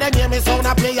ball. Say them hear me sound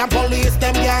a play and police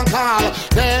them can't call.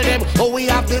 Tell them how we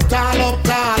have the tall up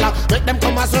tall. Make them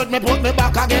come and search me, put me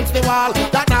back against the wall.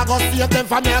 That now go save them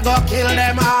from me, I go kill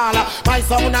them all. My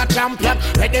sound a champion,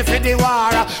 ready for the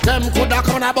war. Them coulda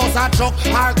come and bust a truck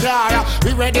or car.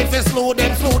 We ready for slew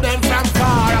them from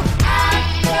far.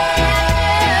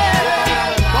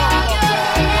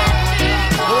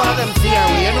 One of them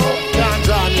theory, you know, can't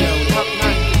draw near we up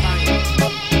 99.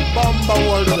 Bumba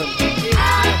world of them.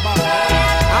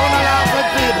 I wanna laugh with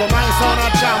people, my son a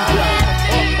champion.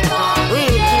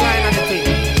 Real thing line of the thing.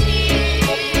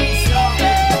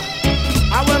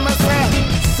 I will myself,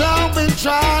 some been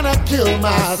trying to kill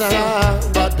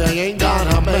myself, but they ain't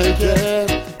gonna make it.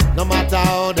 No matter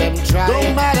how them try, no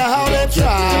matter how they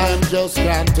try, them just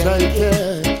can't take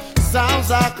it.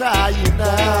 Sounds are crying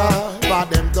now, but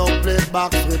them don't play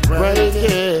box with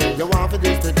breaking. You want for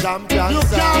this the champion? You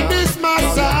can't miss my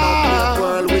sound.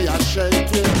 World we are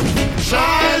shaking.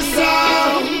 My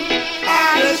sound,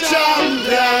 I'm the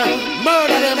champion.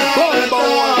 Murder them bumbo.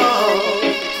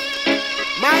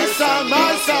 My sound,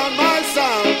 my sound, my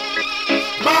sound,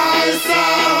 my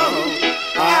sound.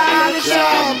 I'm the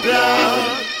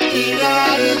champion. In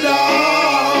the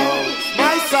dog.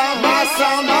 My sound, my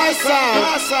sound, my sound,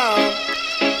 my sound,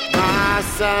 my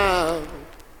sound.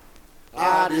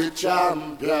 I'm the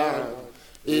champion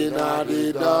in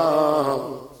the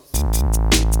dog.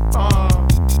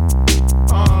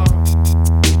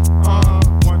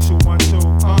 1 2 1 2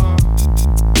 1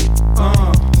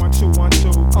 2 1 2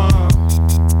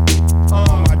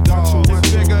 my dog is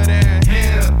bigger than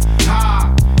hip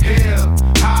hop, hip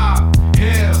hop,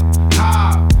 hip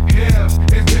hop, hip.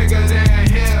 It's bigger than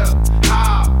hip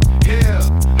hop, hip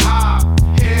hop,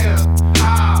 hip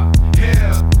hop,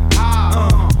 hip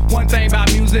hop. One thing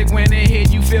about music, when it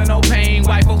hit, you feel no pain.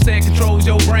 White folks said controls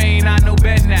your brain. I know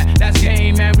better than that. That's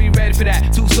game, man. We ready for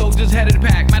that. 2 soldiers head of the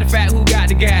pack. Matter of fact, who got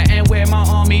the gat and where my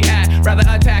army at? Rather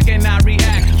attack and not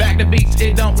react. Back to beats,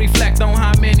 it don't reflect on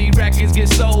how many records get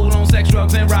sold on sex,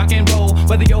 drugs, and rock and roll.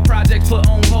 Whether your project's put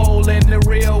on hold in the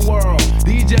real world.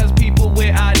 These just people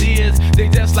with ideas. They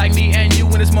just like me and you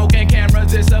when the smoke and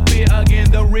cameras disappear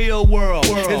again. The real world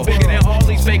is bigger than all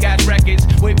these fake ass records.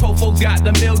 Wait, po folks got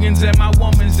the millions and my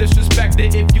woman's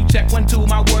disrespected. If you check 1 2,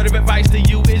 my word of advice to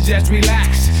you is just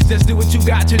relax. Just do what you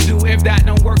got to do. If that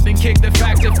don't work, then kick the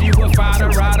facts. If you a fighter,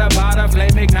 rider, bada,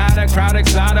 flame igniter, crowd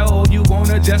exciter, or you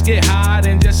wanna just get high,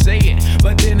 then just say it.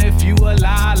 But then if you a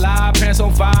lie, pants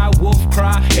on fire, wolf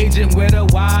cry, agent with a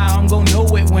Y, I'm gon' know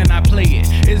it when I play it.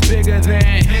 It's bigger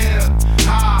than hip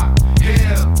hop,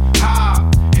 hip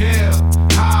hop, hip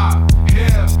hop,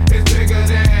 hip. It's bigger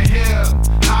than hip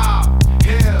hop,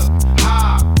 hip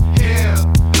hop, hip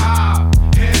hop,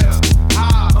 hip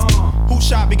hop. Who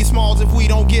shot Biggie Smalls? If we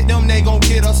don't get them, they gon'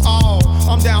 get us all.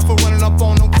 I'm down for running up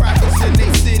on them crackers in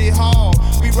they city hall.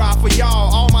 We ride for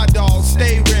y'all, all my dogs,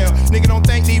 stay real. Nigga, don't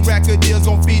think these record deals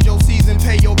gon' feed your season,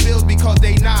 pay your bills because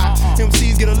they not.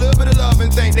 MCs get a little bit of love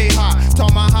and think they hot.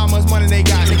 Talking about how much money they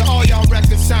got. Nigga, all y'all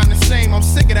records sound the same. I'm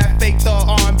sick of that fake thug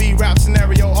R&B rap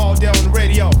scenario all day on the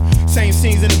radio. Same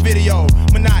scenes in the video,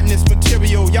 monotonous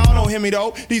material. Y'all don't hear me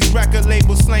though. These record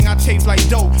labels slang our tapes like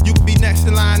dope. You could be next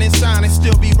in line and sign and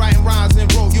still be writing rhymes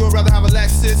and wrote. You would rather have a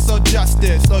Lexus or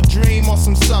justice, a dream or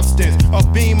some substance, a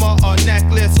beamer, a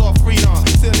necklace or freedom.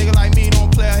 Still nigga like me don't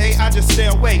play, hey, I just stay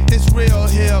awake. This real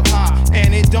hip hop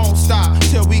and it don't stop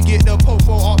till we get the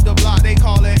popo off the block. They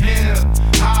call it hip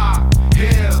hop,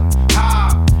 hip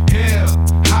hop, hip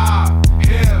hop,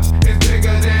 hip. It's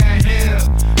bigger than hip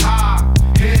hop,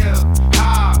 hip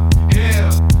hop,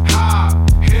 hip hop,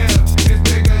 hip. It's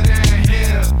bigger than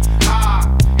hip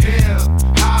hop, hip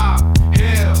hop,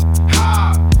 hip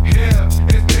hop, hip.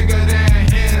 It's bigger than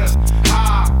hip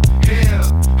hop, hip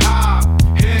hop,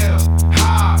 hip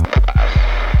hop.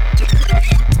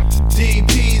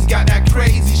 DP's got that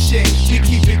crazy shit. We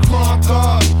keep it crunk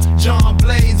up, John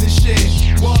Blaze and shit.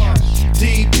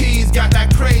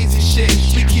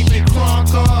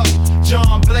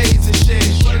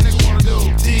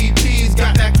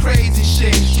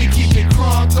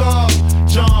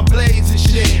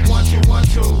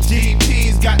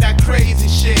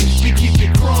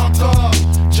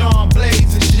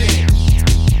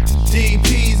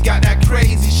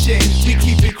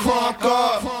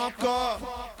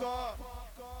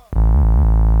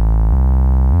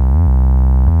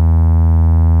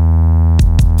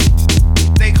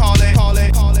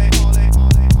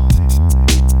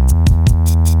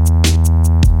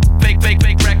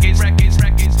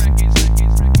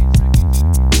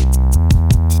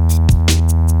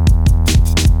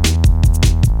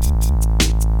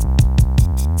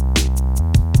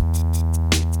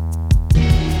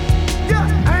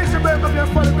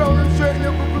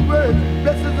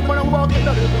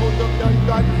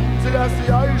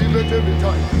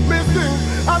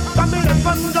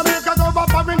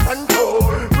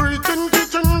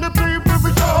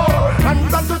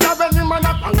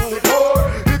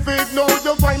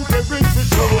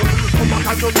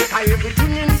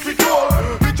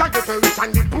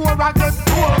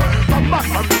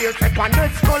 a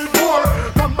next skull pour.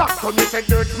 Come back to me, say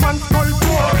dirt man skull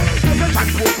pour. This is a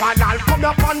poop and I'll come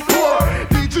up and tour.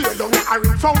 DJ don't get a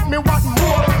ring, sound me what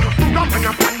more. Put a man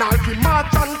up and I'll be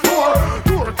march and tour.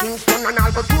 Tour Kingston and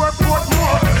I'll go tour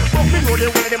Portmore. But me know the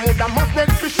way the mother must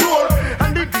make for sure.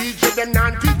 And the DJ them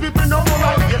not teach people no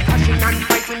more. They're clashing and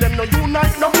fighting them no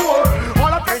unite no more. All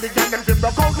I tell the girl them to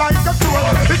broke out like a tour.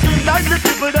 It seems like the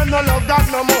people them no love God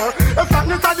no more. If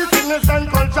sadness are the sickness and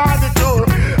culture the cure.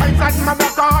 I said my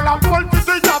back all I want to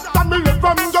see that me live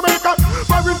from Jamaica.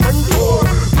 Very control.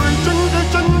 Preaching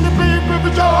the people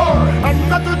for joy. And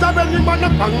that is a belly man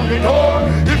upon the door.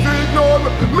 If you ignore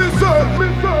me sir.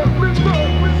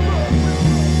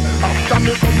 After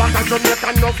me come back to Jamaica,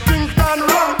 enough things gone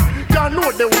wrong. You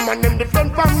know the woman them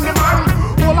different from the man.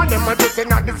 All of them are just in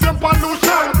the same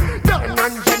pollution. Dan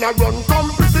and Jenna run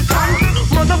competition.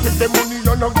 Man up with the money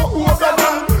you no go over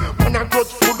them. Man a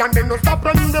grudge food and they no stop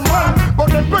running the man.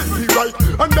 But them pay right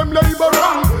and them labor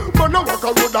wrong. Man a walk a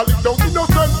road a live down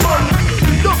innocent man.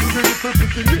 The dumb people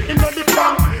picking in the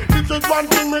bank. This is one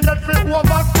thing we get fit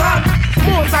overstand.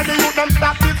 Most of the youth them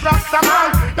stop this rasta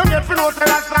man. Them get fit out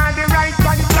and stand the right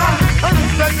one stand. And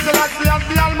respect the last day of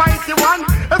the almighty one.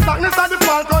 The darkness of the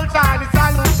fall culture the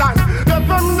solution. Them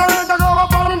from the end go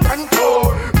up on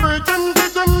control. Preaching the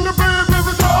people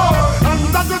for sure. And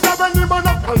that is how any man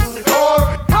up on the door.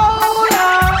 Oh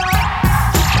yeah.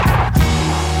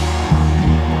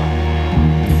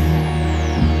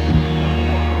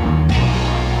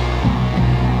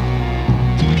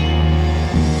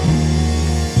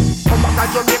 Come back to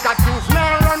Jamaica, things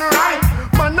may run right.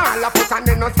 Man all a put and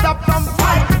they no stop some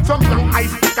fight. Some young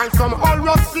ice pick and some all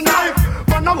rusty knife.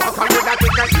 Man a walk away that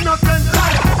take a innocent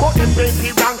life. But them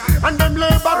pay wrong and them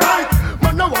labor right.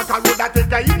 Man a walk away that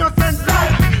take a innocent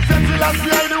life. Say till I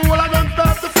see the whole of them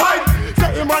start to fight.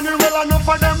 Say Emmanuel enough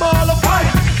of them all a fight.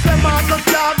 Say Marcus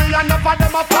Garvey enough of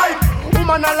them a fight.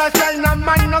 Woman all a shine and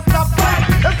man no stop fight.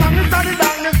 As long as the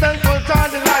darkness then culture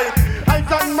the light. I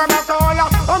send my back all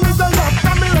up. I'm in the love,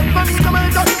 I'm in the fun to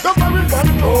make us the very fun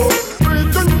too.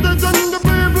 Preaching the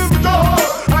people for joy.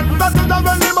 And that is how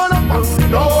any man up on the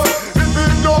door. If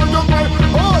it don't look like,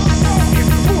 oh,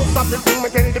 most of the thing me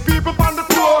tell the people on the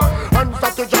floor. And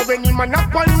stop to job any man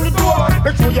up on the door.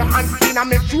 Make sure your hands clean and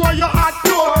make sure your heart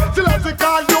pure. Till as they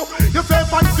call you, you're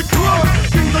safe and secure.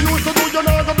 Things you used to do, you're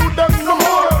not gonna do them no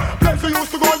more. Places you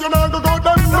used to go, you're not gonna go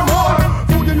them no more.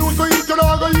 Food you used to eat, you're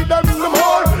not gonna eat them no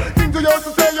more. Things you used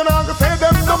to say, you're not gonna say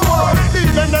them no more.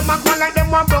 Even them a go like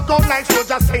them one broke out like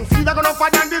soldiers saying, see they're gonna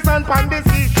fight on this and on the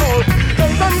seashore.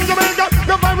 They from Jamaica,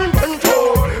 you're very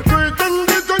control. Preaching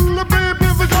the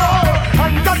people for joy.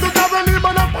 And that is how any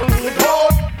man up on the door.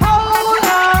 Oh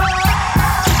yeah.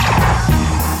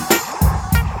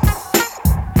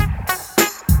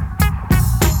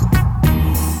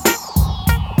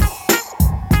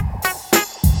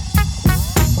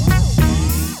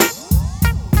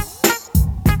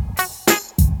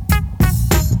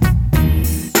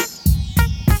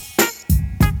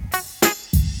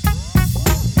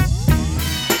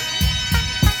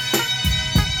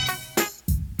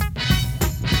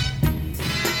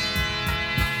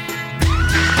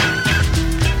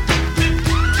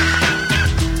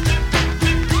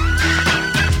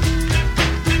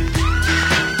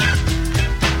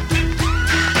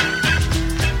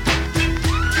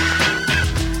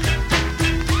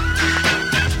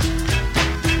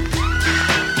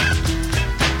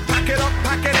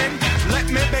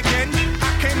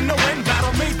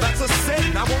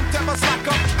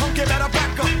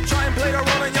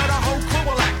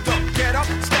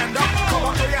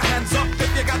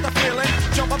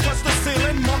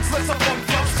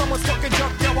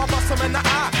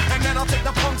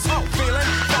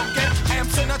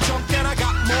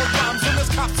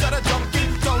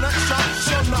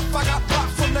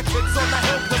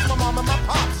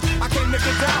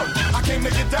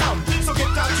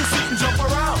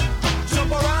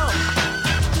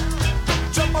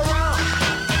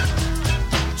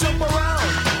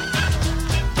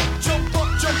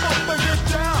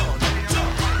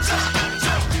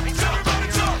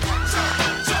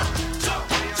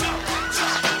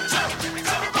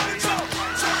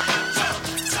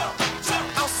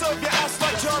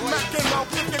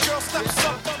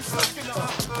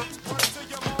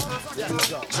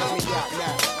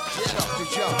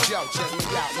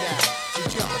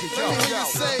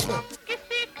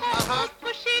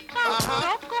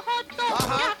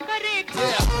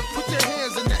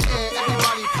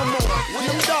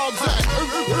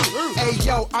 Hey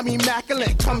yo, I'm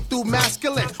immaculate, come through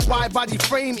masculine. Wide body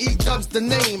frame, E-dubs the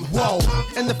name. Whoa,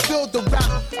 in the field of rap,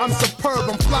 I'm superb,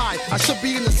 I'm fly. I should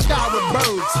be in the sky with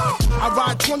birds. I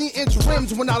ride 20-inch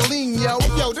rims when I lean, yo.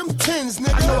 Hey yo, them tins,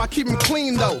 nigga. I know I keep them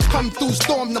clean though. Come through,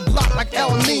 storm the block like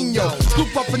El Nino.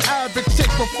 Scoop up an Arabic chick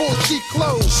before she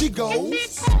close. She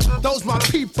goes, those my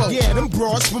people. Yeah, them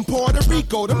broads from Puerto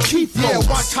Rico, them key folks. Yeah,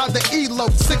 watch how the E-Lo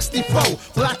 64.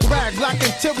 Black rag, black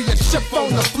interior, ship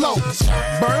on the flow.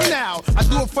 Burn out, I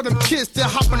do it for them kids that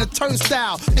hop on the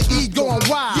turnstile. The E going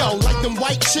wild. Yo, like them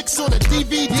white chicks on the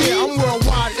DVD. Yeah, I'm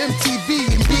worldwide,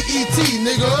 MTV and BET,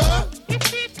 nigga.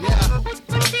 Yeah.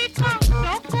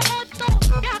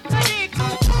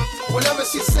 Whatever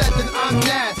she said, then I'm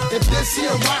that. If this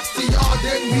here rocks to y'all,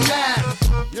 then we laugh.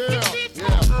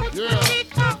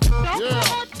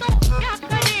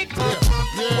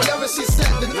 Whatever she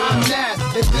said, then I'm that.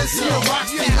 If this here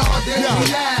rocks to y'all, then we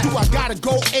laugh. Do I gotta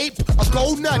go ape or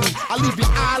go nutty? I leave your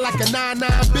eye like a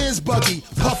 99 Benz buggy.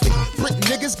 Puffy, brick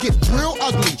niggas get real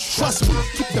ugly. Trust me,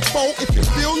 keep the phone if you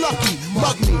feel lucky.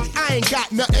 Mug me, I ain't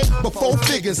got nothing but 4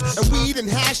 figures. And weed and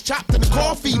hash chopped in a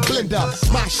coffee blender.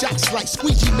 My shots like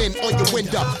squeegee men on your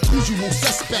window. Usual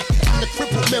suspect, I'm the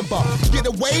crippled member. Get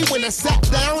away when I sat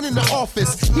down in the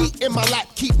office. Heat in my lap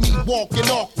keep me walking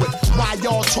awkward. While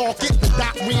y'all talk it, the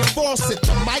dot reinforce it.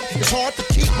 The mic is hard to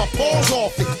keep my paws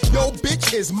off it. Yo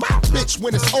bitch is my bitch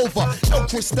when it's over. No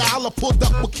Crystal, I pulled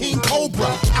up with King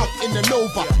Cobra. Out in the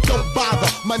Nova, don't bother.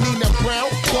 My Nina Brown,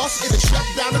 boss, it'll shut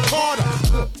down the Carter.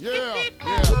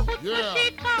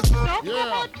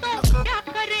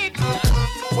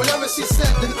 Whatever she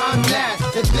said, then I'm that.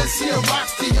 If this here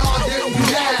rocks to y'all, then we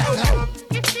laugh.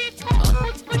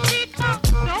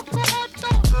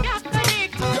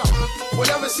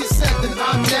 Whatever she said, then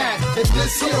I'm that. If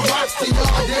this here rocks to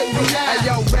y'all, then we laugh. Hey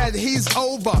yo, Red, he's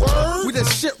over. We the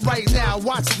shit right now,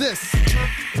 watch this.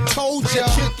 Told ya,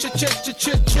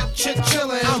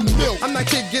 chillin'. I'm milk. I'm not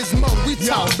Kid Gizmo, we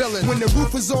top billin'. When the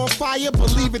roof is on fire,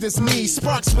 believe it is me.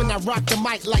 Sparks when I rock the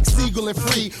mic like Siegel and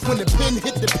Free. When the pen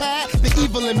hit the pad, the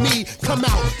evil in me come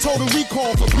out. Total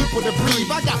recall for people to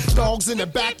breathe. I got dogs in the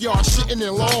backyard shitting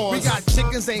in lawns. We got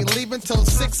chickens ain't leaving till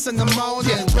 6 in the morning.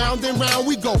 Yeah, round and round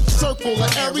we go, circle the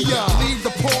area. Leave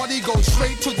the party, go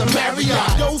straight to the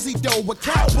Marriott. Dozy dough with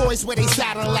cowboys where they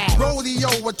saddle at. Rodeo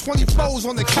with 24s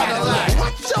on the Cadillac.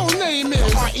 What your name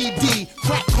is? R.E.D.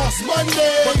 Crack costs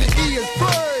Monday, but the E is free.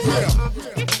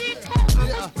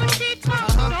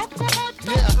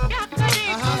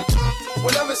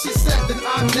 Whatever she said, then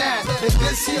I'm that. If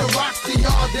this here rocks to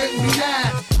y'all, then we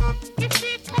laugh.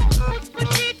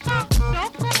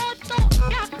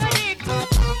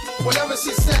 Whatever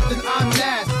she said, then I'm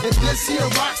that. If this here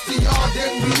rocks to y'all,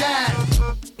 then we laugh.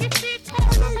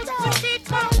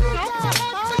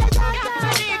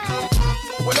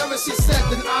 Whatever she said,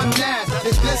 then I'm that.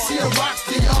 If this here rocks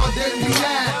to y'all, then we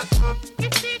laugh.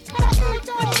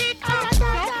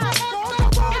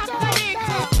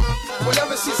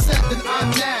 Whatever she said, then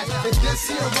I'm that. If this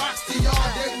here rocks to y'all,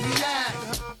 then we laugh.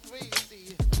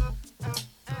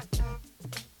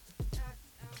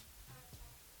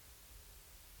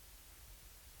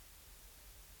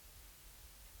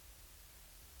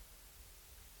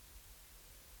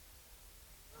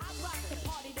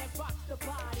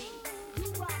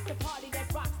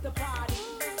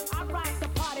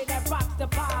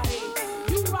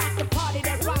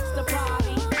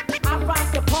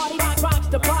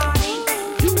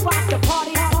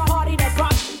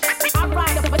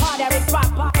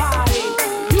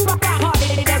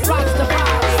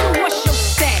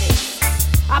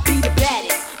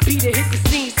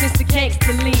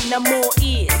 I'm all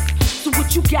ears. So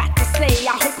what you got to say?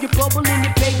 I hope you're bubbling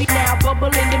it, baby. Now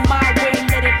bubbling in my way,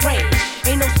 let it rain.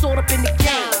 Ain't no sort up in the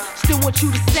game. Still want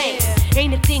you to sing.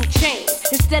 Ain't a thing changed.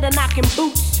 Instead of knocking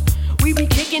boots, we be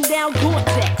kicking down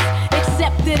Gore-Tex.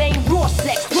 Except it ain't raw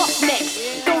sex,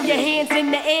 roughnecks. Throw your hands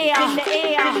in the air. In the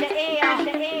air. In the air. In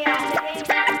the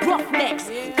air. Roughnecks.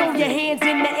 Throw your hands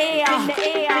in the air. In the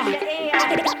air. In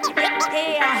the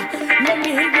air. Let me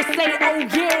hear you say, oh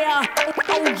yeah.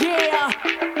 Oh yeah.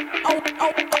 Oh,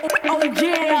 oh, oh, oh,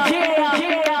 yeah, yeah,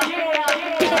 yeah, yeah.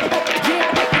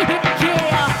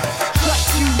 Trust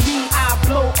you, me, I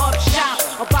blow up shop.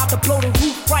 About to blow the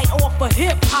roof right off of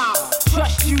hip hop.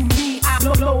 Trust you, me, I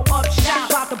blow up shop.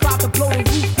 About to blow the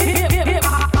roof hip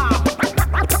hop.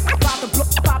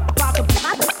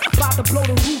 About to blow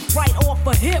the roof right off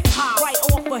of hip hop. Right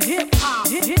off of hip hop.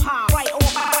 Hip hop. Right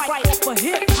off of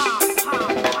hip hop.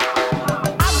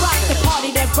 I rock the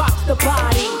party that rocks the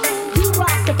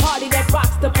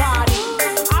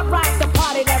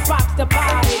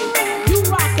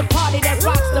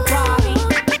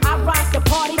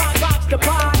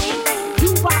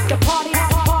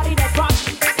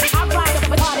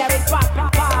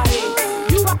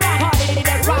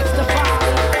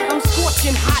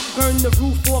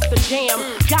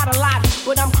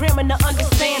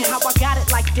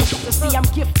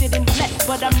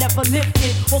but I'm never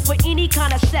lifted. Or for any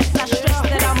kind of sex, I stress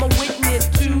that I'm a witness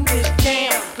to this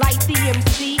jam. Like the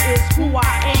MC is who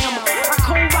I am. I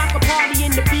co-rock a party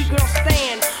in the B-girl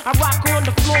stand. I rock on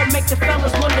the floor, make the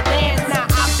fellas wanna dance. Now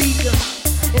I beat them,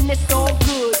 and it's all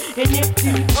good. And if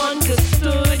you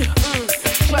understood,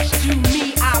 trust to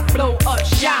me, I blow up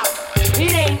shop.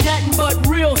 It ain't nothing but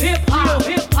real hip-hop.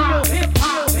 It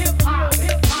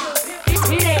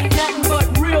ain't nothing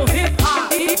but real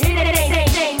hip-hop. It ain't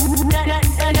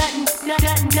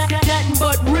nothing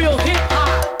but real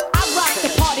hip-hop. I rock the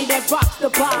party that rocks the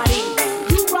body.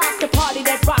 You rock the party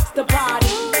that rocks the body.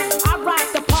 I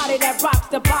rock the party that rocks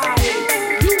the body.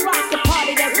 You rock the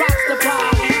party that rocks the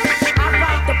body. I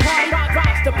rock the party that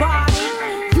rocks the body.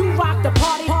 You rock the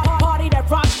party that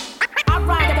rocks. I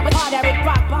rock the party that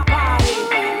rocks the body.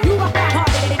 You rock the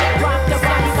party that rocks the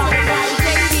body,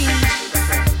 baby.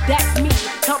 That's me,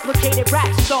 complicated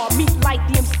rap star, me like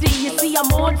the MC. You see,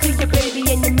 I'm on to your baby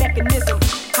and your mechanism.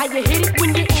 How you hit it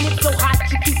when you're in it so hot,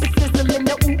 you keep it sizzling,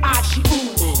 the ooh, ah, she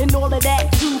ooh. And all of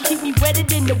that too, keep me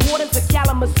wetted in the waters of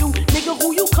Kalamazoo. Nigga,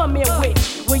 who you come here with?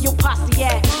 Where your posse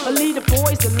at? Or leave the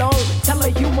boys alone, tell her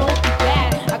you won't be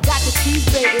bad. I got the cheese,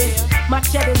 baby, my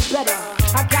cheddar's better.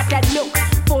 I got that milk,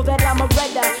 for that I'm a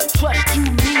redder. Trust you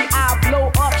me, I'll blow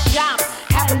up shop.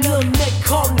 Have a little nick,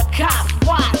 call the cops.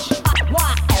 Watch, watch,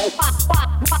 watch, watch,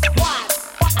 watch.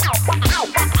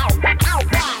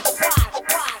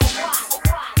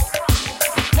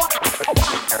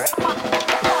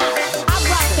 I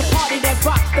rock the party that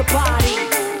rocks the body.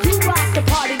 You rock the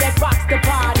party that rocks the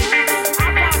body. I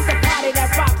rock the party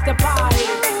that rocks the body.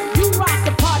 You rock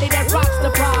the party that rocks the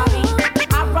body.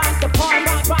 I rock the party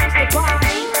that rocks the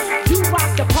body. You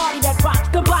rock the party that rocks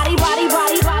the body, body,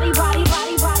 body, body, body,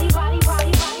 body, body, body,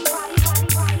 body, body, body, body,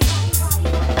 body, body.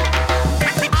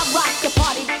 I rock the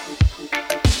party.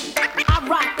 I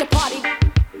rock the party.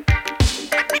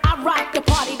 I rock the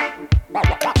party.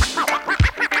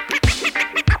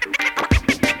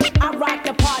 I rock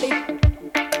the party.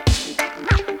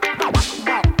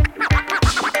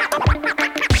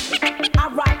 I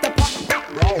rock the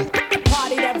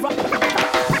party that rock, rock,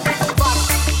 rock,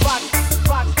 rock,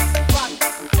 rock, rock,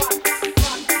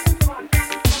 rock.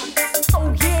 Oh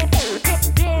yeah, yeah,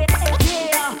 yeah,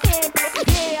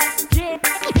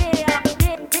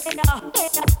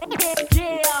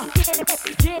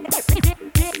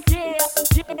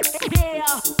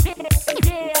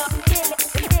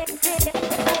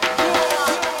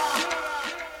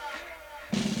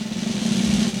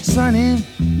 Sunny,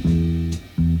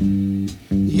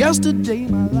 yesterday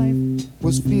my life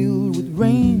was filled with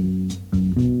rain.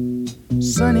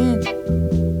 Sunny,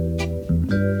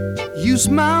 you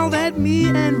smiled at me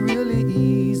and really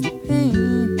eased the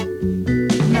pain.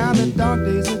 Now the dark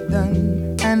days are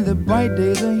done and the bright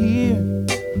days are here.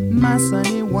 My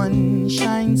sunny one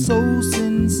shines so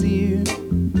sincere.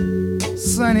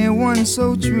 Sunny one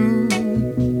so true,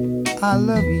 I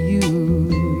love you.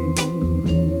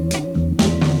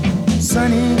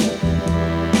 Sunny,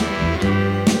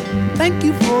 thank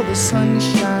you for the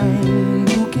sunshine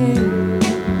bouquet.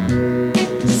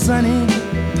 Sunny,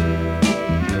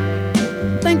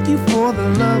 thank you for the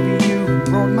love you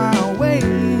brought my way.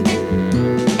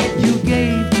 You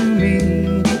gave to me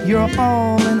your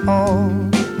all in all,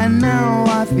 and now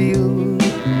I feel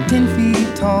 10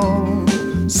 feet tall.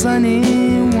 Sunny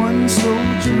one so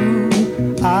true,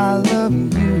 I love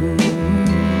you.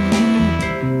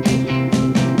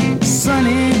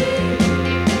 Sunny,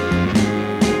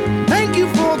 thank you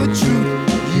for the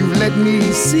truth you let me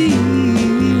see.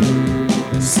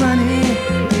 Sunny,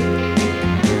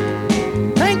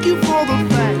 thank you for the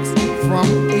facts from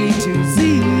A to Z.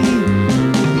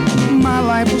 My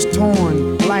life was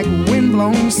torn like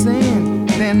windblown sand,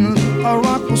 then a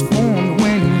rock was formed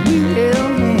when we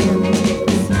held hands.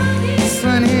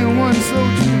 Sunny one so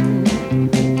true,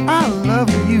 I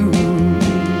love you.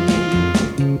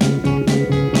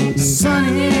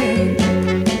 Sunny,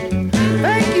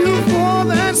 thank you for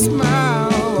that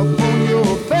smile upon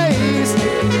your face.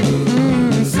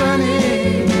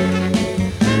 Sunny,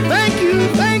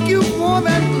 thank you for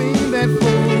that gleam that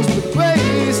flows with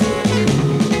grace.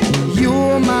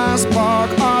 You're my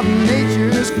spark of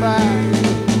nature's fire.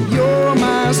 You're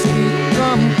my sweet,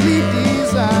 complete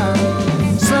desire.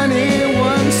 Sunny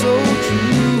one so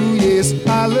true, yes,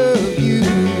 I love you.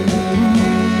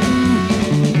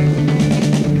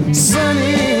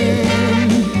 Sunny,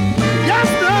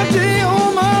 yesterday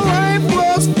all my life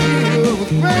was filled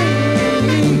with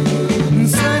rain.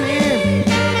 Sunny,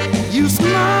 you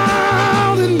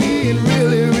smiled at me and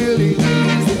really, really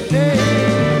eased the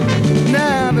day.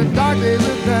 Now the dark days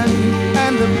are done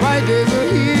and the bright days are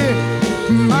here.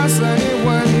 My sunny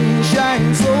one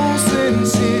shines so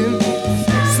sincere,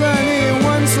 sunny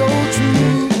one so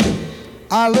true.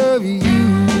 I love you,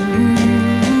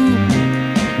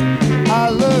 I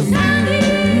love you,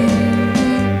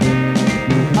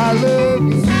 I love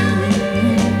you.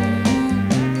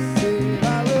 Said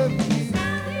I love you.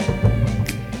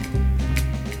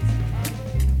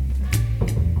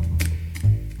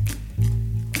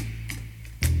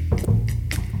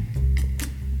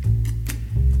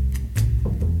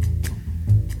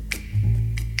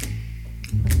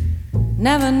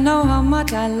 Never know how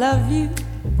much I love you,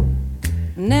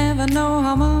 never know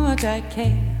how much I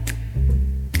care.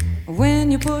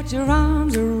 When you put your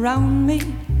arms around me,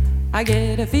 I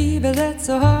get a fever that's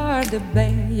so hard to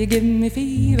bear. You give me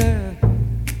fever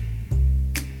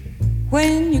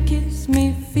when you kiss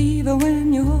me, fever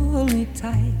when you hold me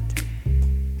tight.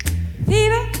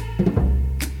 Fever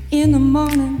in the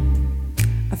morning,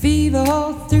 a fever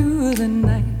all through the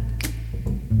night.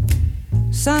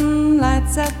 Sun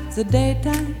lights up the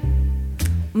daytime,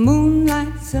 moon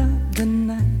lights up the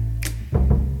night.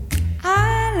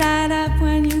 I light up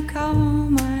when you call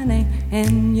my name,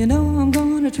 and you know I'm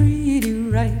gonna treat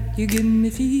you right. You give me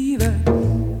fever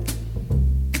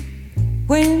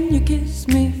when you kiss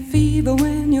me, fever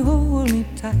when you hold me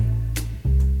tight.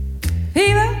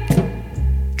 Fever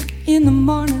in the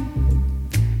morning,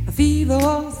 a fever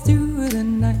all through the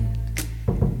night.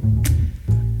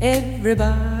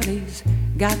 Everybody's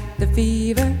got the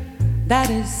fever, that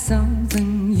is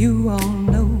something you all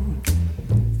know.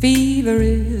 Fever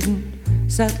isn't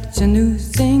such a new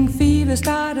thing, fever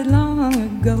started long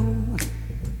ago.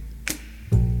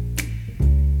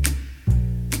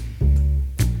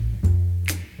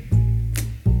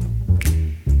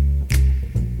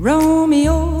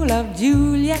 Romeo loved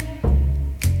Juliet,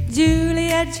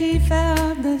 Juliet, she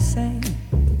felt the same.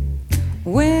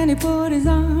 When he put his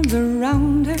arms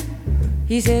around her,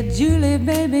 he said, Julie,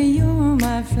 baby, you're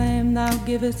my flame, thou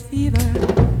givest fever.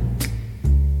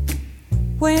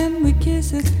 When we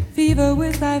kiss it, fever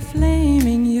with thy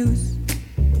flaming youth.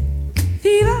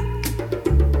 Fever,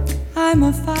 I'm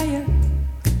a fire,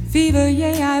 fever,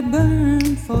 yea, I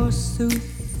burn forsooth.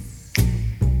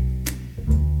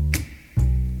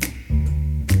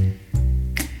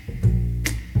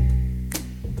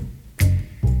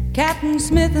 Captain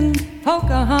Smith and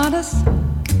Pocahontas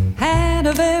had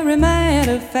a very mad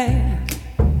affair.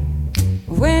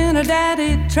 When her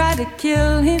daddy tried to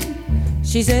kill him,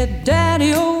 she said,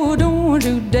 Daddy, oh, don't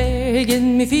you dare give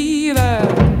me fever.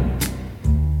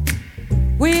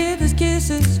 With his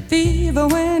kisses, fever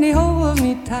when he holds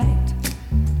me tight.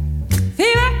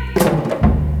 Fever,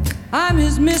 I'm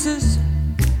his missus,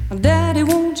 Daddy,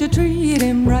 won't you treat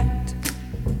him right?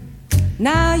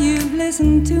 Now you've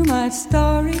listened to my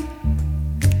story,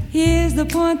 here's the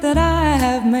point that I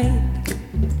have made.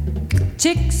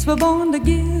 Chicks were born to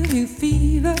give you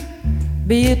fever,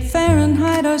 be it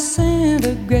Fahrenheit or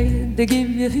centigrade, they give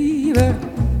you fever.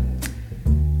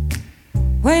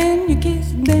 When you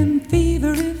kiss them,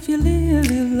 fever, if you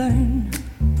live, you learn.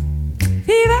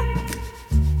 Fever,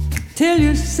 till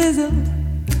you sizzle,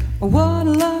 what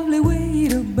a lovely way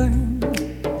to burn.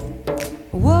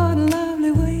 What a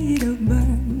lovely way to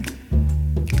burn.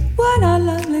 What a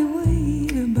lovely way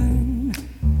to burn.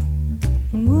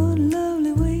 What a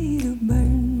lovely way to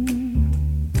burn.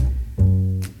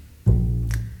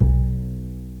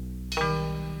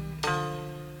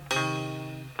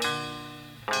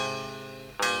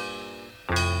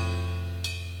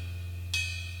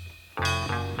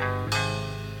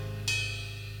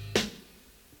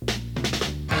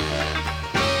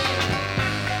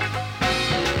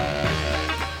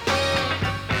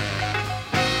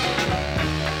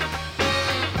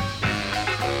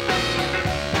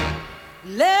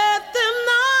 Let them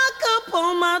knock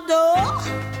upon my door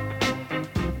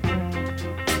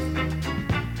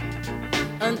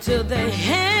until their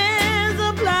hands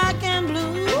are black and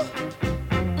blue.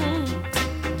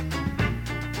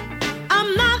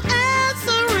 I'm not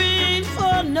answering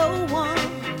for no one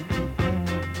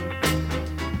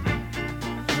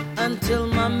until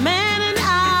my man and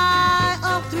I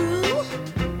are through.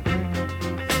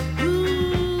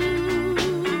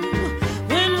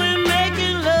 When we're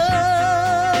making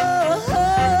love,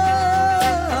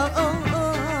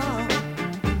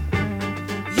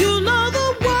 you know the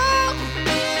world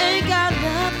ain't got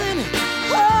nothing,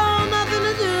 oh, nothing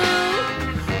to do.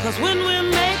 'Cause when we're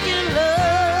making love,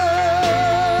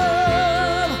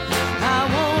 I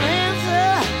won't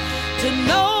answer to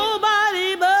nobody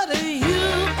but you.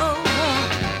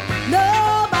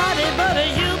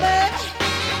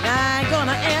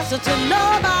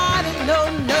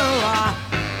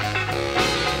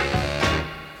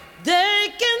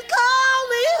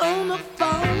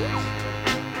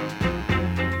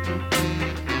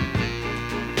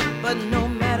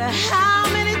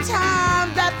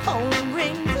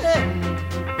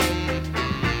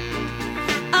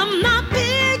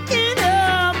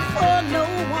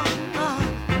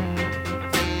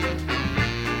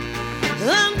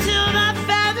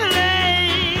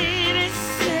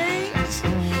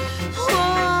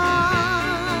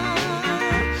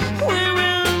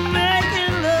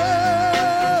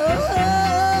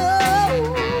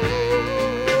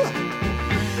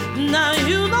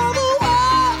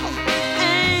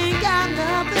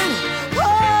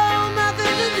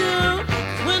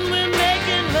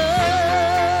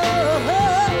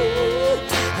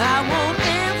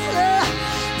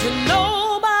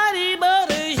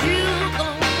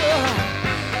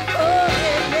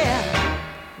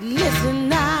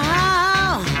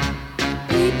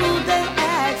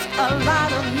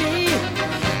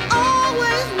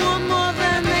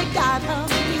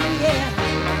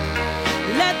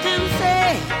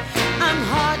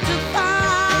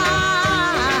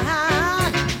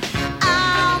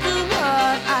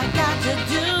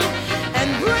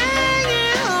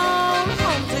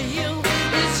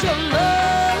 your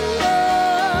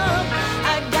love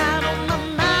I got on my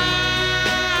mind.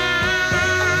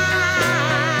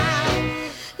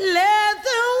 Let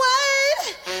them wait,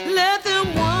 let them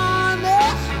wonder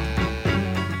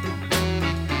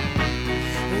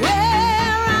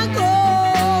where I go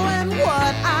and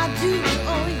what I do.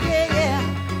 Oh yeah, yeah.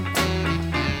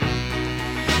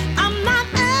 I'm not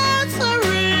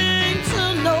answering to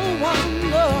no one,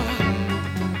 no,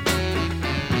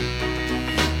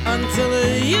 until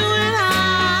you and I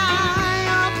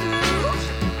are through.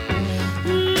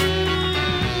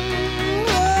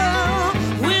 Oh,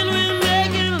 when we're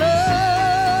making love,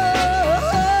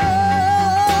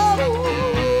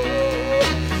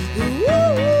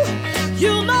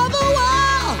 you know the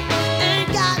world ain't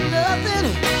got nothing.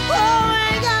 Oh,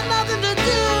 ain't got nothing to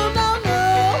do, no, no.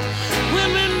 When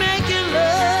we're making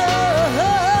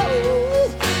love,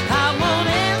 I won't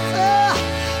answer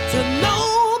to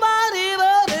nobody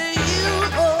but you.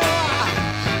 Oh,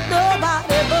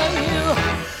 nobody but you.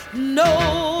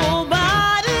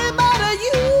 Nobody but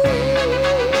you.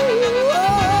 Oh,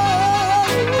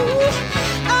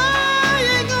 I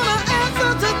ain't gonna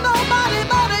answer to nobody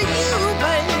but you,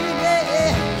 baby.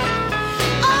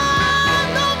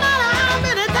 No matter how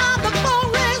many times the phone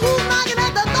rings, who's knocking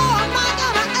at the door, I'm not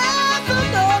gonna answer.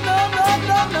 No, no, no,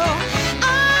 no, no. I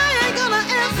ain't gonna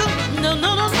answer. No,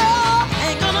 no, no, no.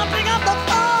 Ain't gonna pick up the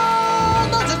phone.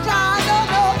 Don't you try. No,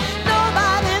 no.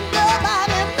 Nobody,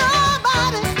 nobody,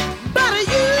 nobody but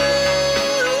you.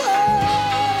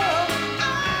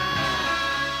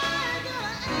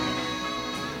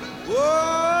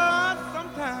 Oh,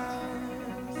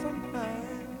 sometimes,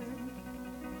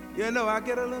 you know I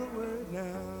get a little worried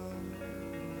now.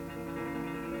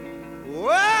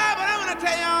 Well, but I'm gonna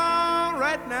tell y'all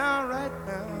right now.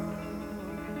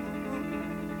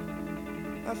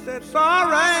 I said it's all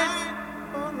right.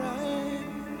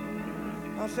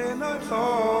 I said no, it's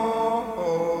all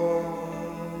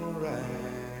right.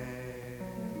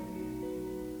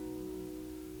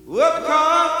 Well,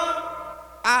 because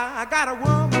I got a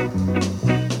woman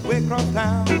way across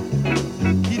town.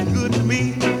 She's good to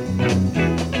me.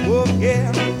 Oh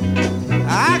yeah,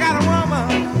 I got a woman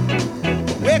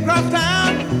way across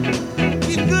town.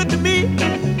 She's good to me.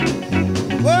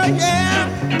 Oh yeah,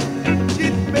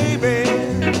 she's baby.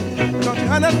 Don't you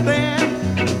understand?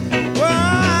 Well,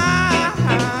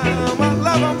 I'm a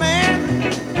lover man.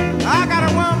 I got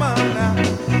a woman now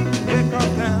way across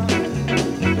town.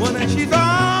 Well, and she's all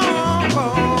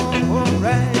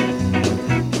right.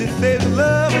 She says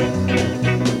love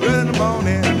early in the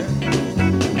morning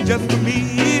just for me.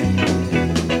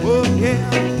 Oh yeah,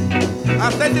 I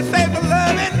said she says the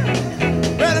loving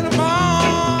early in the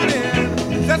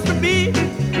morning just for me.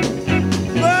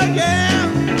 Oh yeah,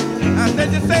 I said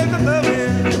she says the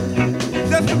loving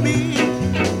just for me.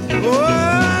 Oh,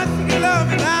 she can love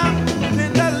me now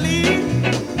tenderly.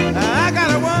 I got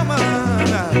a woman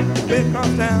way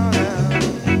across town now.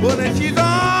 Well, then she's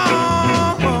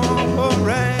all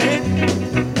right.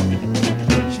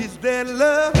 She's dead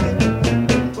loving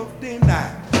both day and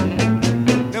night.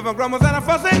 Never grumbles and a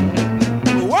fussing.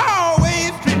 Who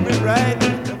always treat me right.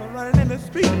 Never running in the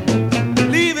street,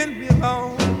 leaving me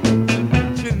alone.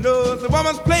 She knows the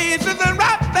woman's place isn't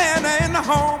right there in the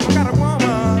home. I got a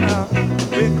woman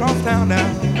way across town now.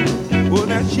 Oh,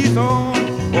 now she's all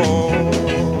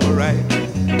right.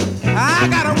 I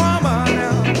got a woman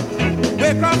now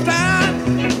way across town.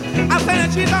 I say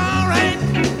that she's all right.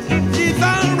 She's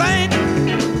all right.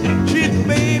 She's a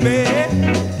baby.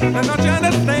 And don't you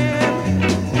understand?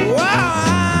 Wow,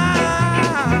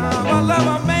 I love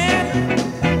a man.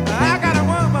 I got a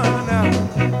woman now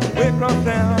way across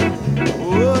town.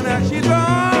 Oh, now she's all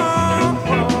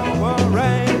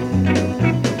right.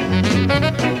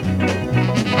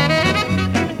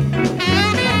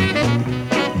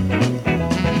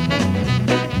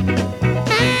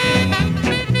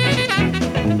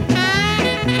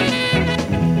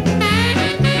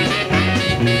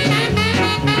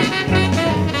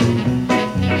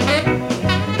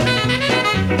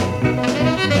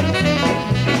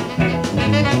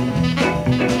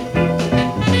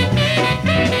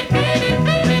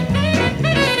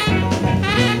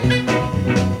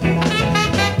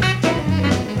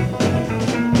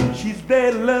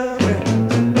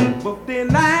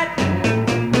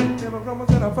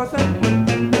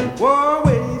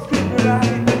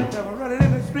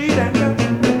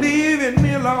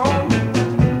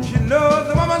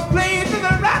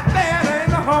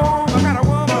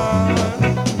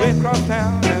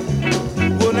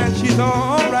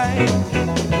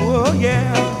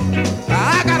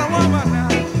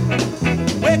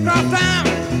 across town.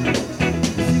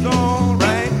 She's all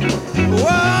right.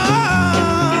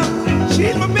 Whoa,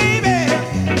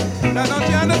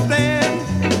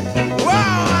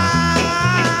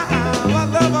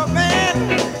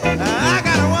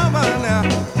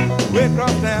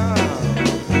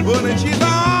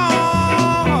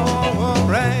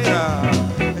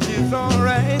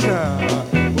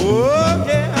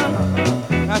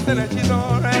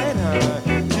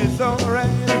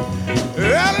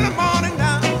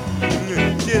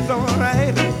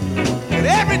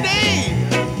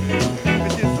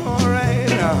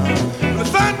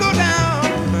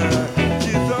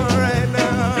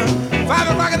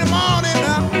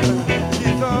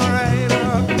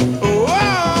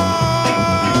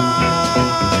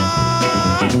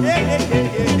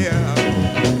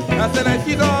 I said that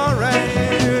she's alright.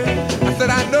 I said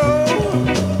I know.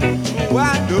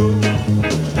 I know.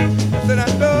 I said I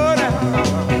know now.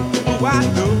 I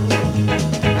know.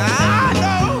 I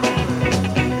know.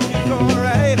 She's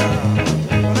alright.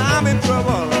 When I'm in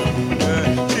trouble,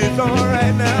 she's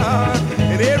alright now.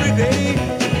 And every day,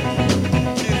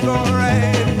 she's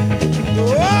alright.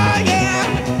 Oh yeah.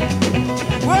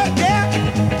 Oh yeah.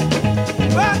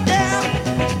 Oh yeah.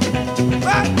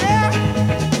 Oh yeah.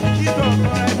 She's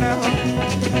alright now.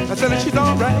 I said that she's alright.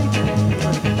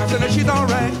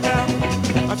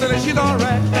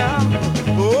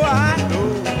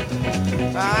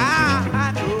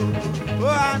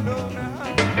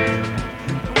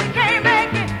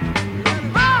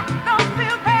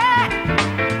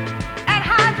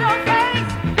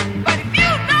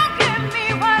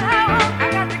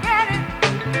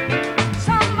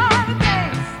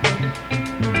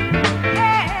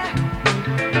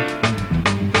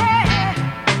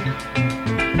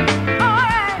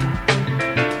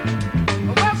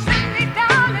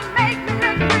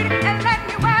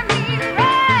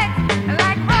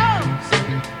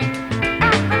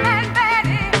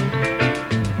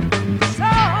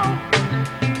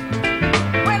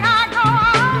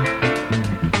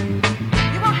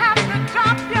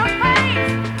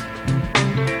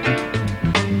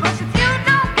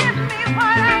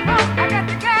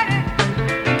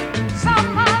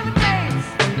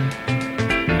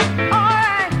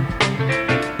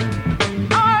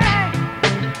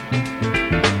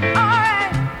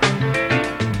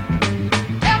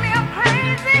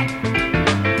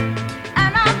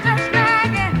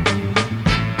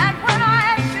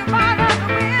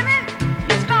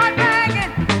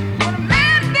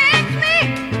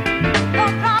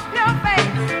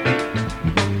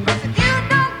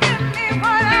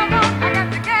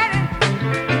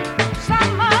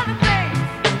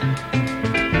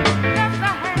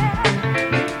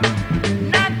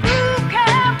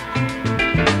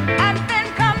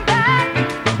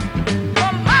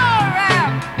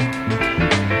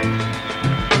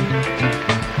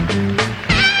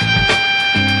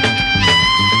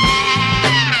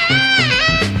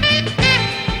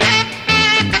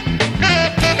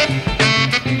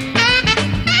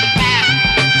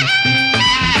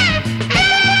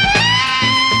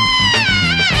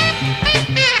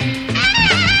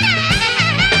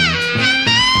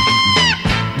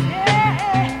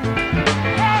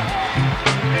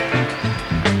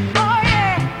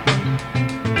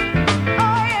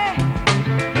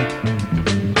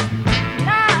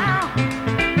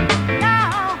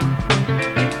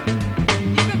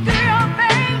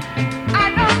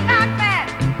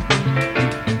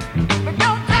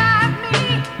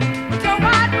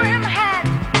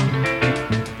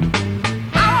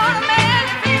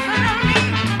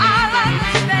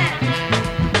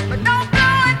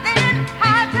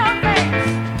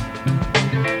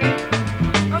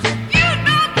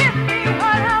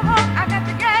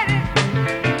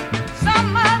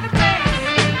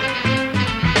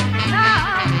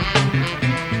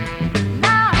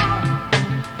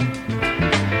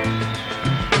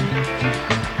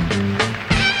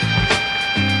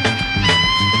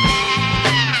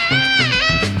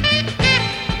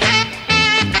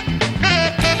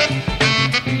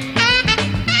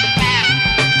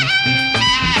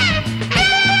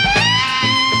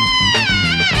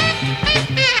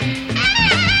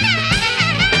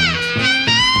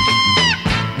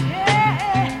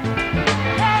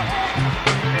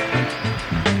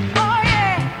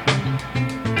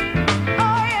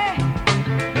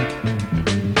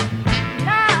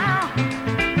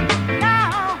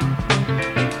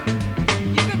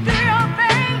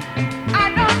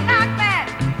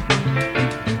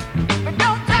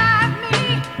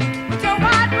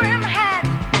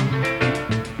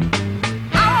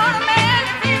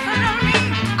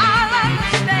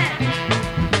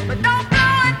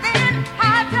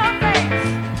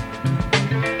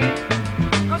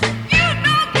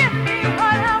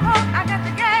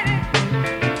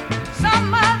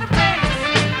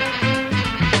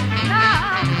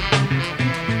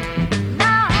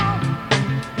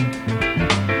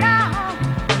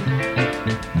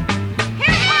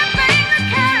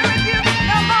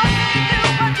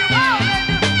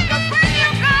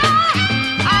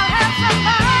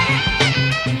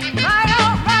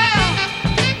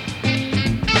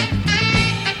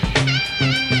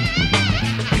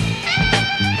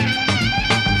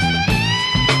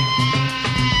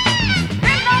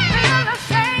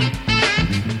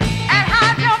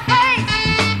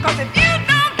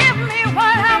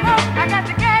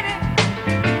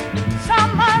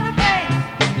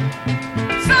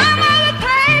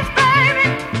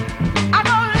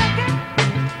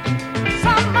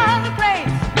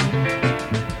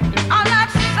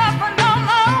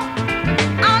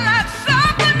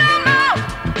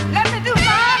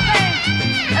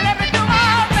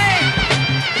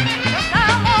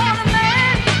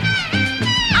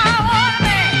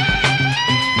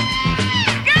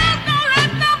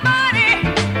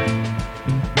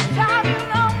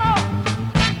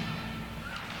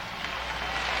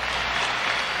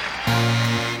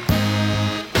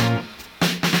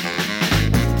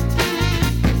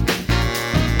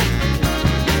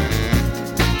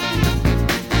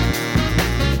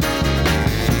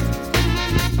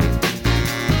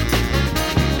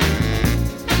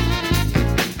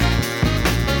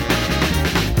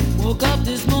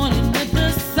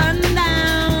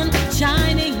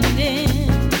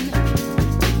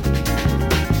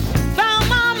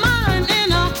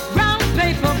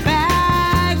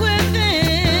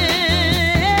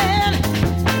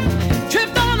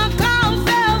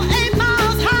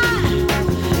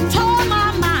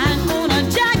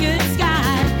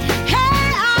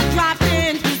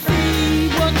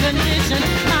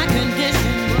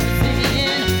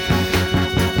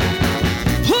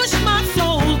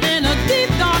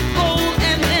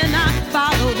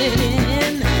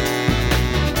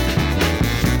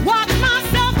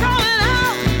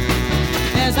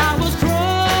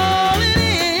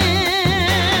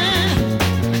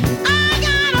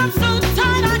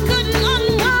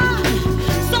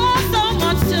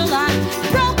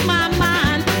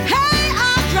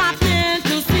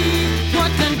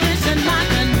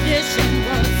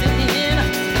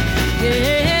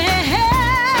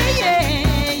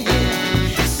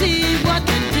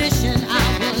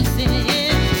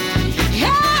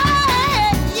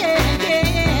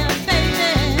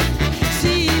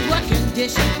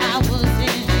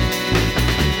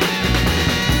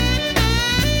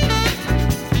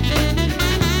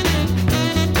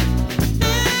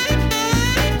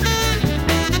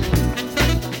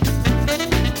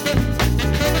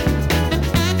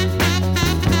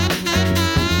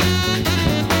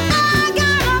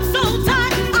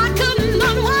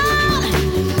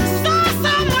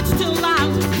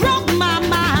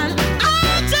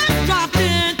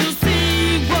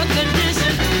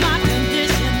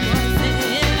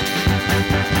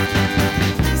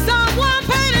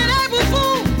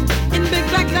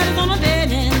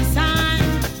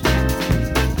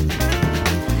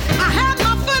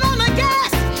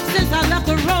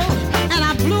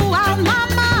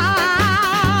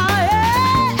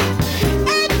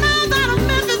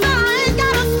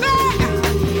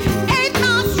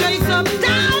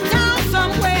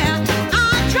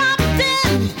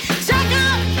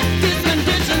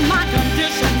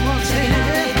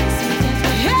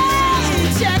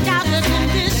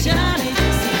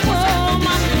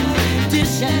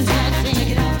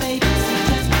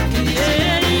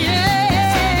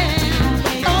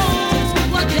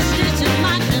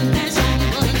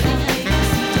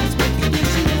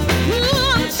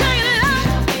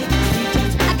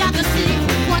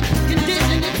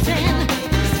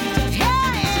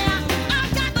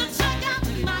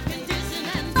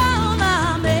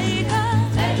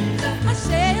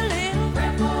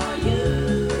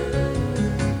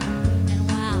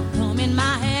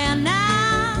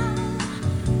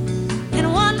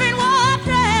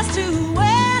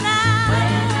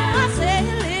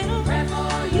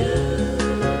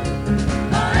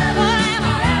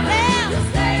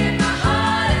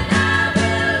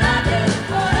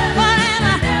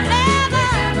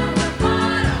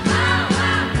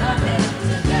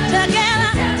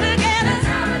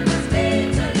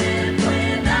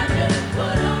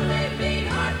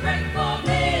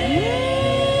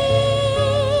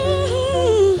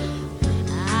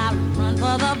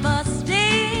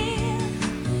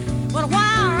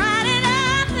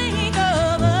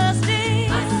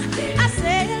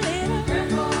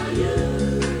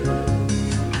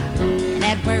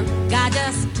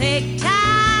 take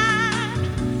time,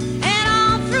 and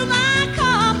all through my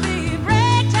coffee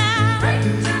break time,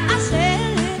 I say a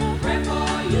little prayer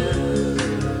for you.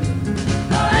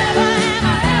 Forever and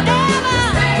ever,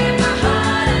 stay in my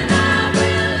heart, and I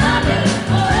will love you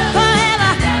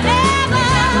forever and ever.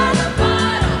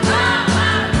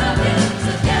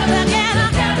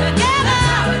 Together,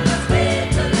 how it must be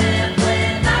to live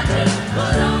without you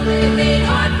would only be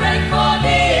heartbreak for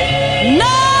me.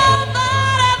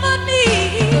 Nobody but me.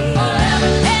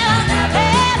 Forever and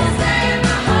ever, stay in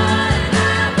my heart, and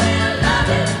I will love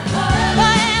you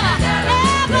forever and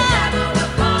ever. Together,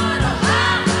 apart, oh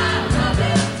how I love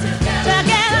you.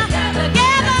 Together,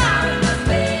 how it must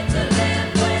be to live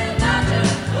without you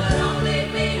would only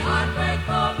be heartbreak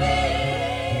for me.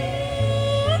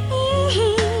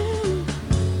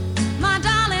 My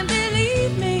darling,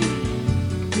 believe me.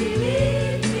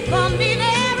 For me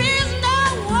there is no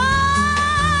one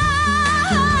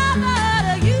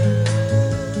but you.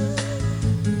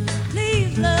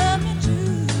 Please love me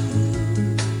too.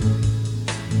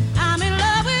 I'm in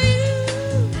love with you.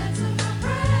 Answer my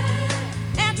prayer.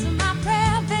 Answer my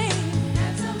prayer, baby.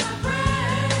 Answer my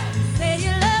prayer. Say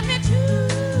you love me too.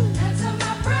 Answer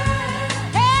my prayer.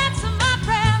 Answer my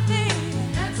prayer, baby.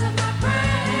 Answer my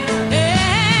prayer.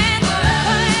 And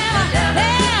forever,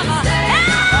 ever, stay in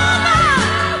my heart.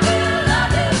 I will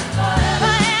love you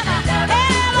forever and ever.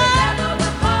 Together,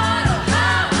 apart, oh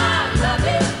how I love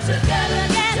you. Together,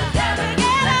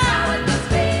 how it must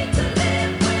be to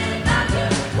live without you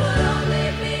would only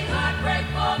be heartbreak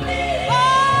for me.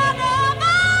 Oh,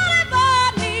 nobody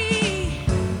but me.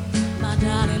 My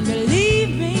darling,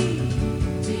 believe me.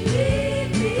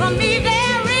 For me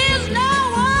there is no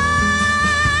one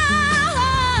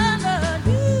but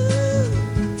you.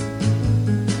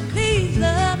 Please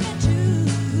love me too.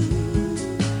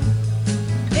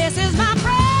 This is my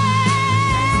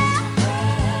prayer.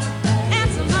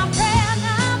 Answer my prayer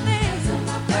now, baby.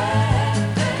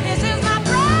 This is my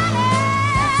prayer.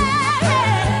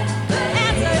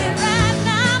 Answer it right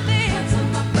now, baby.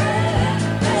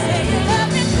 Say you love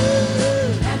me too.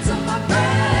 Answer my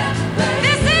prayer.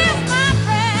 This is my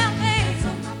prayer, baby.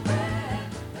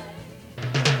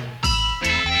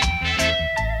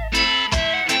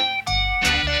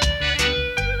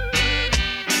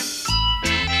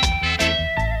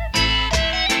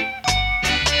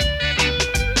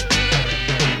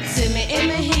 See me in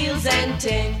my heels and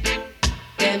ting.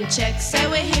 Them checks say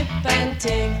we hip and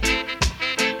ting.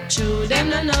 True them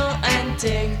no know and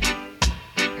ting.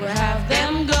 We have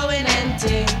them going and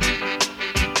ting.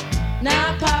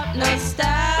 Now pop no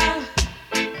style.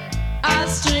 All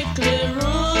strictly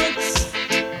roots.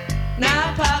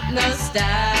 Now pop no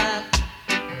style.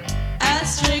 All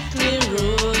strictly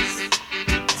roots.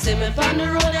 See me on the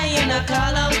road and you not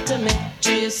call out to me.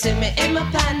 Do you see me in my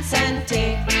pants and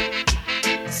ting?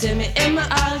 See me in my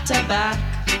altar back.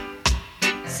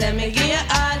 Say me give you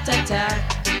heart attack.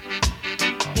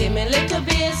 Give me little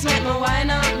bass, make me wind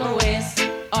up my waist.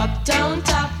 Uptown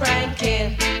top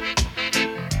ranking.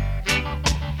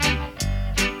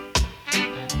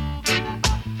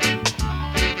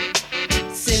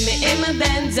 See me in my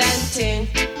Benz and ting.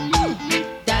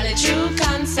 Dolly true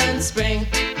constant spring.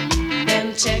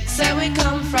 Them checks say we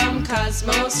come from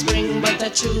Cosmo Spring, but the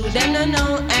true them no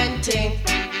know and ting.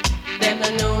 Them no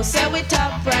know say we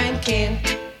top ranking.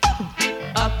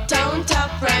 Uptown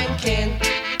top ranking.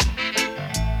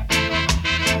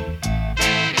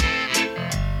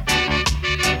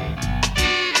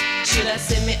 Shoulda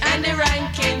see me and the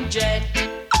ranking dread.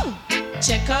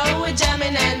 Check out we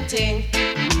jamming and ting.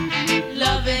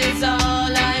 Love is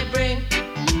all I bring.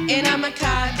 In a my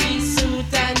khaki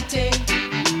suit and ting.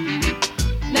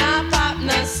 Now pop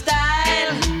no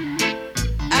style.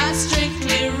 I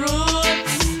strictly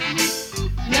roots.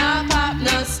 Now pop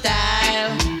no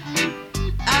style.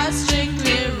 I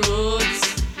strictly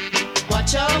roots.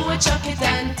 Watch out we chuck it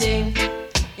and ting.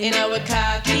 In our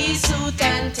khaki suit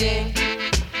and ting.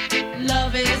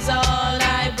 Love is all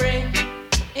I bring.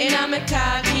 In a my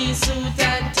khaki suit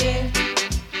and ting.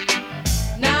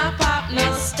 Now pop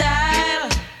no style.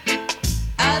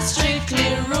 I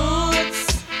strictly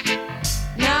roots.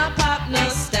 Now pop no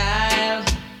style.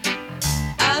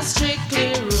 I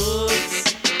strictly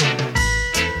roots.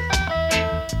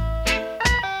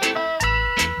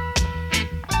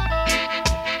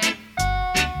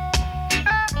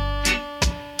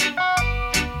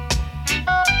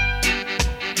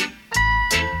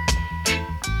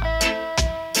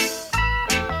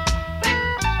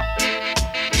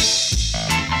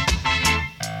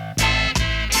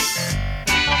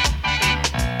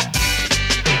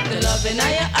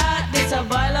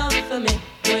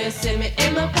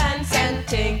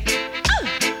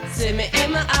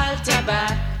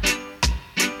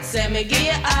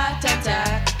 heart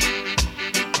attack.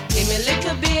 Give me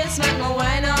little bass, make me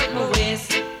wine out my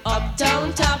waist.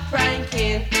 Uptown top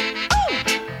ranking.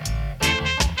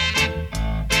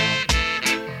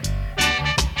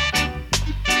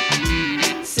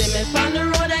 See me on the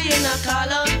road and you not call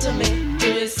out to me. Do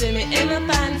you see me in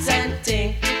my pants and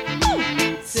ting?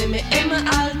 See me in my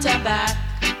altar back.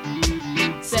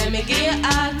 Say me give you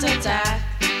heart attack.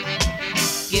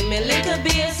 Give me little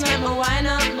bass, make me wine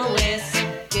up my waist.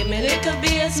 Give me little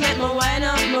bass, make me wine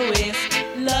up my waist.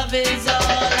 Love is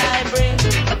all I bring.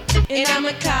 In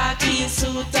my khaki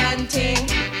suit and ting.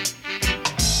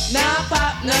 Now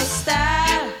pop no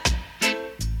style.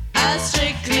 I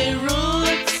strictly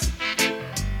roots.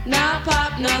 Now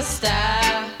pop no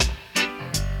style.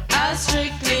 I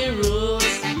strictly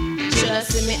roots.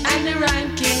 Trust me and the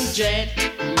ranking dread.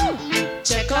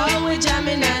 Check out we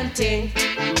jamming and ting.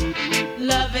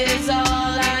 Love is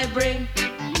all I bring.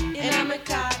 In my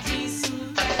khaki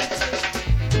suit.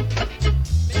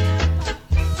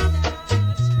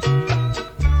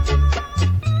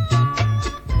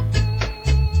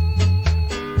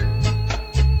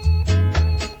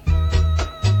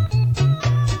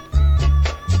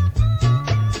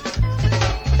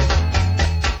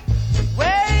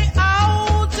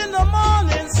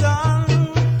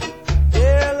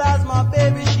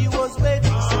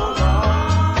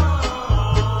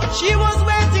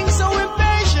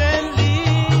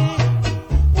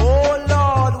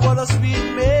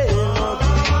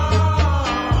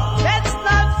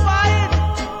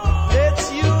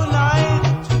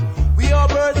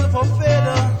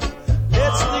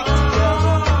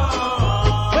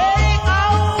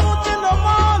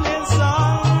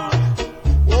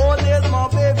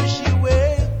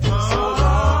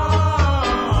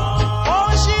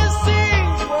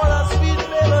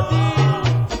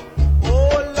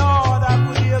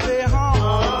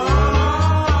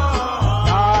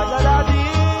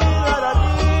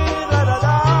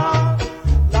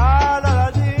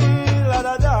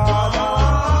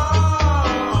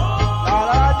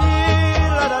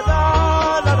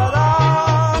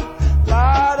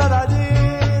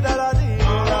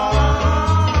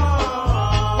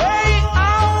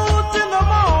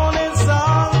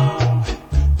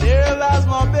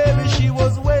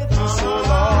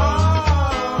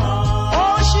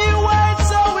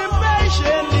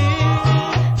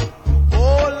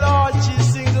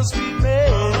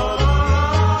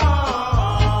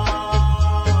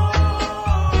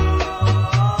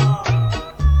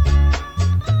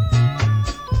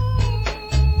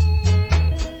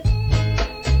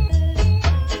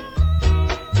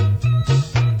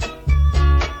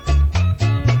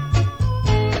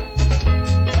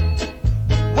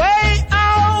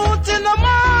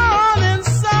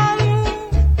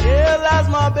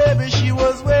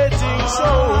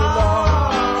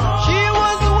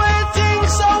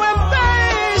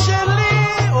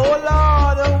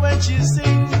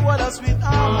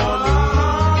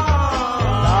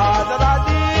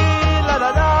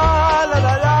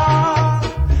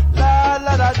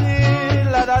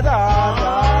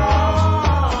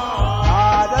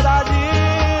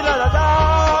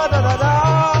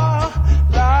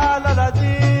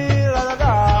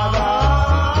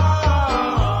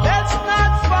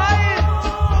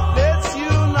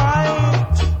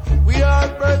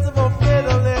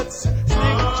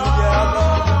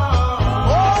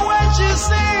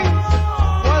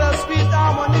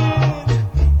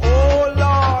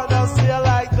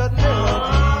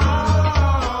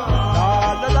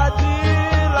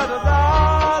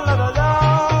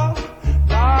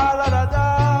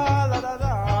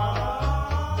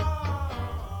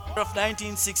 Of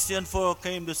 1964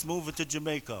 came this movie to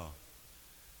Jamaica.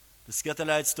 The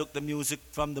Scatterlights took the music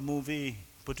from the movie,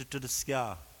 put it to the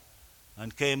ska,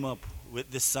 and came up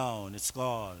with this sound. It's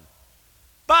called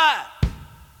Bye!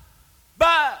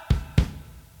 Bye!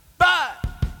 Bye!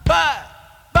 Bye!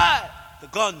 Bye! The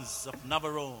Guns of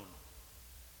Navarone.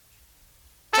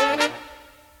 Bye.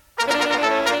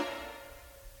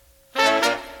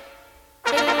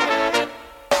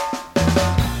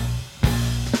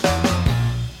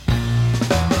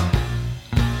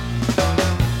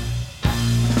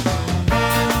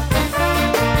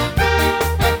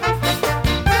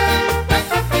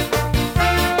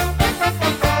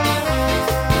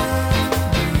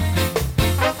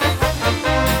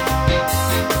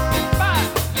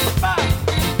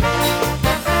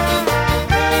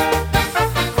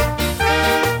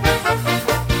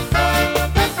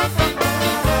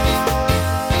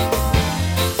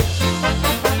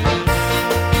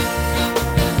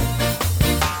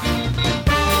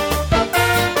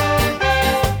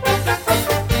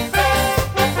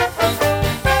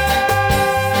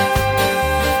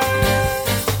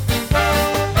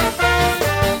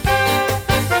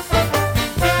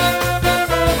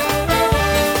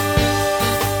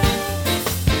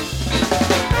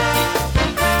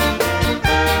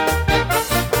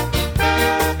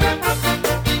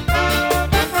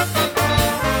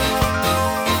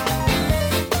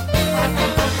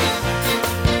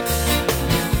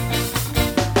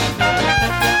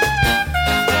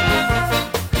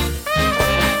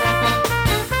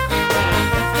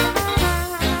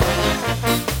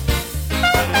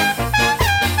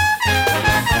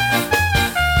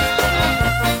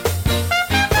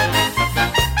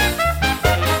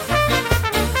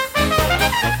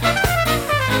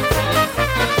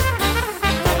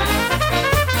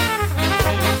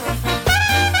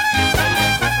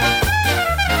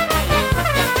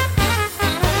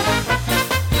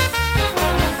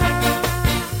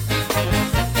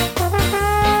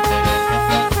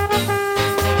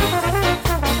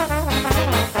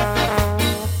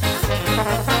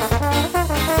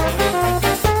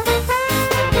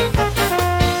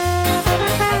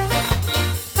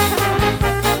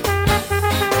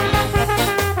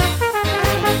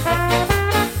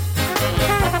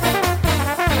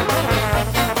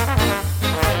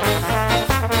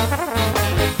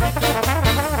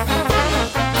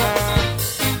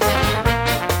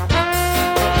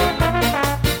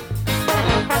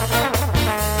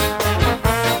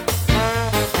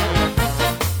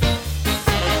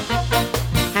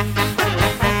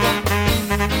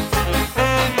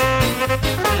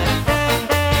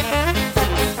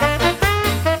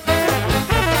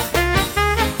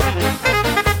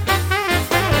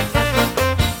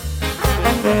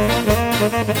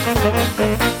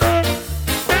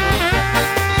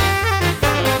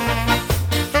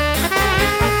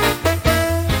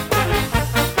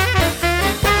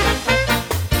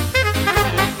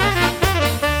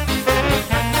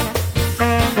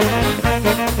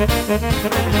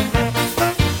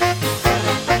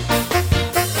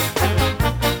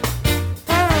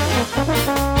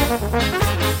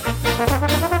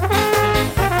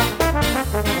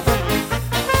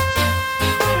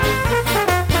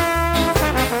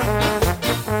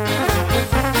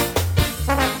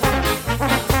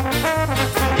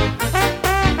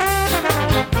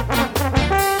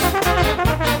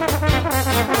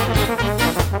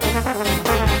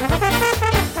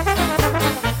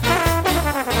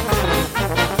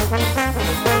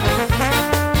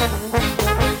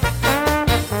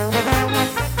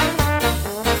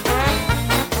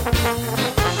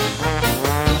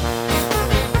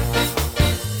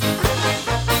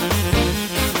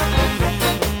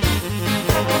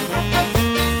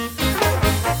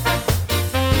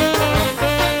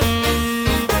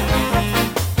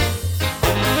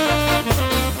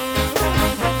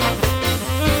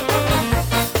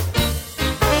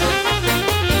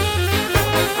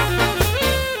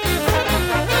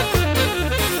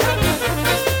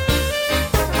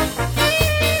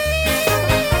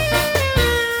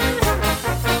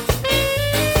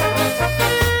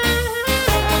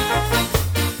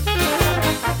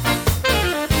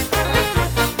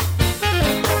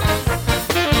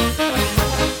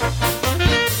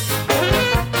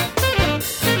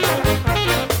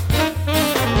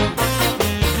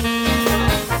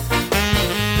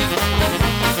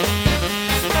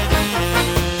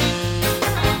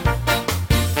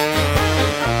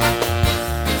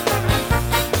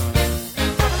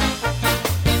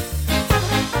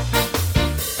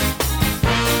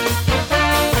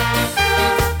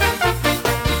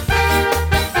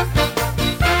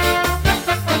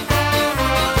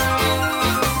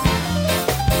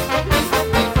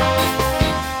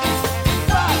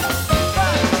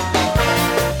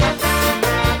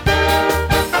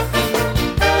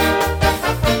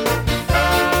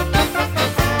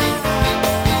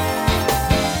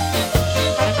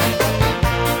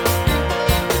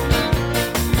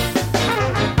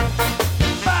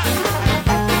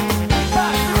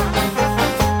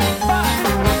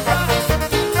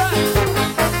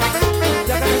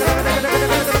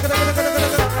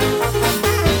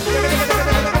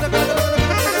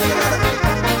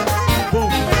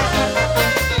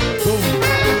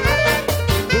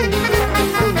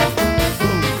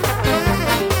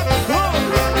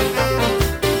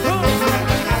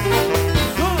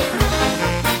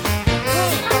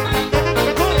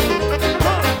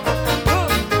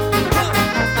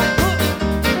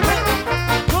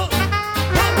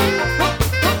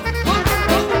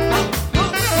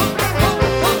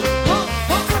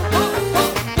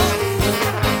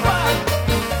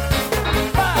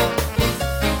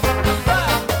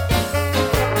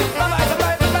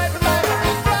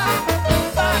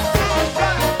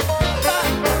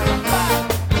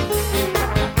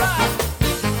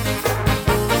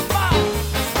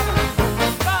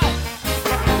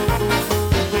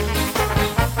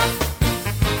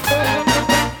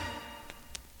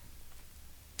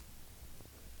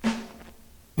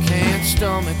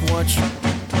 stomach watch.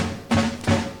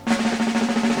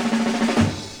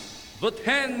 The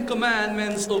 10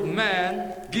 commandments of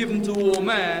man given to all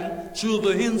man through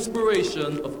the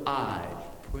inspiration of I,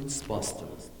 Prince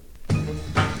Busters.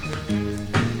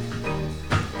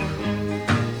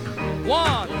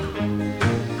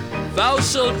 1. Thou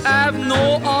shalt have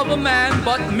no other man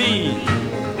but me.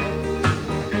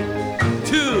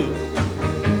 2.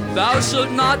 Thou shalt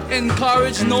not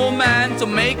encourage no man to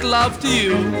make love to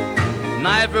you,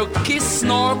 neither kiss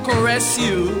nor caress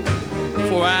you,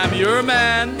 for I am your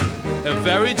man, a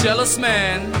very jealous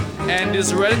man, and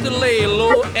is ready to lay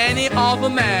low any other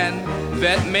man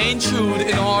that may intrude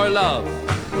in our love.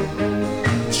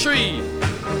 3.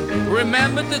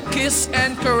 Remember to kiss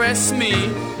and caress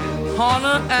me,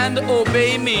 honor and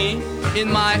obey me in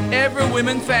my every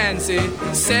women fancy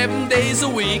 7 days a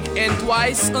week and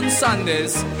twice on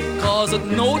Sundays, cause at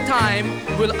no time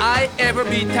will I ever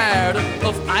be tired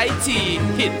of IT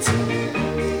hit.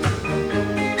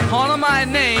 Honor my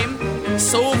name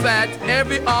so that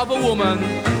every other woman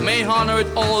may honor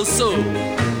it also.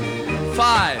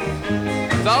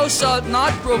 5. Thou shalt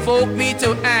not provoke me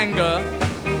to anger,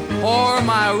 or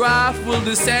my wrath will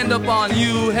descend upon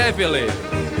you heavily.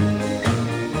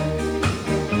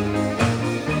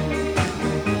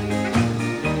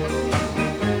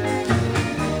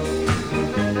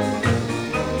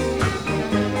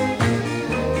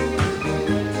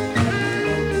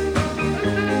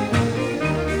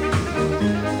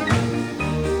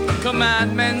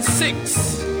 Commandment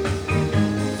 6.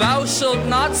 Thou shalt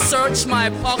not search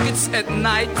my pockets at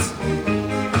night,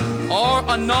 or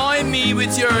annoy me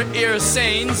with your ear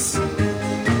sayings.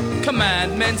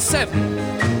 Commandment 7.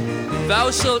 Thou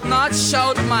shalt not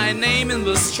shout my name in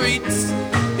the streets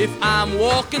if I'm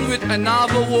walking with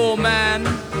another woman,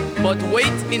 but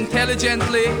wait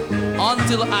intelligently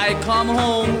until I come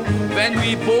home, when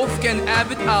we both can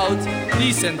have it out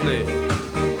decently.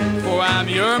 For I'm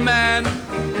your man,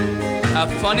 a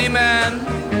funny man,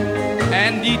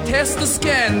 and detest the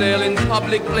scandal in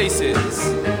public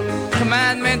places.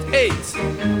 Commandment 8.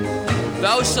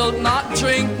 Thou shalt not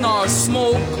drink nor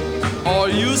smoke or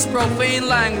use profane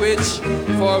language,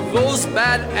 for those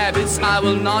bad habits I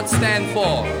will not stand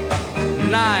for.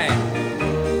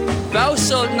 9. Thou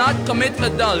shalt not commit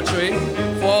adultery,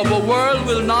 for the world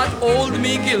will not hold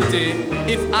me guilty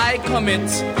if I commit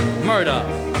murder.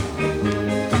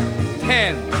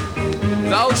 10.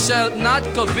 Thou shalt not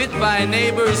covet thy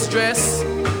neighbor's dress,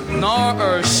 nor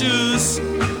her shoes,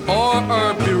 or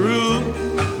her bureau,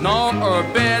 nor her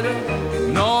bed,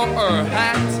 nor her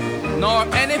hat, nor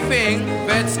anything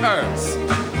that's hers.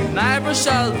 Neither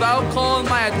shalt thou call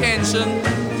my attention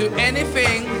to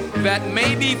anything that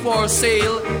may be for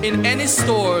sale in any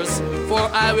stores, for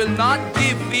I will not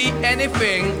give thee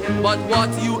anything but what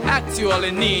you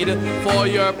actually need for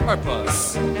your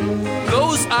purpose.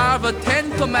 Those are the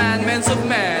 10 commandments of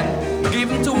man,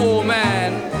 given to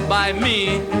woman by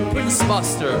me, Prince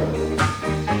Buster.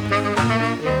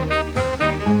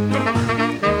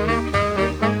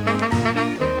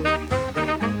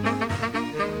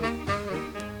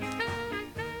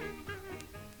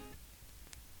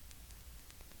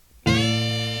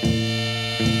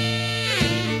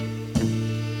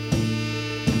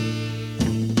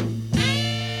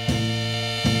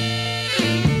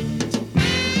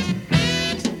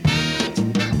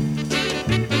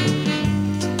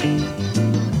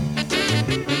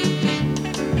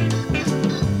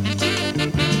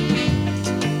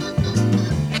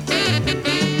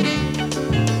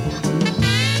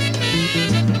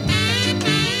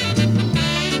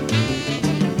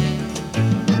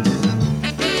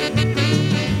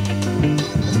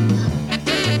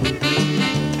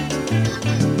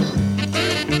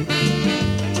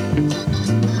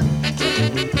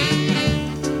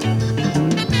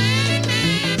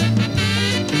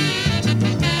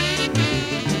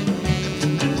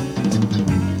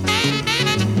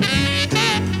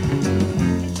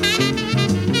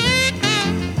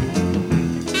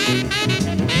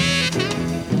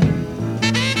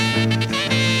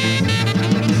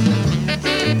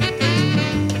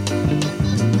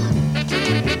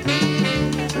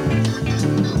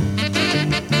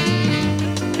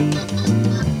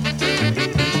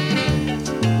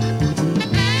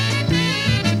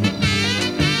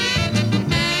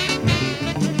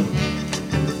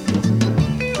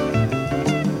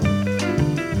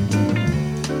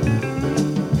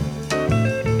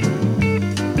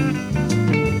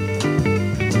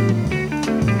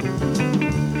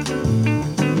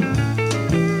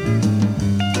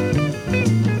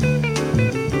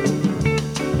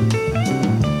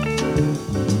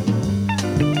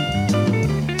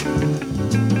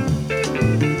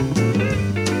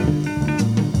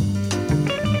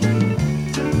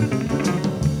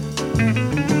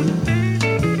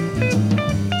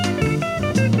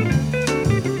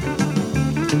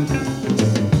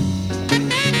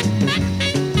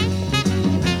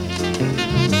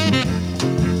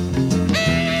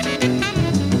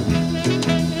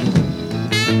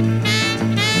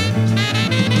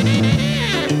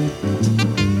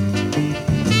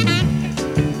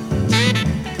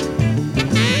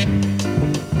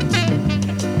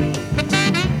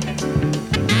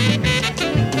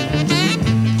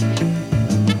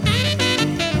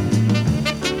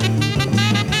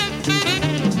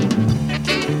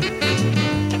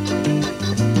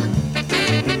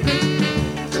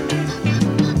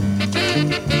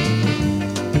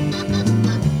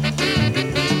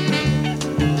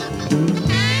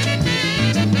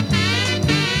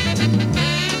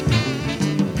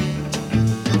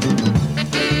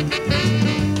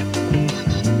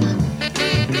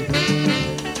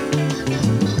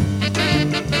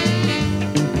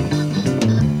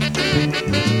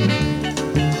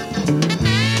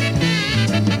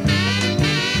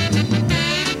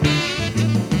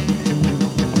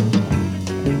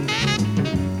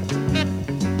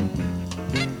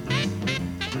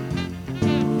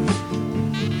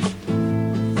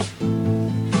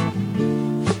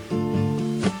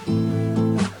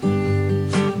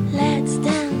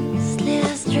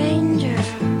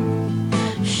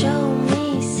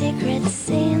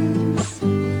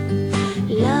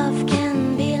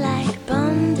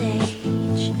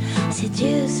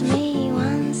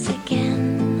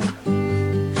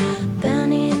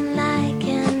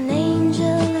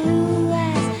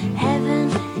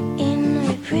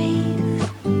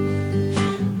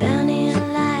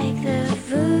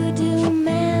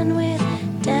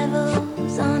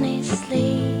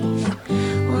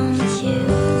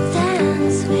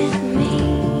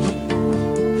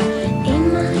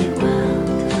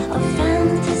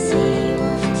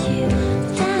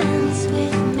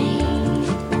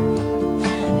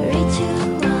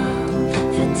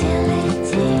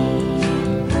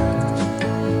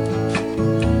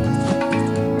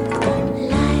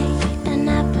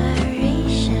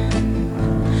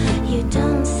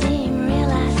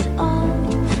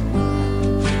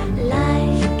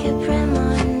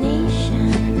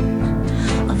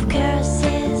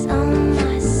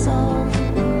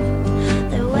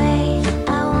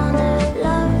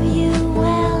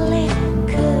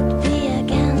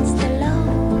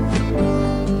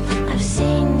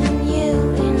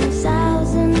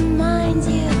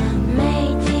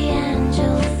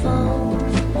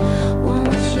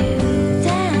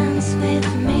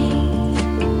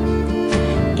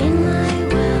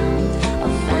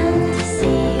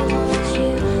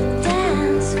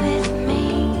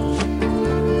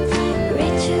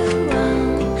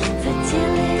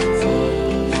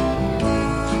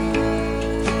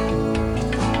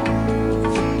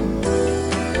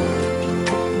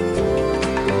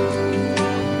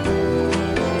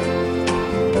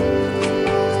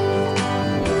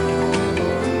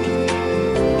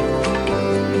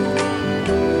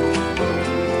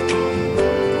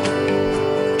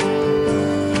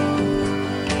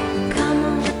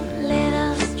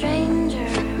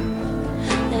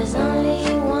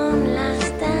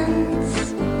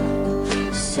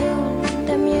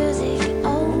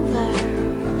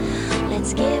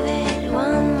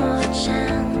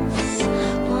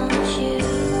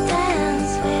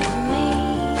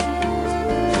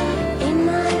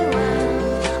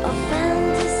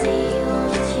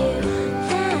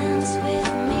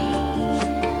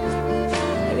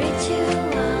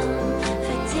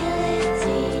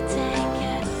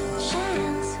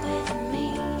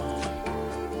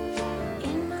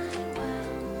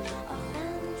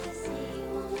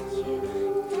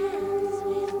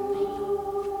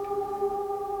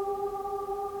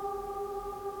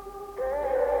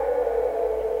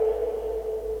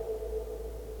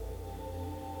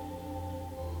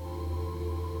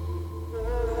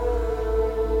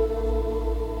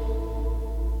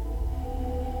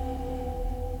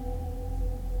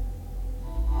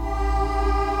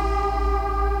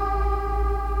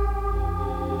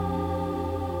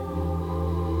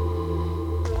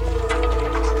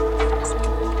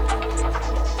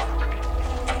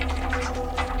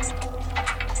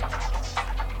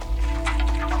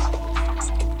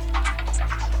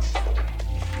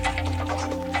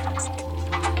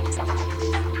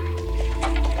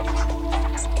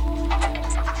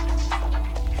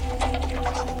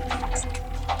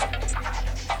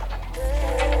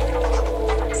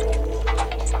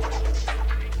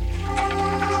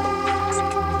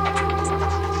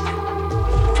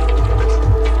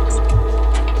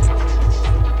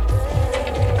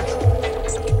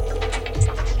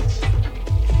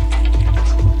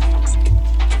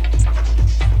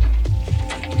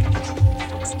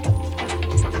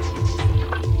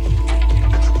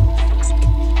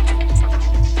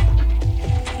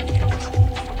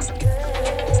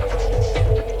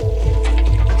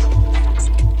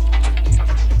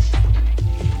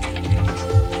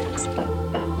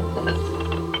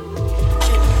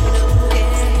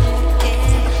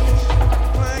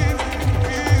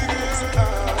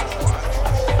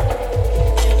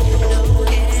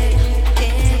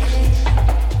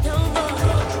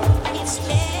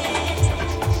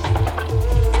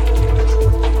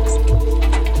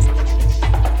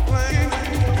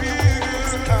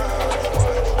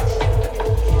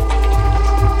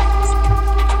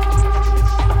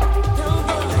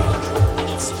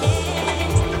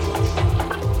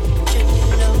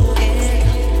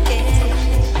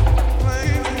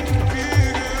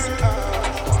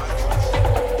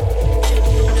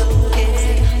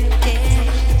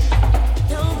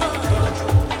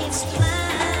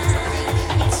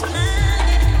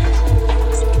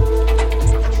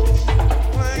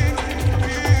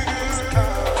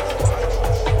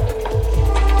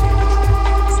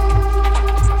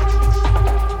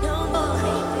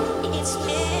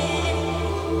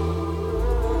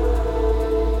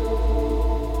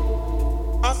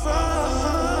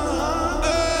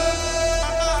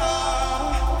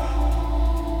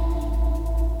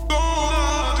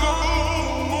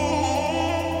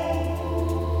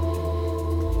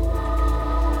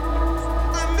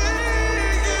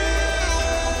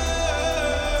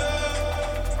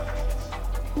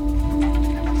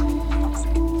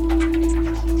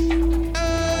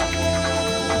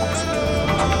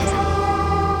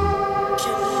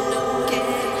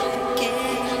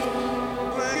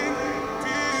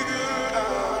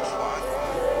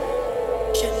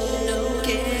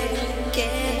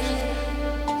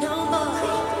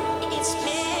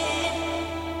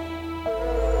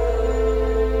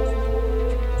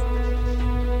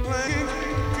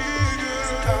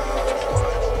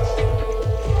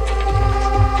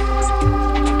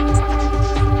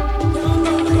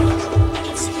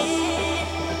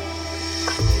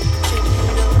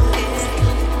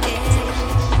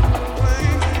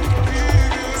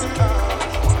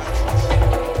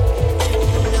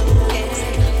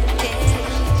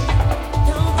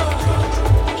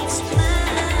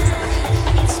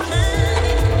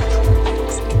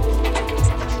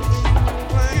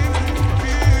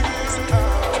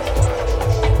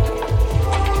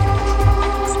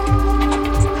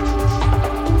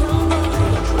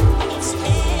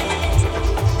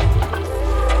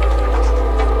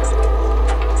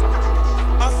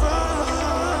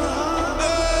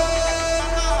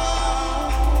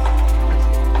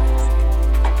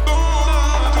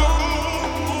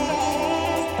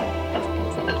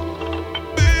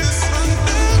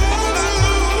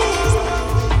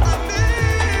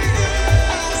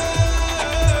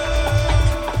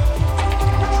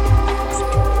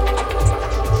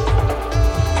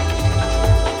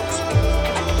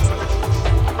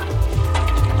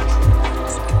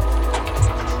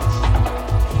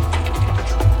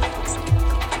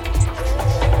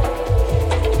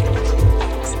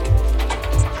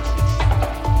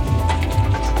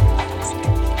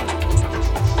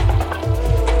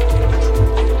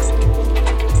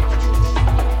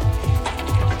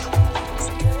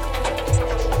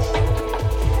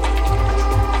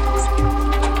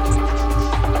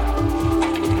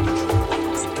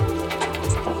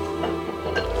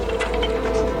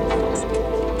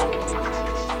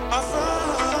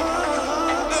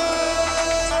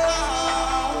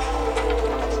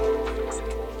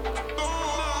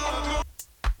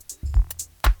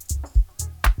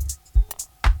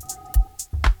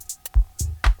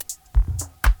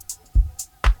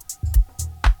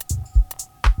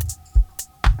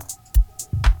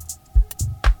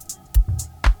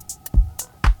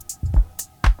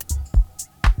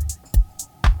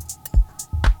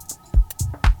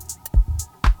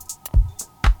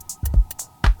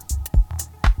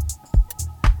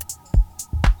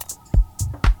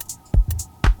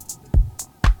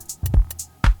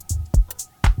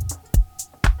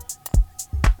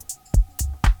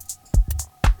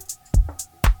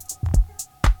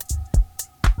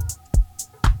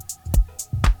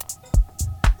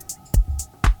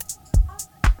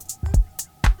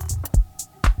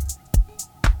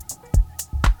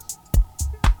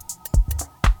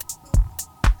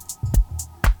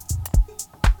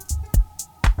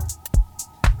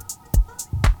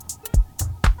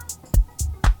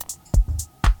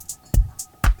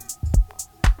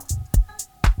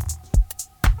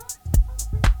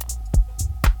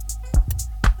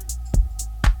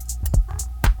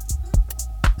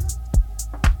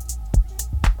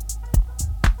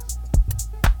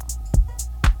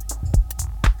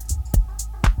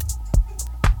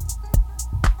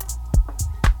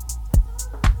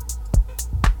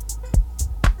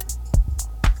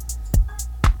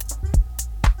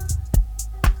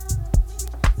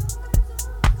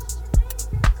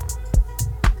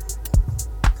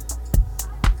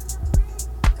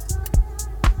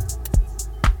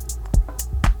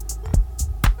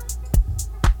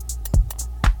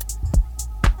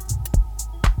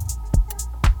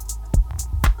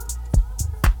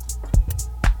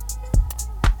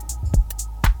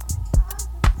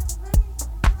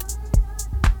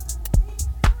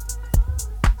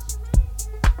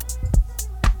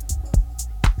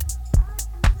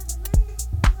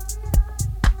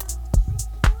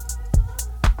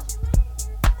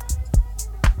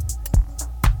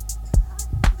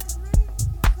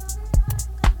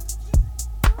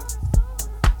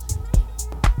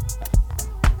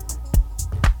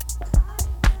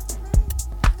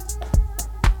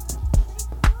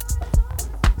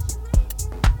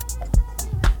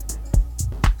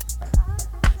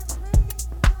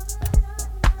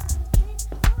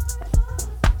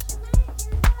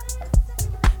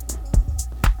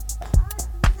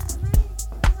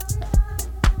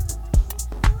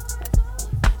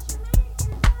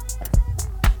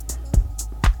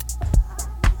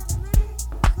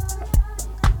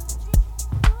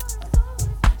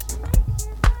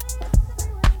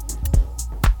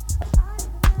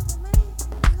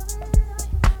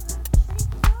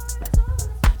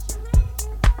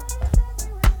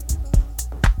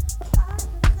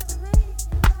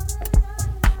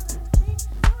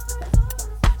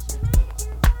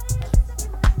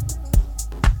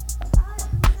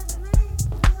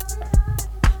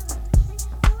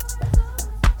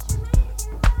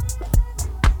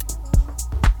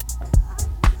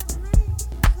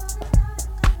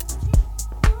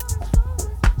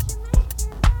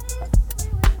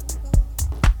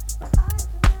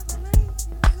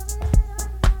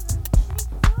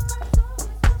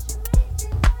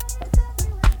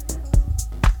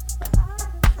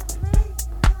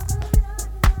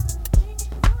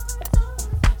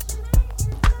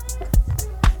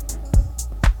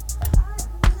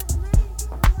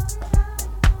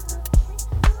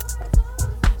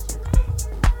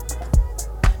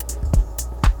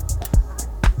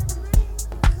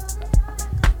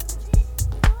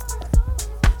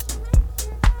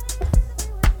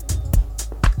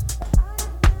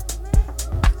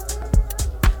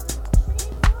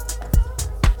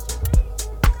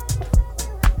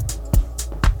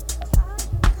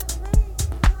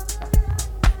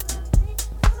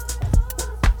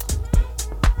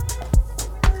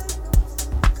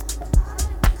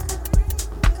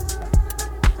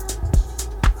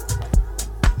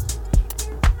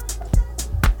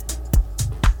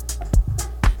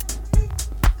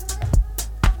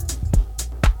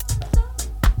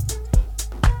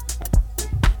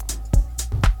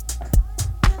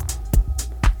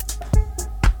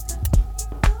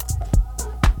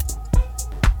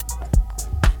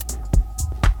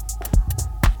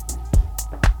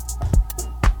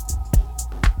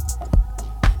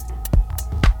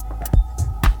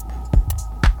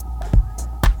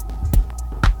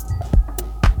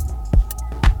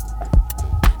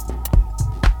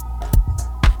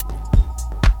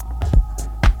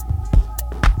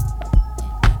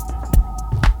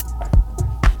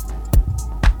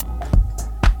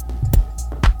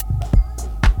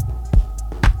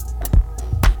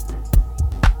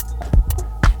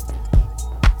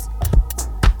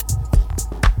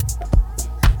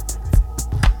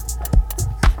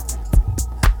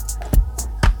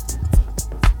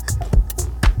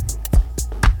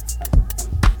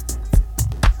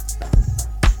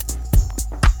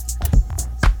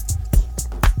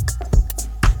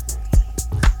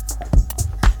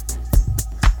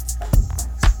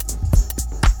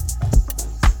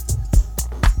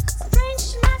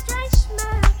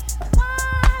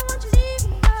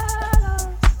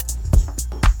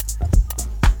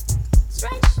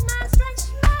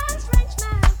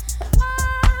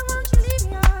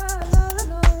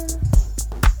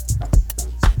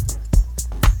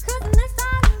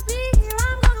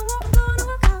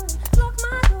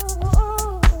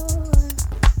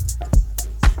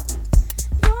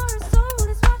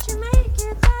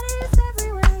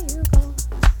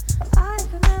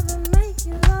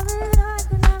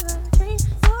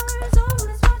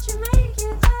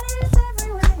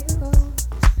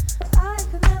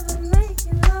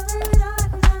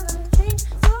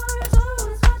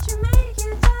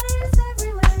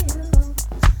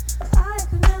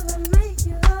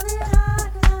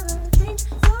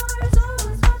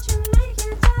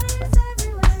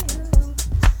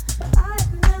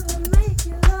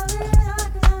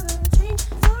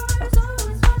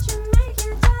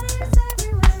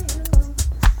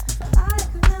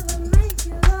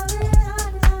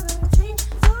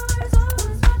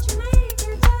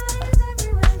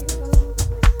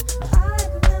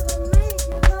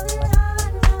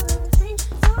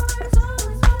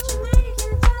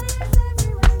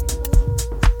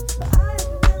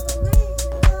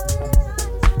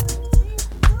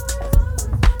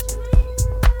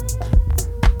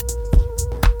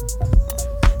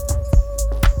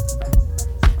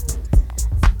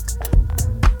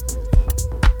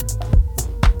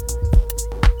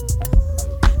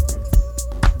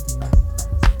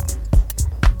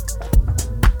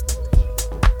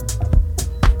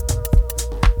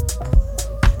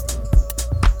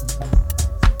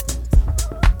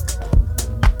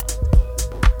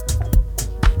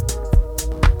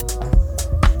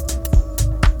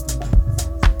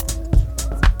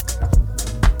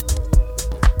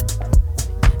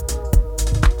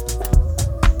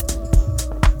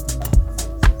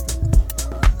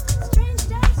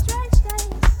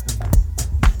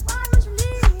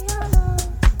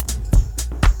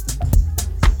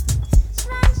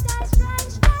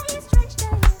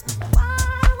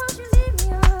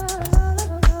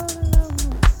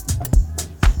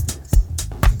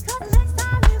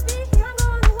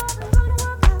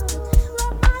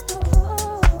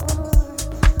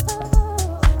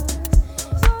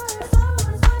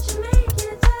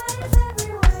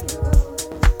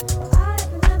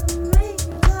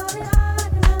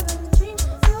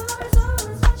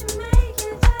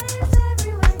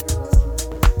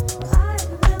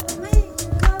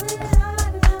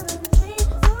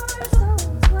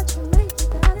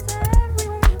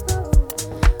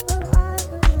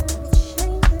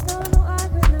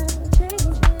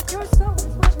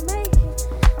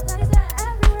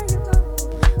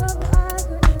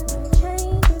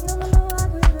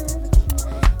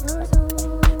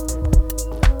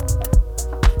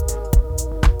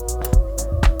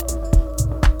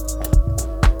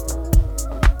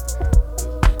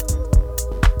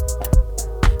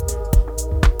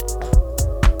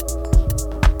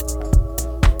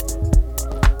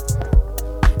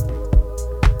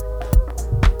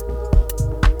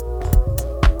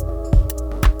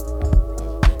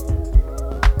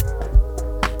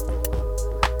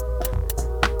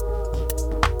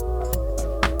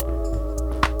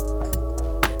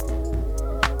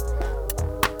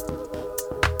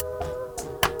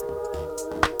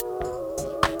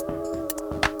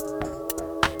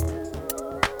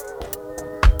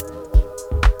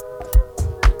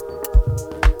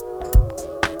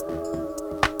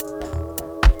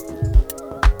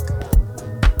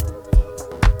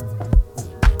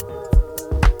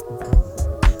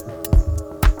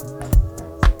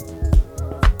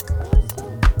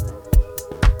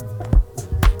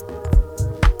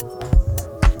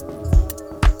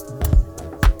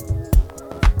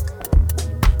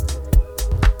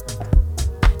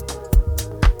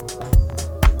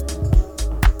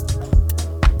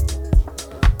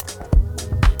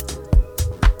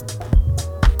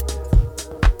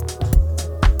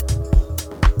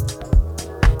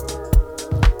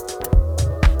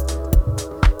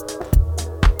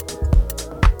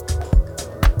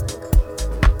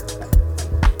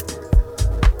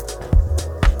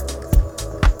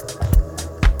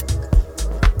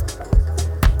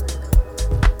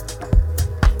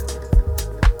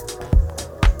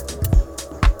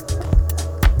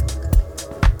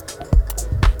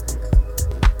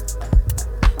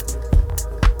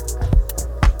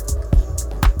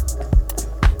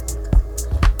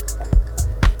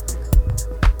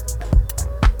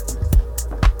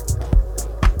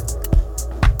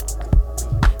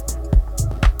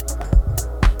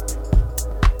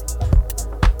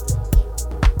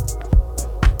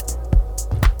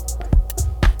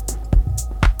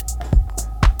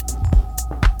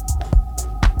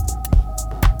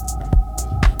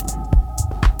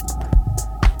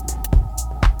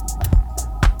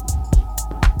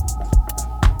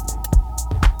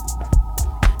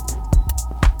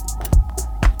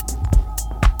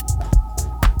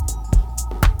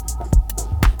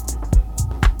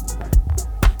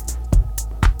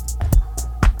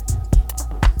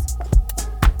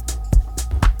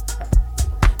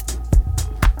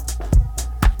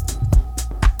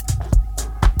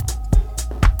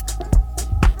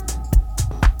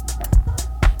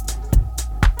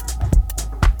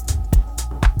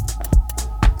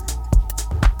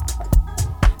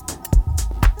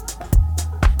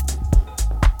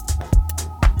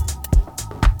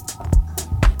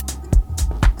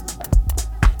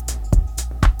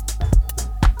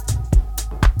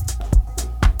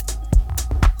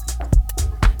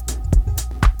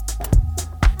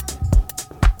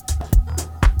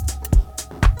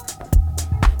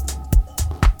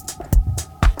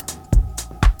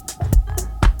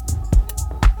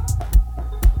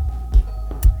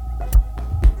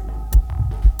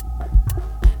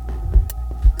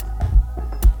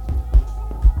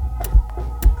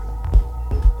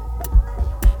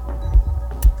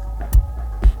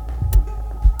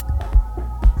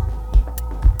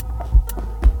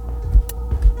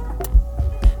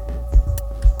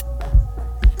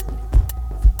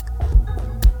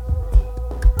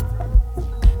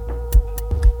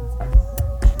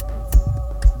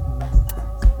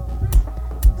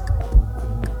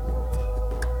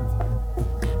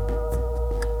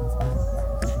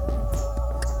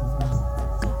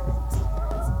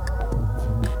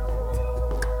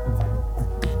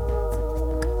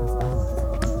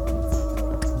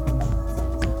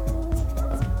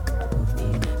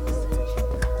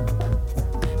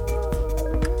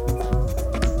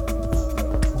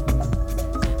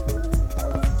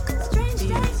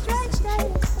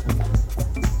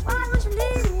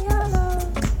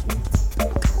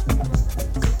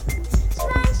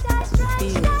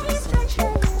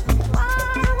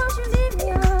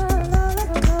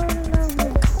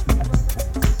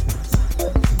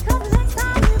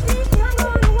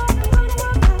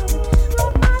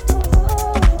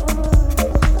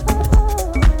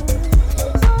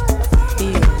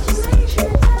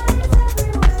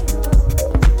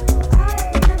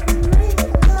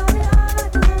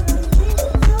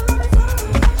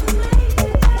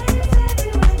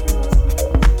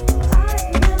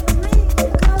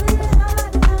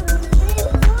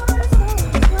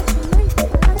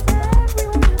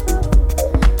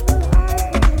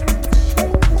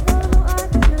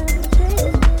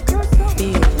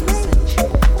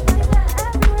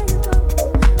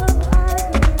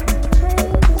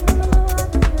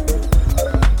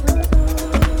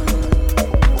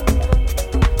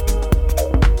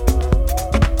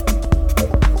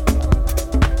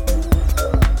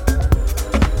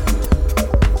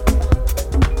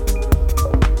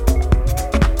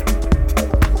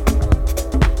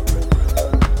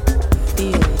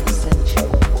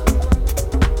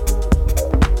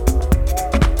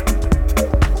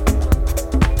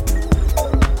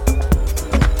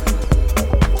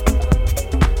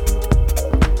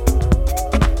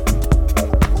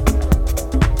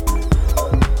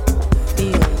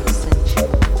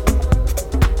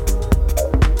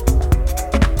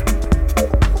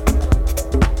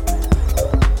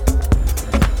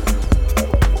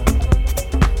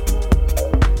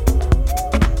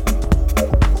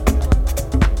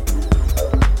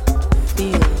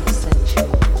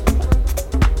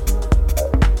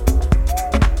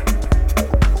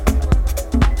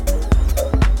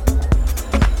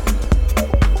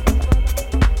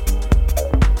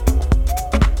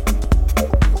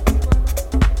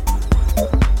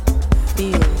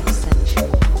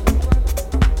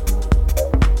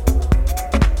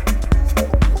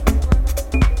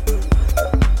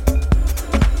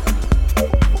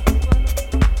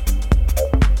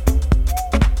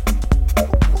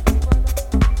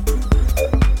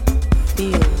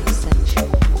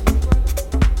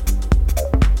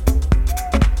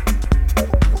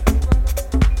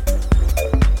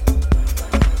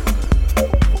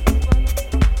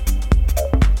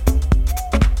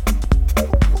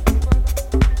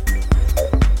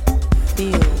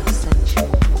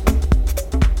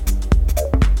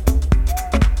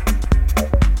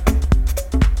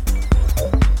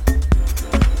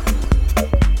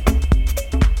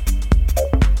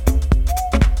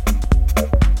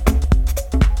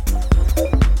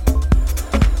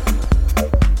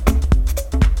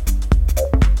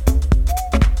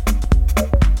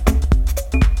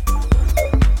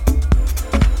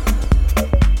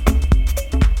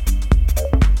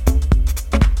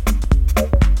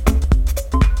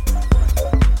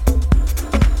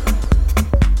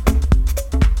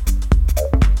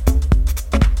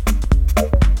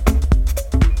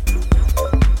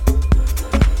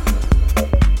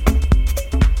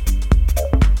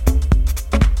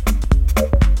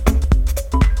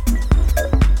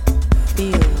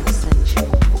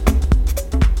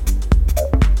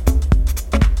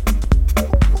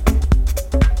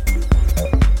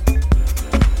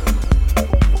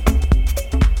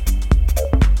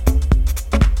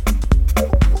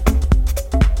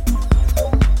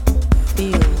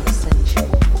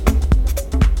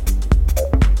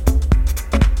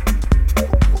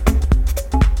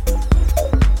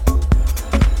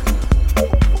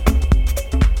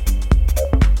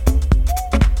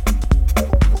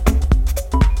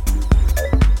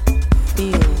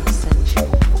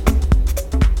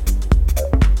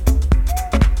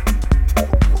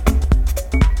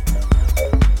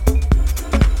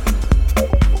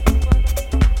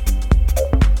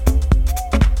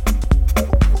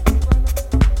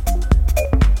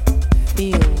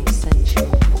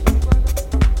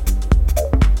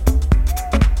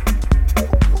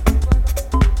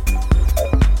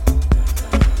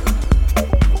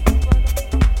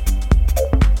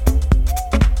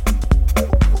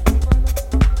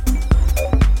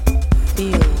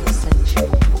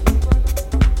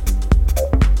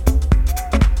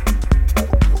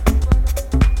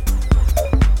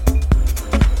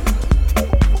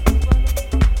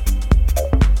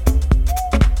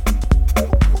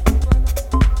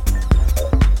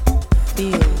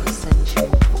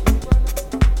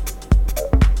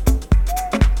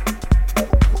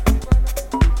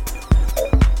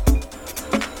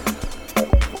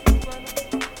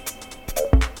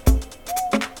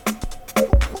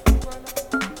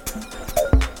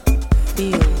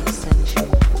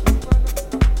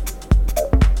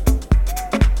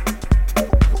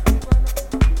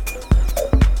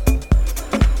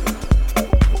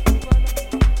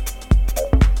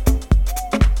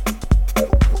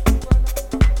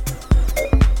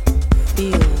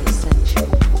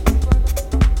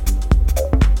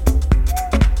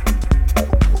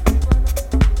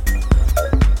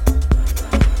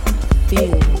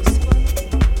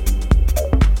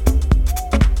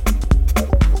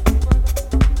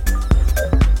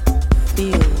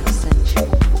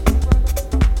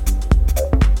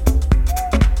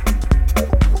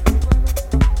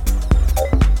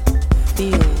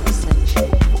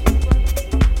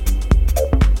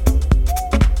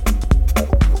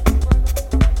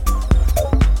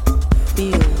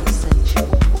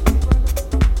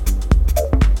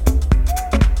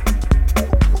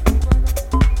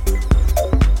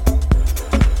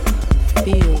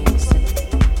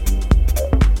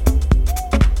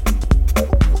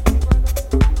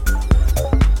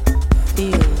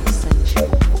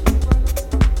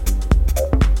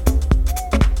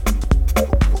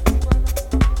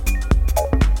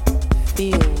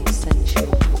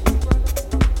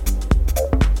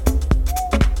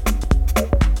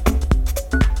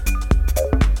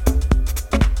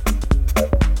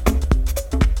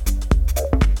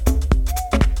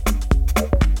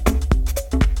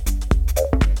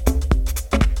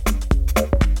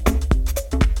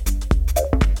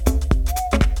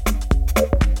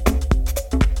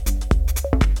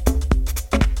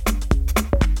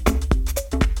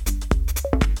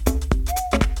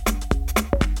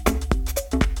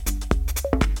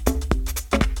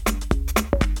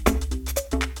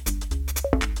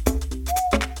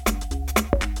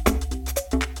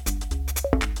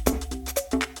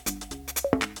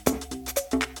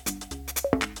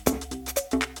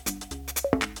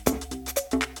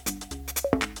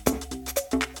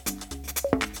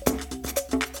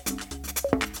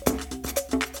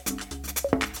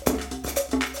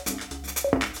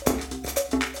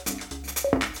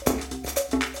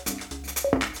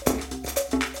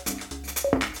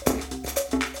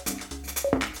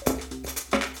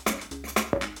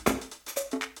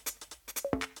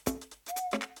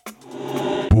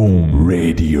 Boom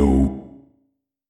Radio.